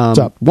 What's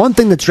up? One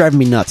thing that's driving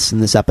me nuts in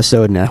this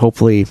episode, and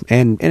hopefully,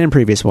 and in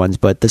previous ones,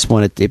 but this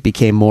one it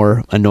became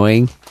more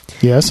annoying.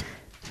 Yes.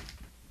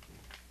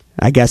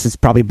 I guess it's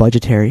probably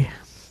budgetary.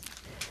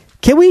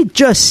 Can we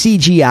just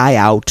CGI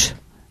out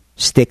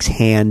Stick's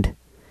hand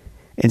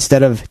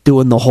instead of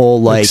doing the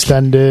whole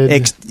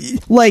extended,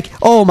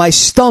 my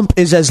stump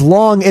is as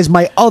long as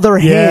my other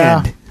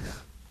hand.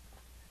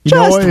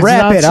 Just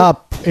wrap it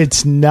up.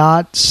 It's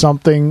not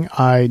something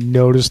I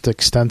noticed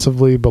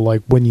extensively, but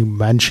when you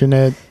mention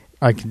it,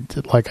 I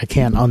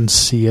can't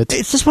unsee it.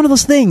 It's just one of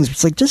those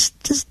things. It's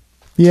just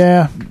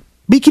yeah.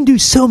 We can do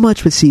so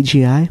much with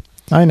CGI.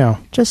 I know.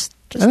 Just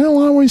and in a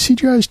lot of ways,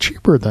 CGI is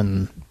cheaper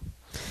than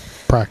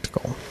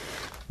practical.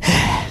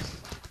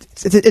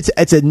 It's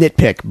a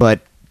nitpick, but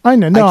I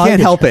know. No, I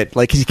can't help it.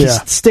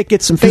 Stick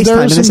gets some face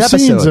time in this episode. There are some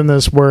scenes in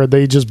this where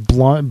they just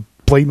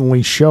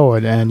blatantly show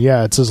it, and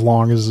it's as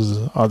long as his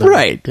other.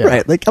 Right.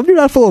 You're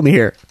not fooling me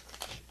here.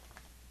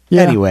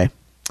 Yeah. Anyway.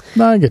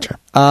 No, I get you.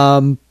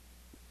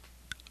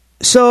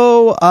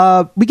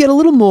 So we get a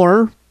little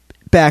more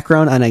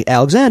background on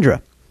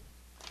Alexandra.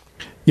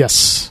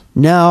 Yes.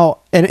 Now,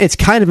 and it's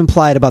kind of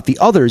implied about the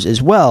others as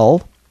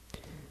well.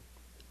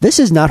 This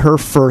is not her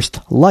first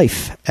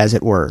life, as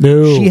it were.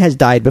 No. She has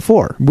died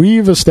before.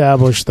 We've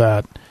established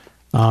that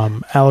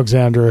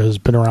Alexandra has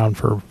been around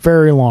for a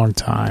very long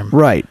time.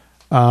 Right.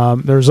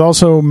 There's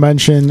also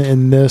mention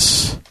in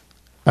this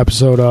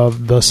episode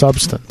of the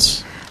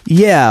substance.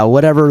 Yeah,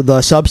 whatever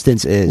the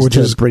substance is, which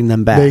is bring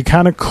them back. They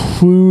kind of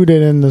clued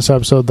it in this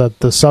episode that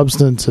the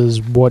substance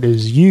is what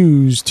is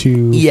used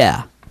to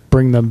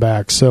bring them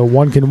back. So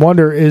one can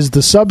wonder, is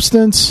the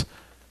substance...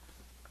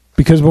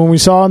 Because when we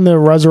saw in the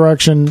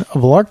resurrection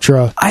of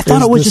Elektra... I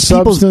thought it was just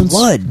people's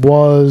blood.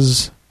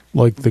 Was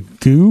the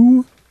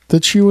goo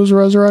that she was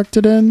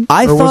resurrected in?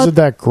 Or was it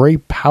that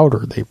grape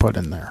powder they put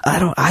in there?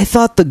 I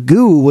thought the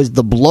goo was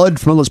the blood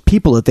from all those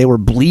people that they were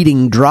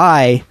bleeding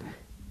dry.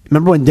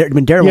 Remember when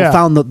Daredevil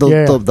found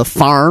the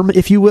farm,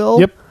 if you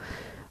will? Yep.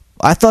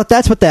 I thought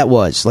that's what that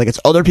was. Like, it's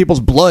other people's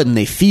blood and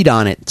they feed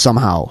on it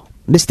somehow,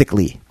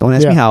 mystically. Don't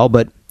ask me how,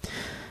 but...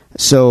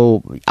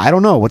 So, I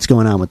don't know what's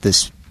going on with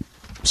this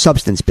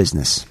substance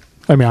business.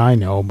 I mean, I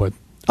know, but...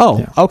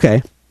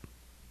 Okay.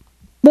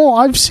 Well,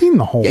 I've seen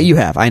the whole... Yeah, you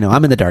have. I know.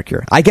 I'm in the dark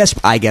here. I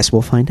guess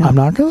we'll find out. I'm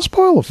not going to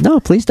spoil it. No,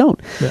 please don't.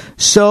 Yeah.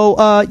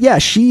 So,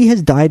 she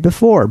has died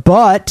before,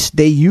 but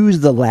they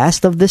used the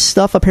last of this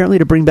stuff, apparently,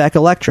 to bring back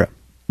Elektra.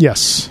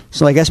 Yes.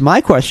 So, I guess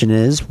my question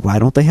is, why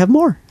don't they have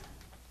more?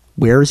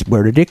 Where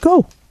did it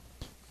go?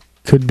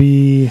 Could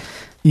be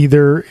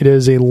either it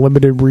is a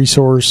limited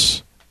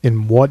resource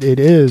in what it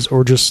is,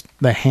 or just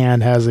the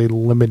hand has a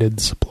limited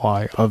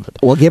supply of it.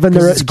 Well, given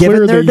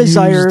their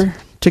desire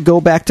to go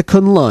back to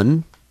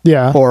Kunlun,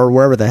 or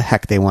wherever the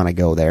heck they want to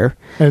go there,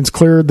 and it's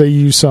clear they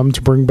used some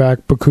to bring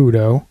back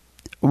Bakudo,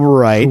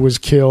 right? Who was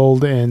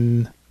killed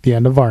in the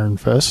end of Iron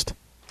Fist.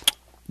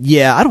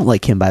 Yeah, I don't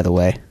like him, by the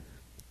way.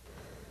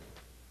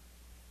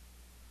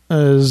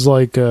 As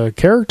like a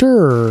character,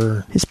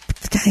 or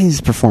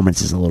his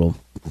performance is a little.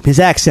 His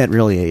accent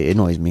really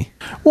annoys me.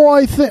 Well,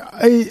 I think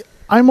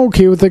I'm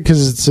okay with it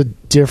because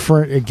it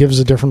gives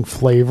a different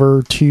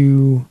flavor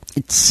to.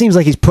 It seems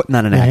like he's putting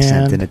on an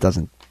accent, and it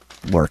doesn't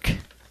work.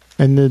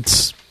 And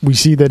we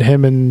see that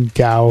him and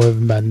Gao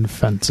have mended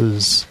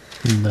fences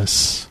in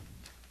this.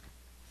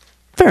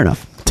 Fair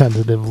enough.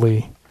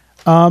 Tentatively,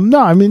 I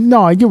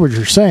get what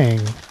you're saying.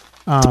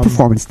 It's a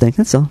performance thing.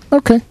 That's all.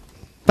 Okay.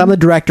 If I'm the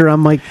director, I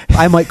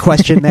might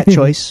question that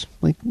choice.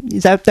 Like,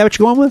 is that what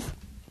you're going with?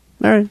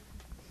 All right.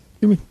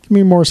 Give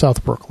me more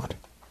South Brooklyn.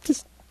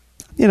 Just,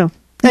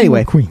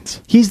 anyway, Queens.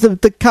 He's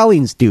the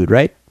Collins dude,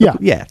 right? Yeah.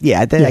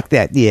 That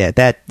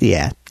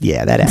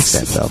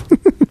accent though.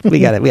 we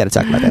got to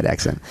talk about that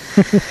accent.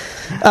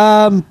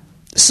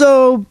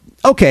 So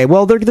okay,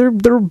 well they're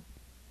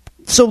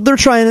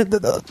trying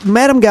to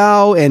Madame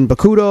Gao and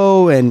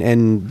Bakudo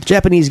and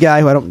Japanese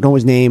guy who I don't know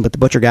his name, but the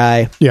butcher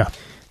guy. Yeah.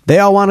 They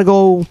all want to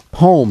go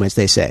home, as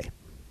they say.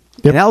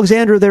 Yep. And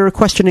Alexandra, they're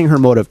questioning her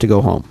motive to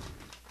go home.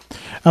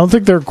 I don't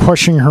think they're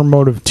questioning her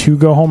motive to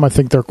go home. I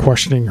think they're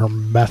questioning her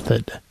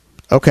method.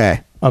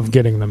 Okay. Of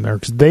getting them there.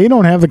 Because they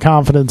don't have the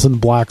confidence in the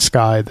black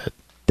sky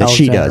that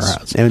she does.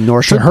 Has. And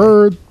nor should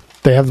her,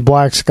 they have the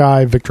black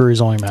sky. Victory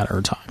is only a matter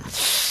of time.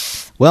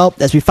 Well,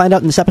 as we find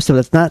out in this episode,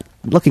 that's not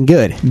looking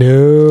good.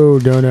 No.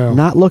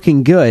 Not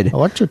looking good.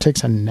 Elektra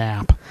takes a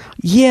nap.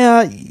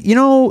 Yeah, you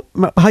know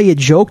how you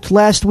joked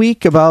last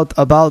week about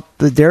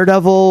the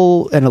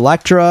Daredevil and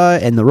Elektra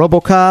and the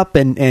RoboCop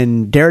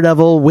and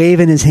Daredevil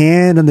waving his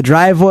hand on the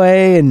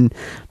driveway and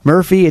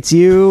Murphy, it's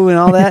you and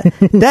all that?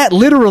 That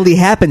literally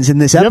happens in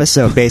this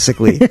episode,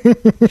 basically.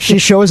 She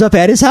shows up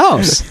at his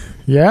house.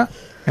 Yeah.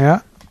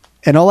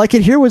 And all I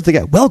could hear was the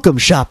guy, "Welcome,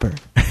 shopper."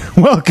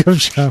 Welcome,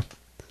 shopper.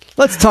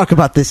 Let's talk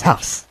about this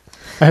house.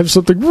 I have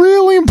something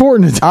really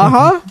important to tell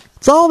you.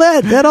 It's all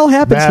that. That all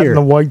happens here. In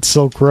the white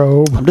silk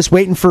robe. I'm just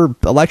waiting for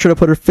Elektra to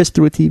put her fist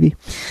through a TV.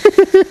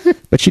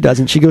 But she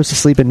doesn't. She goes to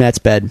sleep in Matt's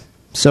bed.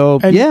 So,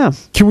 yeah.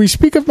 Can we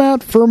speak of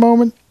Matt for a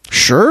moment?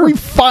 Sure. We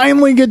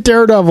finally get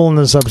Daredevil in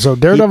this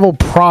episode. Daredevil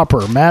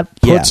proper. Matt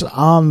puts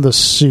on the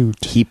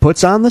suit. He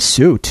puts on the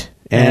suit.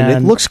 And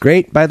it looks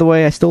great, by the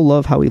way. I still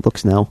love how he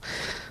looks now.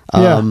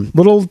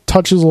 Little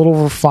touches, little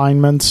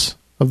refinements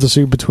of the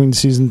suit between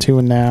season 2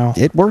 and now.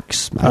 It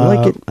works. I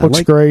like it.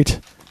 Looks great.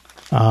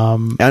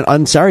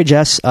 I'm sorry,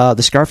 Jess.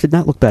 The scarf did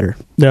not look better.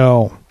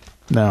 No.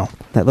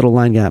 That little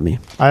line got me.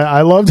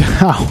 I loved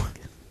how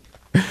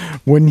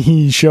when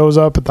he shows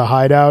up at the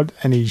hideout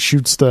and he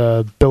shoots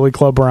the billy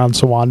club around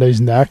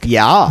Sawande's neck.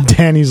 Yeah.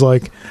 Danny's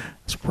like,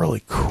 it's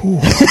really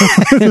cool.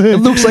 It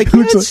looks like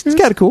it's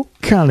kind of cool.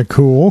 Kind of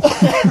cool.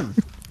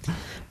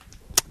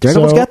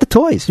 Daredevil's got the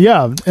toys.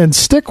 Yeah, and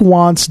Stick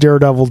wants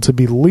Daredevil to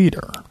be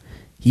leader.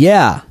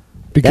 Yeah.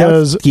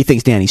 Because he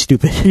thinks Danny's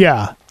stupid.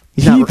 Yeah.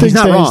 He's not Danny's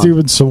wrong.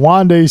 Stupid.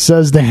 Sawande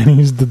says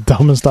Danny's the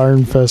dumbest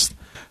Iron Fist.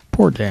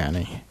 Poor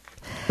Danny.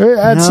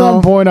 At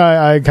some point,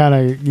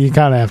 you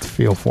kind of have to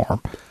feel for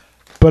him.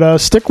 But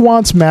Stick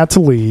wants Matt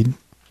to lead.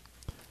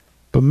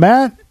 But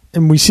Matt,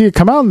 and we see it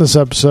come out in this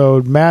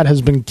episode, Matt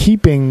has been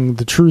keeping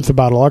the truth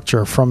about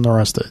Elektra from the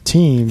rest of the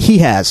team. He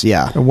has,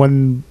 yeah. And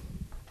when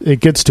it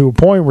gets to a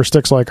point where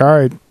Stick's like, all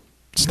right,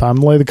 it's time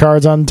to lay the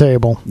cards on the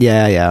table.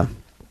 Yeah,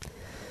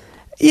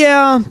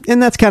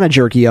 and that's kind of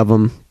jerky of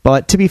him.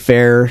 But to be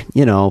fair,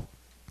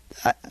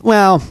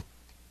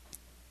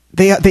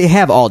 they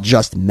have all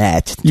just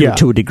met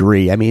to a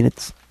degree. I mean,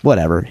 it's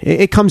whatever.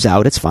 It comes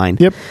out. It's fine.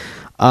 Yep.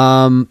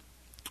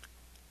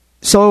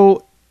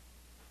 So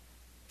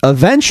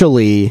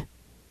eventually,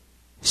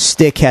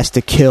 Stick has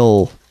to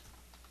kill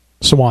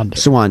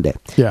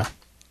Sawande. Yeah.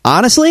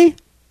 Honestly,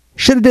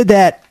 should have did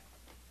that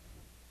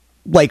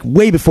like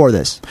way before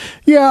this.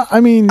 Yeah,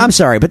 I mean, I'm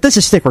sorry, but this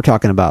is Stick we're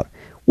talking about.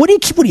 What do you?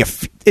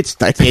 It's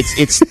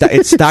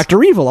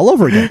Dr. Evil all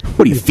over again.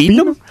 What do you feed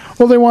them?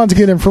 Well, they wanted to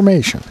get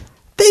information.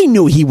 They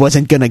knew he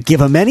wasn't going to give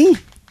them any.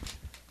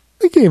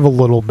 They gave a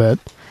little bit.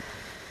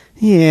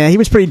 Yeah, he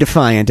was pretty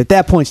defiant. At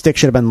that point, Stick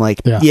should have been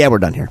like, yeah we're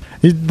done here.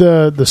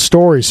 The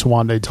story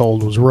Swande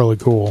told was really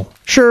cool.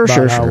 Sure.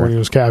 When he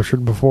was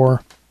captured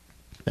before.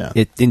 Yeah.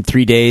 In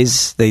 3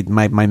 days,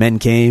 my men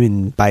came,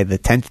 and by the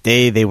 10th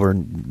day, they were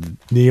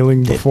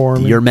kneeling before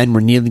me. Your men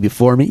were kneeling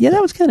before me. Yeah,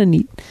 that was kind of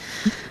neat.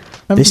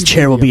 This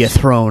chair will be a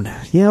throne.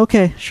 Yeah,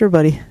 okay. Sure,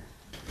 buddy.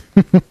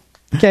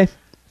 Okay.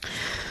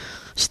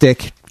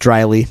 Stick,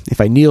 dryly, if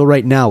I kneel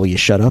right now, will you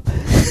shut up?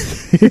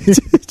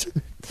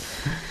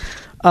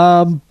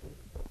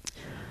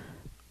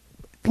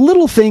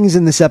 Little things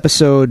in this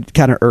episode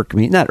kind of irk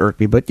me. Not irk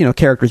me, but,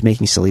 characters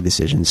making silly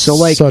decisions. So,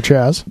 such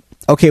as?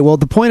 Okay, well,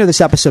 the point of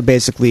this episode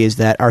basically is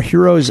that our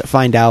heroes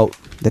find out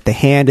that the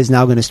Hand is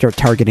now going to start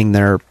targeting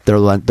their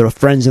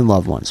friends and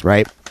loved ones,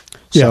 right?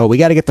 Yeah. So we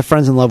got to get the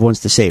friends and loved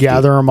ones to safety.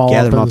 Gather them all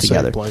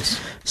together. Same place.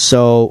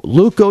 So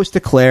Luke goes to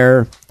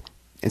Claire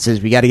and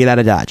says, we got to get out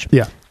of Dodge.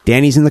 Yeah.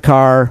 Danny's in the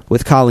car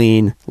with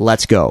Colleen.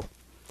 Let's go.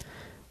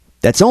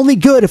 That's only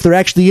good if they're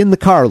actually in the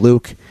car,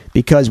 Luke,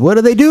 because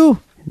what do?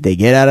 They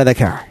get out of the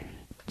car.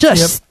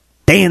 Just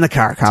stay in the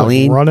car,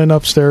 Colleen. It's like running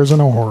upstairs in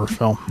a horror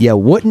film. You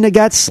wouldn't have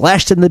got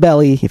slashed in the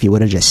belly if you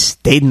would have just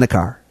stayed in the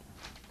car.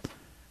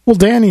 Well,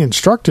 Danny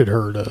instructed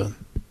her to.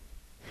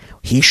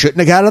 He shouldn't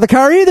have got out of the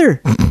car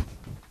either.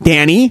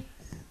 Danny.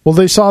 Well,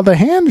 they saw the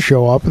Hand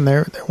show up, and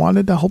they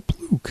wanted to help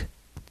Luke.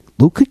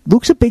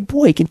 Luke's a big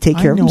boy. He can take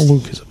care of him. I know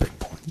Luke is a big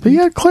boy. But you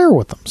got Claire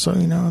with him, so,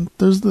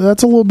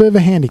 that's a little bit of a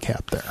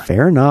handicap there.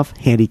 Fair enough.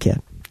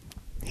 Handicap.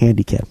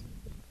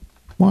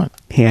 What?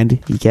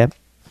 Handicap.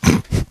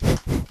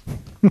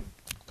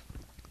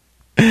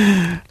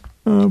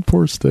 Oh,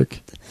 poor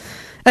Stick.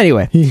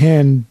 Anyway. He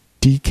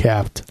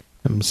hand-decapped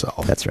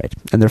himself. That's right.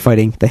 And they're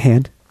fighting the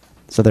Hand.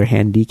 So they're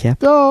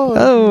hand-decapped.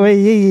 Oh,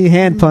 hey,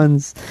 hand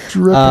puns.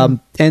 And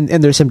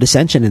there's some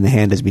dissension in the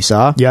hand, as we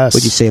saw. Yes.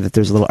 Would you say that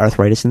there's a little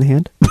arthritis in the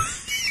hand?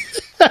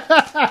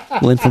 A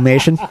little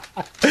inflammation?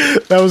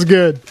 That was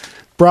good.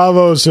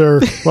 Bravo,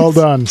 sir. Well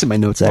done. It's in my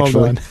notes, actually.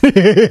 Well done.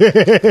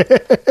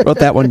 Wrote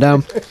that one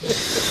down.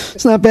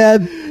 It's not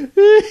bad.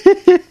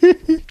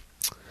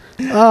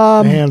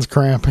 Hands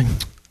cramping.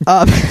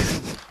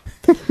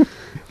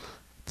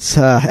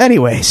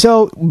 Anyway,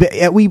 so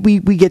we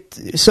get...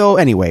 So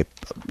anyway,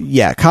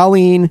 yeah,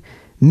 Colleen,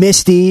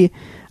 Misty,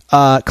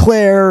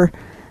 Claire,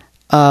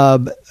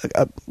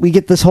 we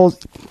get this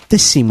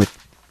scene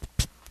with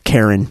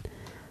Karen.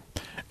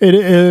 It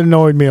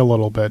annoyed me a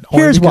little bit.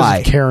 Here's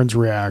why. Karen's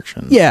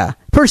reaction. Yeah.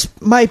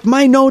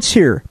 My notes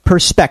here.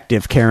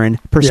 Perspective, Karen.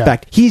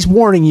 Perspective. Yeah. He's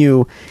warning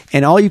you,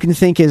 and all you can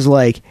think is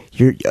like,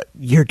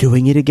 you're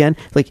doing it again?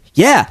 Like,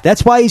 yeah,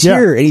 that's why he's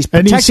here, and he's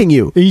protecting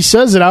you. He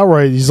says it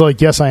outright. He's like,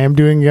 yes, I am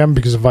doing it again,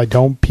 because if I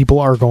don't, people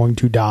are going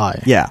to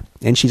die. Yeah.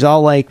 And she's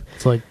all like...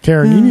 It's like,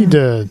 Karen, you need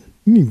to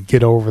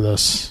get over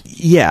this.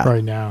 Yeah.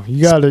 Right now.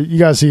 You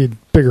gotta see a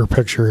bigger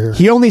picture here.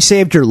 He only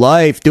saved your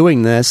life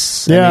doing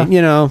this. Yeah. I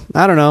mean,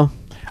 I don't know.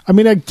 I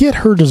mean, I get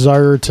her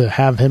desire to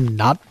have him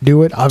not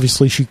do it.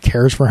 Obviously, she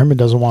cares for him and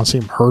doesn't want to see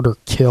him hurt or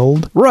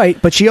killed. Right,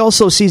 but she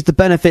also sees the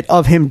benefit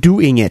of him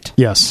doing it.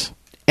 Yes.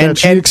 And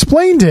she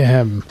explained to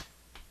him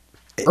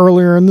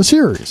earlier in the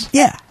series.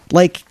 Yeah.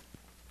 Like,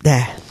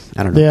 I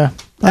don't know. Yeah.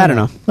 I don't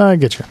know. I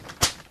get you.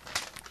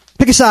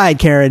 Pick a side,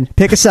 Karen.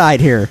 Pick a side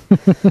here.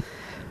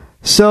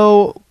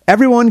 So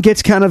everyone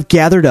gets kind of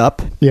gathered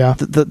up,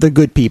 the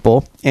good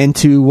people,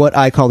 into what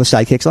I call the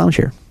Sidekicks Lounge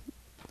here.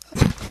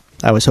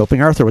 I was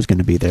hoping Arthur was going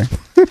to be there.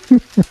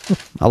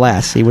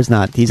 Alas, he was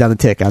not. He's on the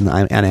tick on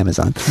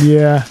Amazon.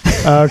 Yeah.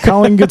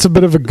 Colleen gets a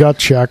bit of a gut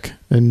check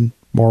in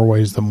more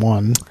ways than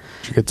one.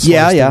 She gets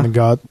sliced in the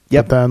gut.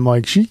 Yep. But then,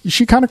 like,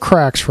 she kind of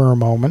cracks for a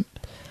moment.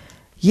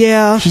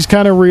 Yeah. She's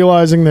kind of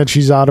realizing that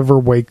she's out of her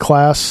weight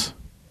class,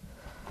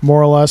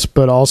 more or less,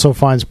 but also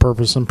finds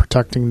purpose in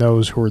protecting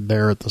those who are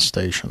there at the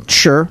station.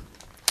 Sure.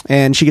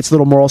 And she gets a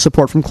little moral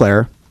support from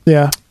Claire.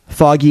 Yeah.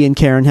 Foggy and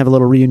Karen have a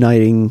little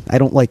reuniting. I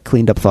don't like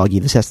cleaned up Foggy.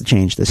 This has to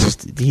change.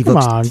 Come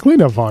on,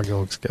 cleaned up Foggy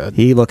looks good.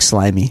 He looks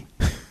slimy.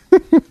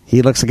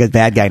 He looks like a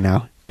bad guy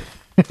now,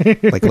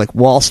 like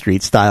Wall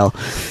Street style.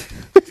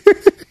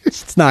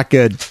 It's not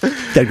good.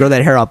 Gotta grow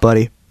that hair out,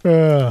 buddy.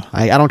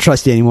 I don't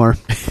trust you anymore.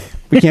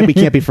 We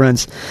can't be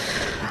friends.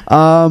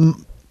 I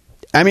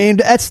mean,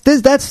 that's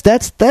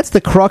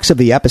the crux of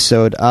the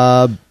episode.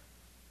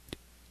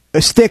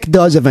 Stick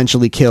does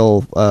eventually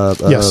kill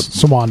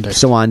Swande.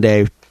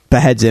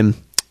 Beheads him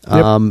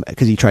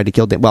because he tried to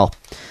kill Dan. Well,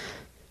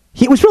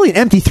 it was really an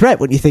empty threat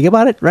when you think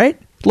about it,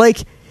 right? Like,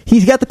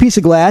 he's got the piece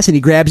of glass and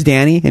he grabs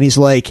Danny and he's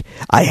like,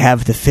 I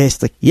have the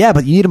fist. Like, yeah,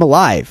 but you need him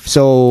alive.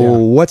 So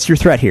what's your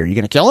threat here? You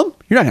going to kill him?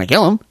 You're not going to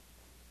kill him.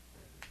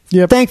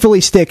 Yep. Thankfully,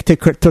 Stick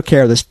took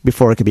care of this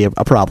before it could be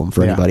a problem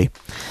for anybody.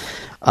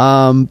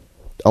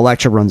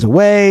 Elektra runs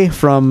away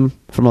from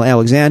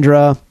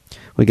Alexandra.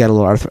 We got a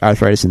little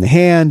arthritis in the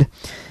hand.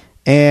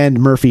 And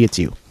Murphy, it's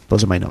you.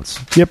 Those are my notes.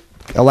 Yep.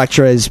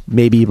 Elektra is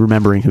maybe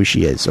remembering who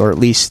she is, or at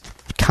least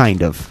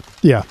kind of.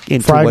 Yeah.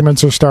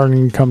 Fragments are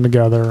starting to come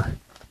together.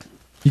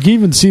 You can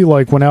even see,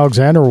 like, when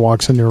Alexandra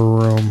walks into her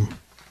room,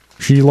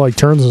 she like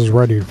turns and is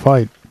ready to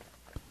fight.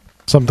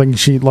 Something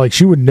she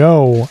would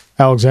know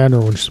Alexandra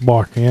when she's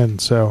walking in.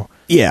 So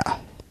yeah,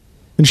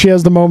 and she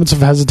has the moments of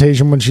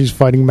hesitation when she's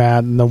fighting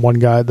Matt and the one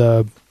guy,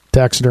 the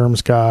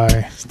taxidermist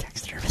guy,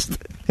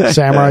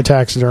 samurai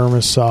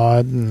taxidermist saw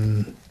it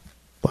and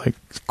like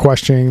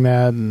questioning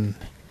that, and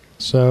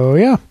so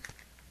yeah,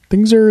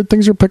 things are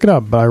picking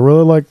up. But I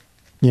really like,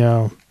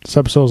 this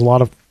episode is a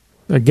lot of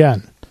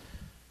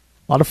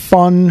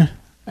fun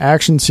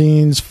action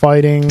scenes,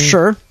 fighting,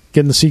 sure,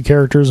 getting to see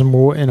characters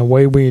in a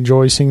way we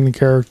enjoy seeing the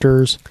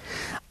characters.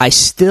 I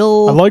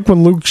like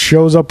when Luke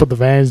shows up with the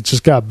van. He's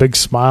just got a big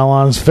smile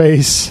on his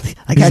face.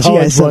 I got you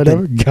guys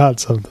something. Got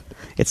something.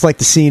 It's like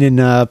the scene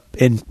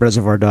in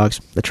Reservoir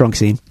Dogs, the trunk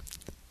scene.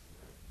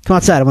 Come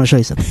outside, I want to show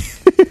you something.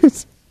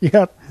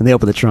 Yeah. And they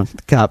open the trunk.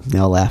 The cop, they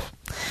all laugh.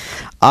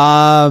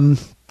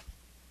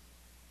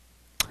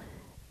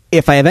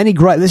 If I have any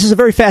this is a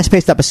very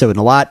fast-paced episode, and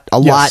a lot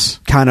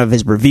kind of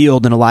is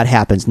revealed and a lot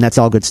happens, and that's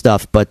all good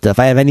stuff. But if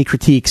I have any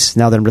critiques,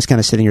 now that I'm just kind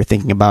of sitting here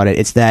thinking about it,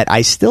 it's that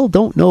I still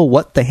don't know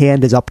what the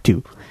Hand is up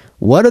to.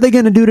 What are they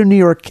going to do to New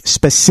York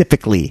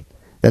specifically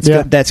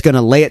that's going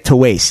to lay it to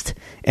waste,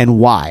 and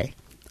why?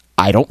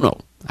 I don't know,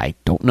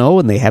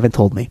 and they haven't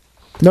told me.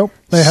 Nope,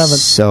 they haven't.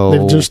 So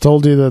they've just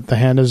told you that the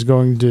Hand is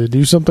going to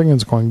do something, and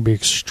it's going to be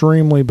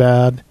extremely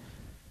bad,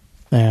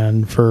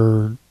 and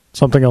for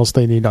something else,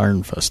 they need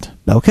Iron Fist.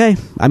 Okay.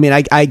 I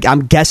mean,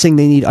 I'm guessing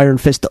they need Iron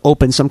Fist to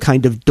open some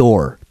kind of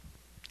door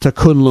to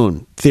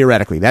Kunlun,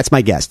 theoretically. That's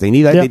my guess. They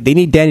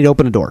need Danny to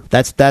open a door.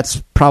 That's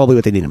probably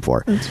what they need him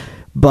for.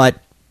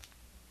 But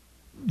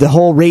the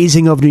whole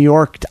raising of New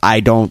York, I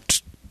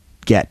don't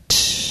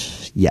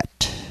get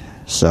yet.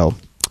 So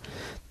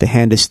the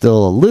Hand is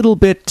still a little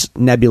bit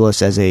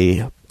nebulous as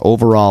a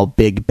overall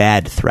big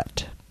bad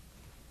threat.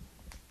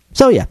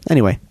 So yeah,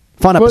 anyway.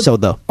 Fun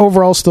episode, though.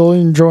 Overall, still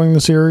enjoying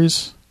the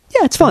series?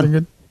 Yeah, it's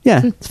fun.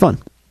 Yeah, it's fun.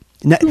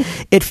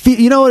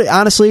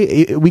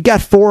 Honestly, we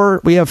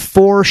have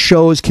 4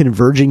 shows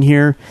converging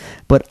here,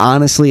 but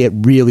honestly, it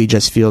really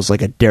just feels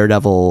like a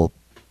Daredevil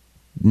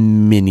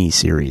mini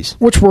series,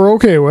 which we're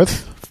okay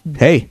with.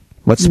 Hey,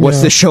 what's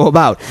this show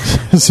about?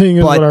 Seeing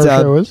as what our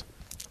show is.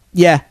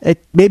 Yeah,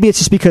 maybe it's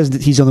just because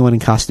he's the only one in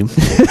costume.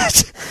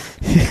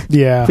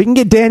 Yeah, if we can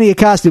get Danny a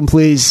costume,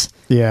 please.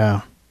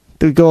 Yeah,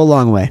 it would go a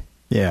long way.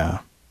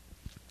 Yeah.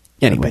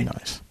 Anyway,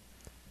 nice.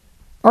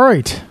 All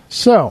right,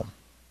 so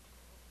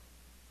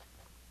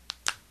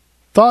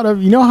thought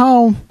of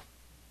how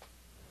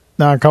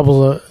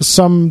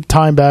some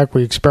time back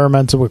we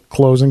experimented with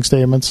closing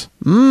statements.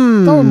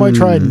 Thought we might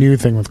try a new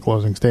thing with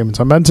closing statements.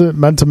 I meant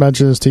to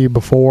mention this to you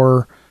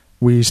before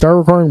we started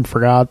recording.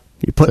 Forgot.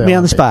 You put me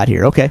on the spot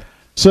here. Okay.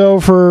 So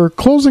for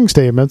closing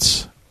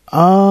statements,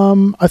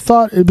 I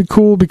thought it'd be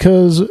cool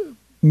because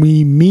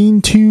we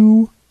mean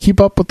to keep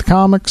up with the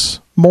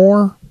comics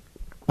more.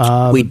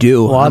 We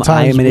do. A lot of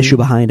times I am an issue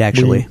behind,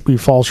 actually. We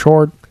fall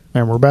short,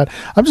 and we're bad.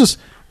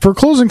 For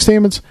closing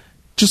statements,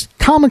 just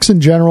comics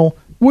in general,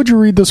 what'd you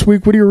read this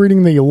week? What are you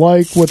reading that you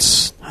like?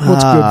 What's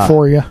good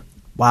for you?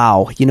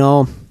 Wow.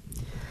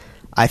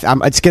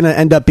 It's going to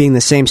end up being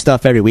the same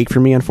stuff every week for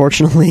me,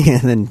 unfortunately.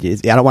 And then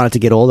I don't want it to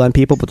get old on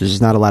people, but there's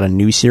just not a lot of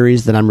new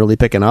series that I'm really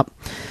picking up.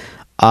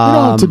 You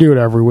don't have to do it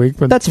every week.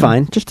 But that's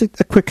fine. Just a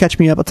quick catch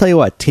me up. I'll tell you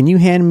what. Can you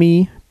hand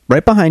me,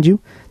 right behind you,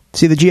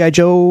 see the G.I.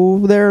 Joe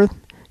there?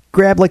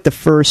 Grab like the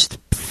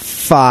first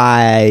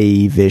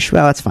 5-ish.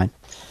 Well, that's fine.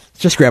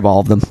 Just grab all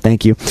of them.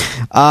 Thank you.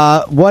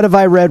 What have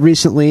I read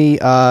recently?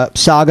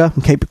 Saga.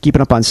 I'm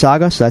keeping up on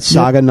Saga. So that's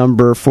Saga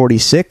number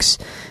 46.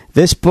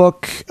 This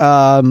book,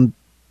 so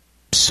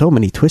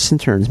many twists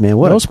and turns, man.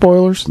 No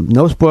spoilers.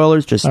 No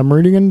spoilers. Just I'm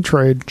reading in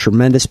trade.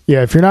 Tremendous.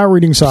 Yeah, if you're not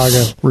reading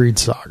Saga, read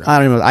Saga.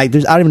 I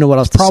don't even know what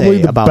else to say about Saga. Probably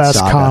the best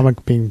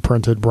comic being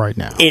printed right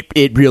now.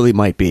 It really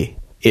might be.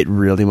 It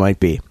really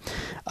might be.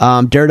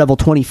 Daredevil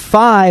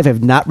 25. I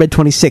have not read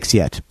 26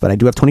 yet, but I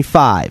do have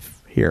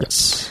 25 here.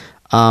 Yes.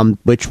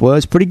 Which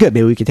was pretty good.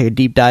 Maybe we could take a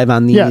deep dive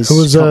on these. Yeah, it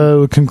was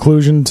a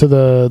conclusion to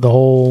the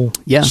whole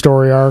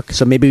story arc.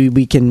 So maybe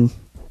we can...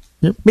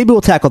 Yep. Maybe we'll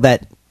tackle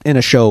that in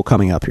a show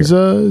coming up here.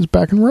 He's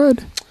back in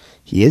red.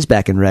 He is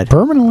back in red.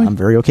 Permanently. I'm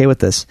very okay with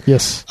this.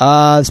 Yes.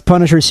 This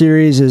Punisher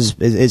series is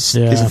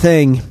a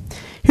thing.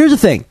 Here's the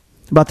thing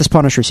about this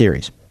Punisher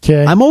series.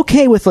 Okay. I'm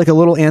okay with like a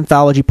little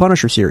anthology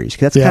Punisher series.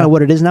 That's kind of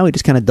what it is now. He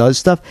just kind of does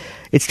stuff.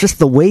 It's just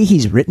the way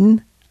he's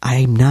written.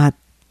 I'm not...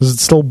 Is it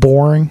still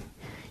boring?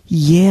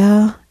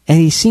 Yeah. And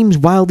he seems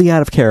wildly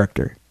out of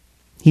character.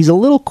 He's a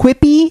little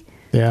quippy.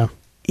 Yeah.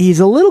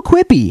 He's a little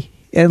quippy.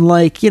 And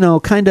like,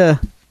 kind of...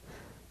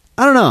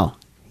 I don't know.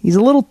 He's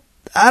a little...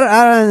 I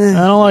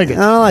don't like it.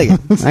 I don't like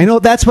it. I know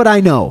that's what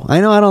I know.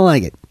 I know I don't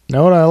like it.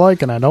 Know what I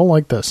like, and I don't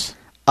like this.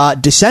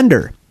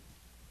 Descender.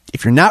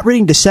 If you're not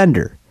reading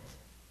Descender,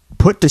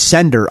 put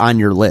Descender on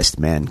your list,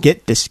 man.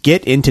 Get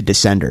into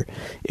Descender.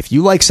 If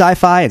you like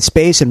sci-fi and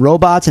space and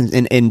robots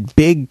and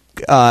big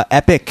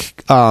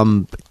epic,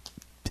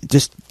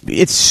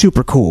 it's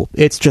super cool.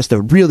 It's just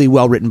a really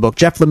well written book.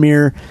 Jeff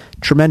Lemire,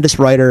 tremendous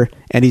writer,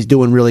 and he's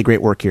doing really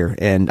great work here.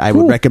 And I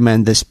would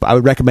recommend this. I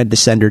would recommend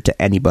Descender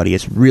to anybody.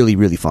 It's really,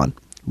 really fun.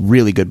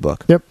 Really good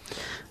book. Yep.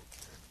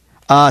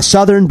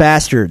 Southern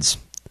Bastards.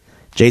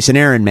 Jason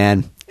Aaron,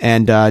 man.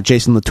 And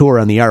Jason Latour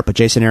on the art. But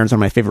Jason Aaron's one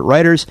of my favorite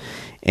writers.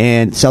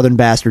 And Southern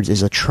Bastards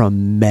is a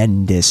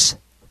tremendous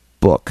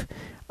book.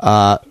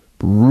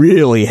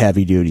 Really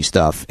heavy-duty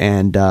stuff.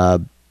 And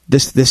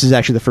this is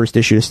actually the first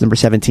issue. This is number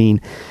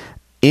 17.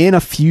 In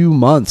a few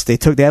months, they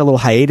had a little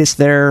hiatus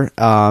there,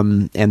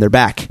 and they're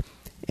back.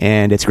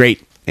 And it's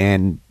great.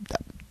 And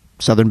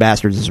Southern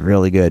Bastards is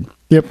really good.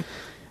 Yep.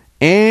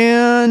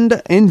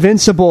 And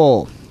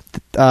Invincible,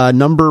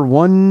 number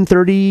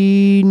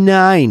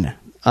 139.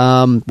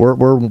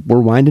 We're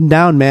winding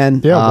down,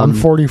 man. Yeah,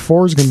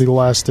 144 is going to be the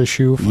last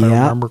issue, if I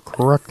remember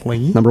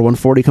correctly. Number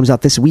 140 comes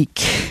out this week.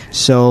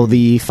 So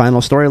the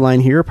final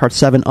storyline here, part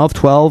 7 of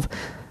 12,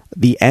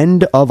 The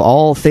End of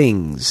All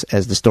Things,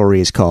 as the story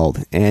is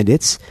called. And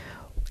it's,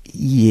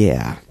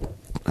 I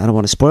don't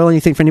want to spoil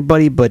anything for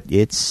anybody, but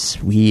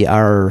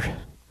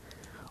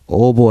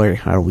oh boy,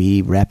 are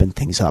we wrapping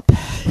things up.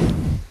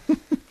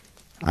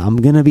 I'm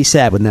going to be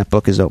sad when that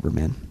book is over,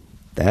 man.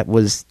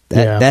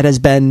 That has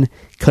been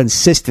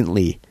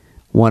consistently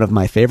one of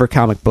my favorite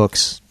comic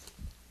books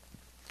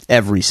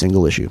every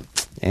single issue.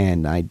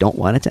 And I don't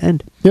want it to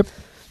end. Yep.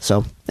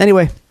 So,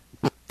 anyway,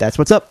 that's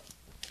what's up.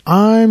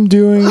 I'm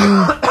doing,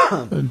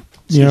 kind of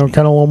a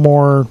little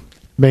more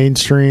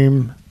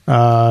mainstream.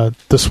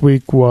 This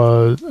week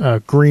was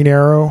Green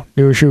Arrow,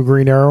 new issue of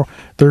Green Arrow.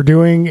 They're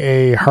doing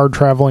a hard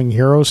traveling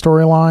hero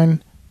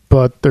storyline,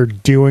 but they're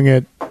doing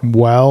it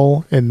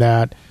well in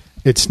that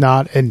it's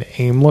not an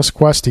aimless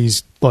quest.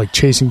 He's like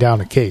chasing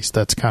down a case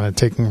that's kind of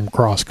taking him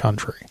cross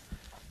country.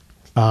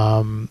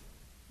 Team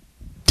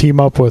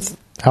up with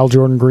Hal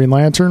Jordan, Green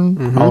Lantern.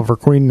 Mm-hmm. Oliver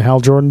Queen and Hal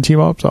Jordan team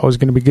up. It's always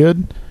going to be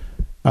good.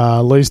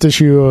 Latest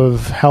issue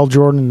of Hal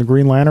Jordan and the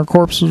Green Lantern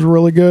Corps was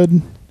really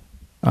good.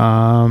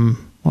 What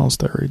else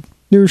did I read?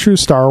 New issue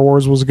Star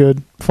Wars was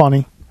good.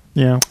 Funny.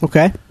 Yeah.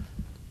 Okay.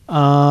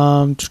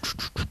 What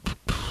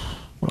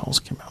else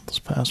came out this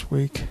past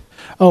week?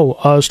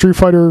 Street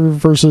Fighter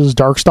versus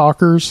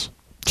Darkstalkers.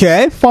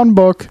 Okay. Fun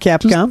book.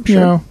 Capcom, just,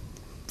 sure.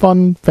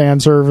 Fun fan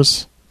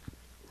service.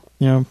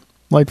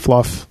 Light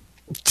fluff.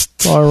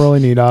 That's all I really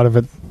need out of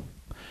it.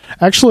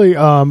 Actually,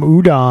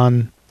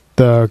 Udon,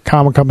 the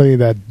comic company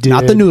that did...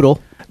 Not the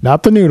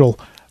noodle.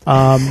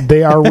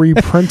 They are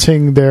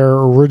reprinting their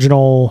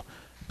original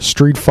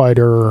Street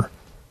Fighter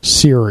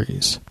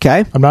series.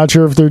 Okay. I'm not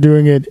sure if they're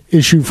doing it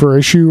issue for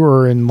issue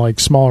or in like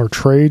smaller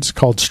trades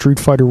called Street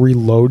Fighter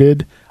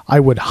Reloaded.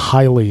 I would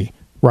highly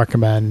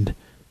recommend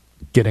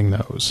getting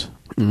those.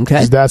 Okay.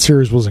 Because that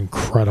series was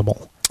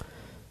incredible.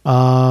 It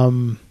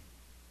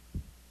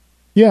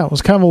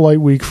was kind of a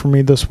light week for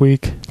me this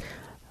week.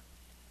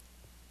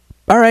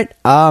 All right.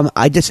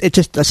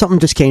 Something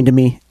just came to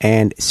me,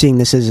 and seeing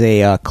this as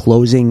a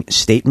closing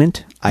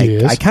statement,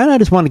 I kind of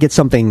just want to get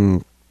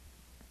something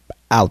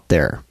out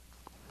there.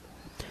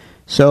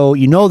 So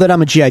you know that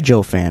I'm a G.I.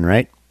 Joe fan,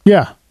 right?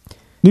 Yeah.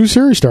 New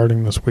series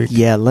starting this week.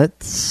 Yeah,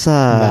 let's...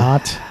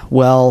 Not.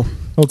 Well...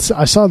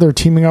 I saw they're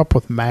teaming up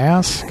with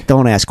Mask.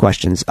 Don't ask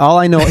questions. All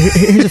I know...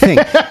 Here's the thing.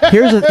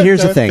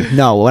 Here's the thing.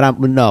 No, what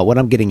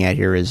I'm getting at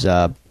here is...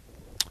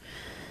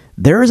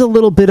 there is a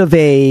little bit of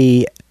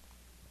a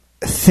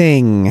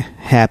thing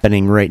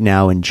happening right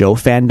now in Joe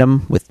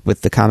fandom with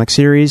the comic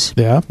series.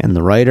 Yeah. And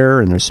the writer,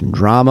 and there's some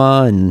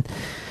drama, and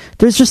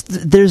there's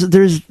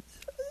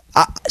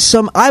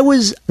some... Are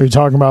you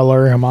talking about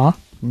Larry Hama?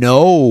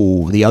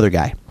 No, the other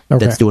guy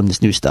that's doing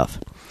this new stuff.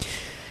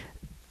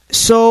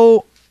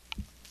 So,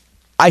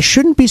 I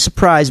shouldn't be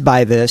surprised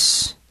by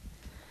this,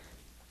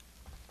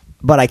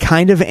 but I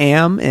kind of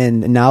am,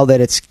 and now that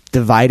it's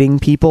dividing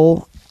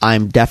people,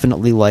 I'm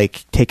definitely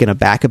like taken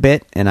aback a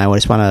bit, and I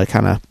just want to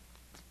kind of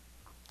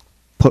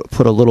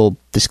put a little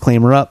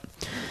disclaimer up.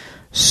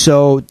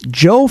 So,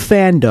 Joe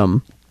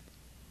fandom,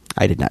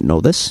 I did not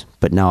know this,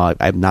 but now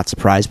I'm not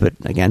surprised, but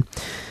again,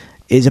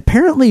 is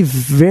apparently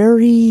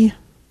very...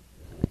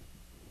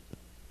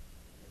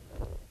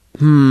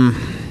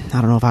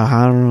 How do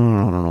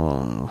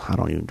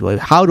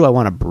I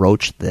want to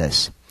broach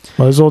this?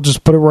 Might as well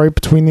just put it right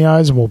between the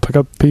eyes and we'll pick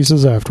up the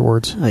pieces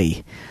afterwards.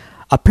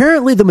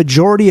 Apparently the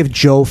majority of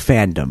Joe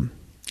fandom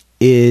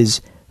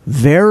is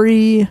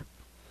very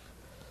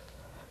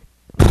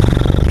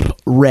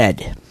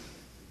red,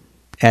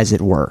 as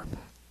it were.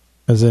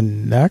 As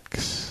in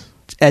necks?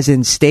 As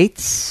in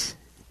states.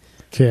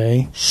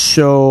 Okay.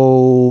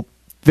 So,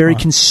 very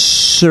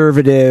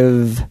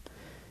conservative,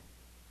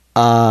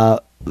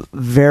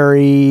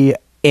 very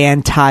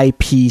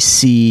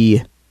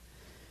anti-PC,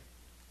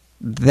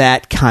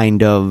 that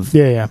kind of...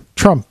 Yeah.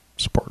 Trump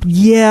support.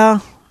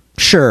 Yeah,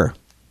 sure.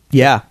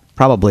 Yeah,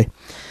 probably.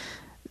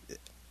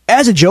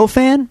 As a Joe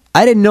fan,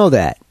 I didn't know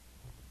that.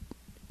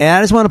 And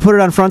I just want to put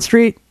it on Front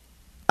Street.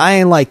 I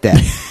ain't like that.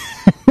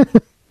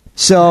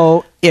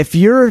 So, if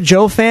you're a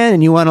Joe fan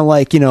and you want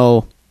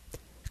to,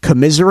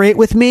 commiserate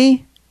with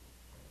me,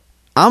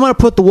 I'm going to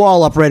put the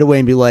wall up right away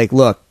and be like,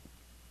 look,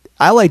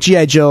 I like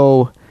G.I.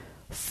 Joe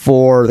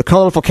for the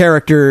colorful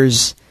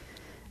characters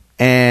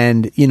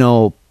and, you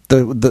know,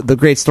 the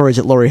great stories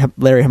that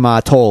Larry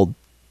Hama told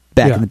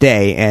back in the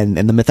day and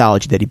the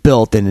mythology that he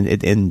built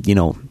and you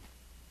know,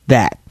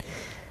 that.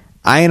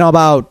 I ain't know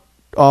about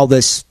all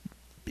this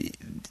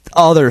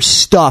other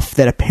stuff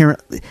that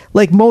apparently,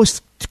 like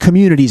most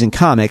communities in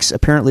comics,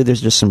 apparently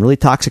there's just some really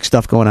toxic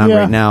stuff going on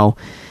right now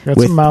with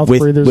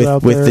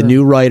the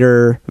new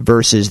writer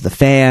versus the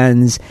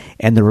fans,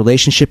 and the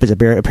relationship is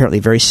apparently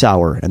very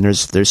sour, and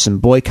there's some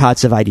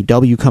boycotts of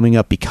IDW coming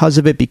up because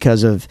of it,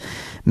 because of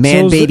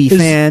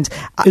fans.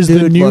 Is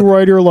the new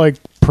writer like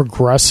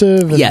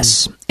progressive?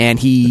 Yes, and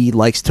he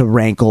likes to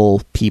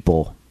rankle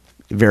people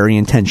very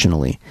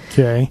intentionally.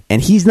 Okay.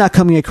 And he's not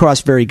coming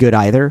across very good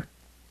either.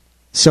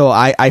 So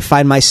I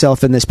find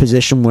myself in this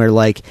position where,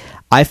 like,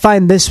 I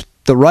find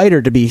the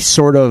writer to be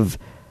sort of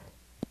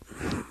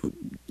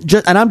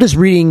and I'm just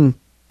reading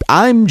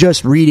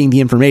the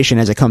information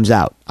as it comes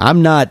out.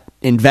 I'm not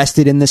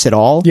invested in this at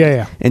all.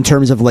 Yeah. In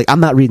terms of, like, I'm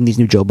not reading these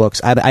new Joe books.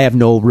 I have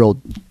no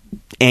real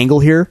angle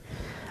here.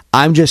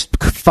 I'm just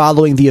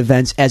following the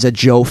events as a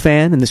Joe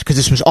fan, and because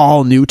this was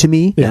all new to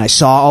me, and I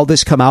saw all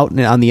this come out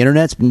on the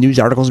internet, news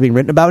articles being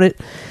written about it.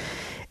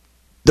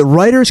 The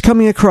writer is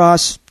coming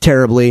across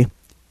terribly,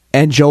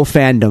 and Joe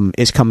fandom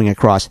is coming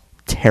across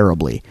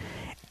terribly.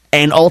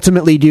 And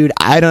ultimately, dude,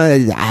 I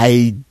don't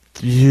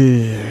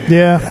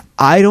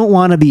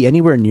want to be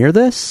anywhere near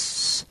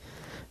this.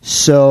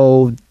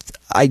 So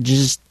I'm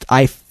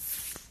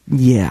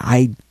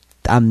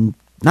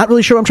not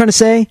really sure what I'm trying to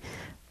say.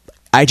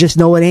 I just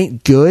know it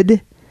ain't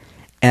good,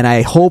 and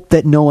I hope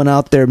that no one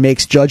out there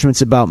makes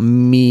judgments about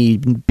me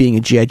being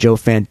a G.I. Joe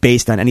fan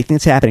based on anything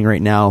that's happening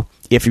right now,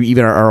 if you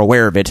even are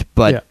aware of it.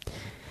 But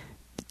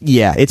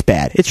yeah, it's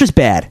bad. It's just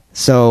bad.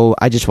 So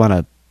I just want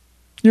to...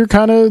 You're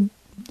kind of...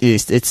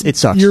 It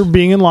sucks. You're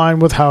being in line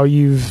with how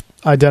you've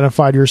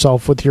identified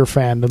yourself with your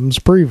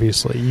fandoms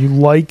previously. You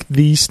like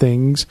these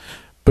things,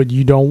 but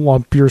you don't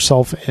lump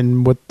yourself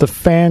in with the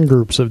fan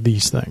groups of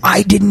these things.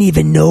 I didn't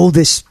even know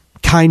this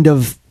kind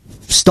of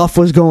stuff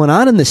was going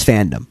on in this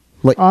fandom.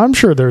 Like, I'm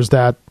sure there's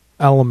that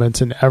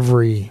element in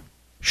every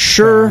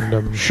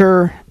fandom.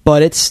 Sure,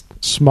 but it's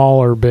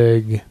small or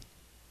big.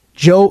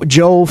 Joe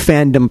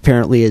fandom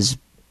apparently is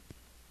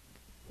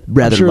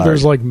rather I'm sure large.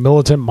 There's like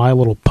militant My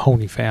Little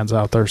Pony fans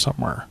out there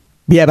somewhere.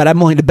 Yeah, but I'm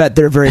willing to bet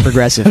they're very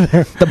progressive.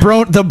 the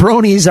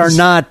bronies are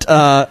not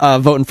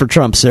voting for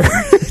Trump, sir.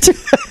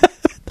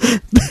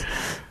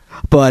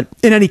 But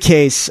in any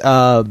case,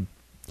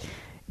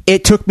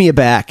 it took me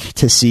aback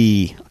to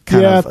see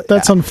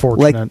that's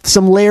unfortunate. Like,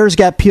 some layers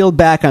got peeled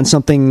back on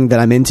something that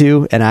I'm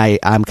into, and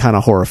I'm kind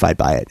of horrified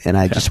by it, and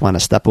I just want to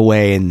step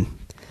away and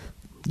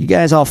you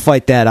guys all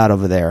fight that out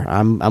over there.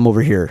 I'm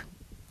over here.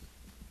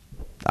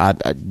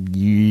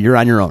 You're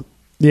on your own.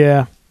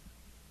 Yeah.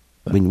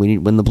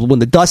 When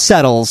the dust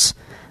settles,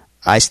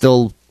 I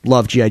still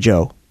love G.I.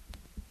 Joe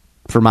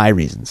for my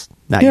reasons,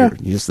 not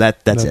yours.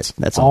 That's it.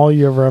 That's all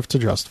you ever have to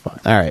justify.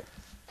 All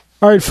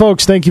right,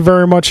 folks, thank you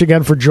very much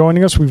again for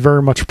joining us. We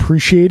very much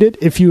appreciate it.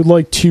 If you would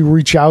like to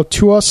reach out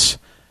to us,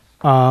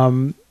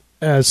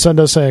 send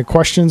us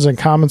questions and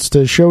comments to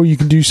the show, you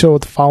can do so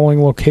at the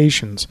following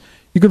locations.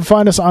 You can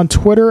find us on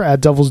Twitter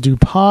at Devils Do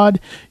Pod.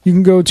 You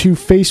can go to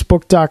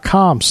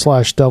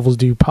facebook.com/Devils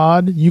Do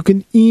Pod. You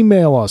can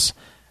email us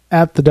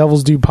at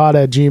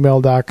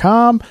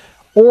thedevilsdopod@gmail.com,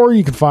 or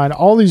you can find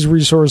all these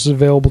resources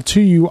available to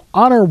you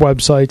on our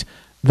website,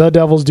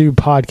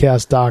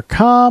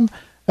 thedevilsdopodcast.com.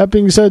 That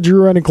being said,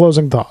 Drew, any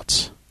closing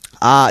thoughts?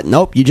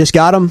 Nope, you just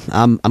got them.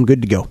 I'm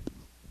good to go.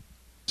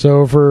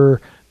 So for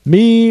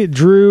me,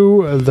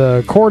 Drew,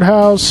 the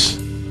Courthouse,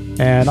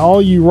 and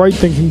all you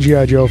right-thinking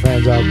G.I. Joe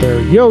fans out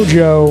there, yo,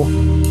 Joe,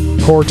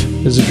 court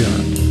is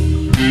adjourned.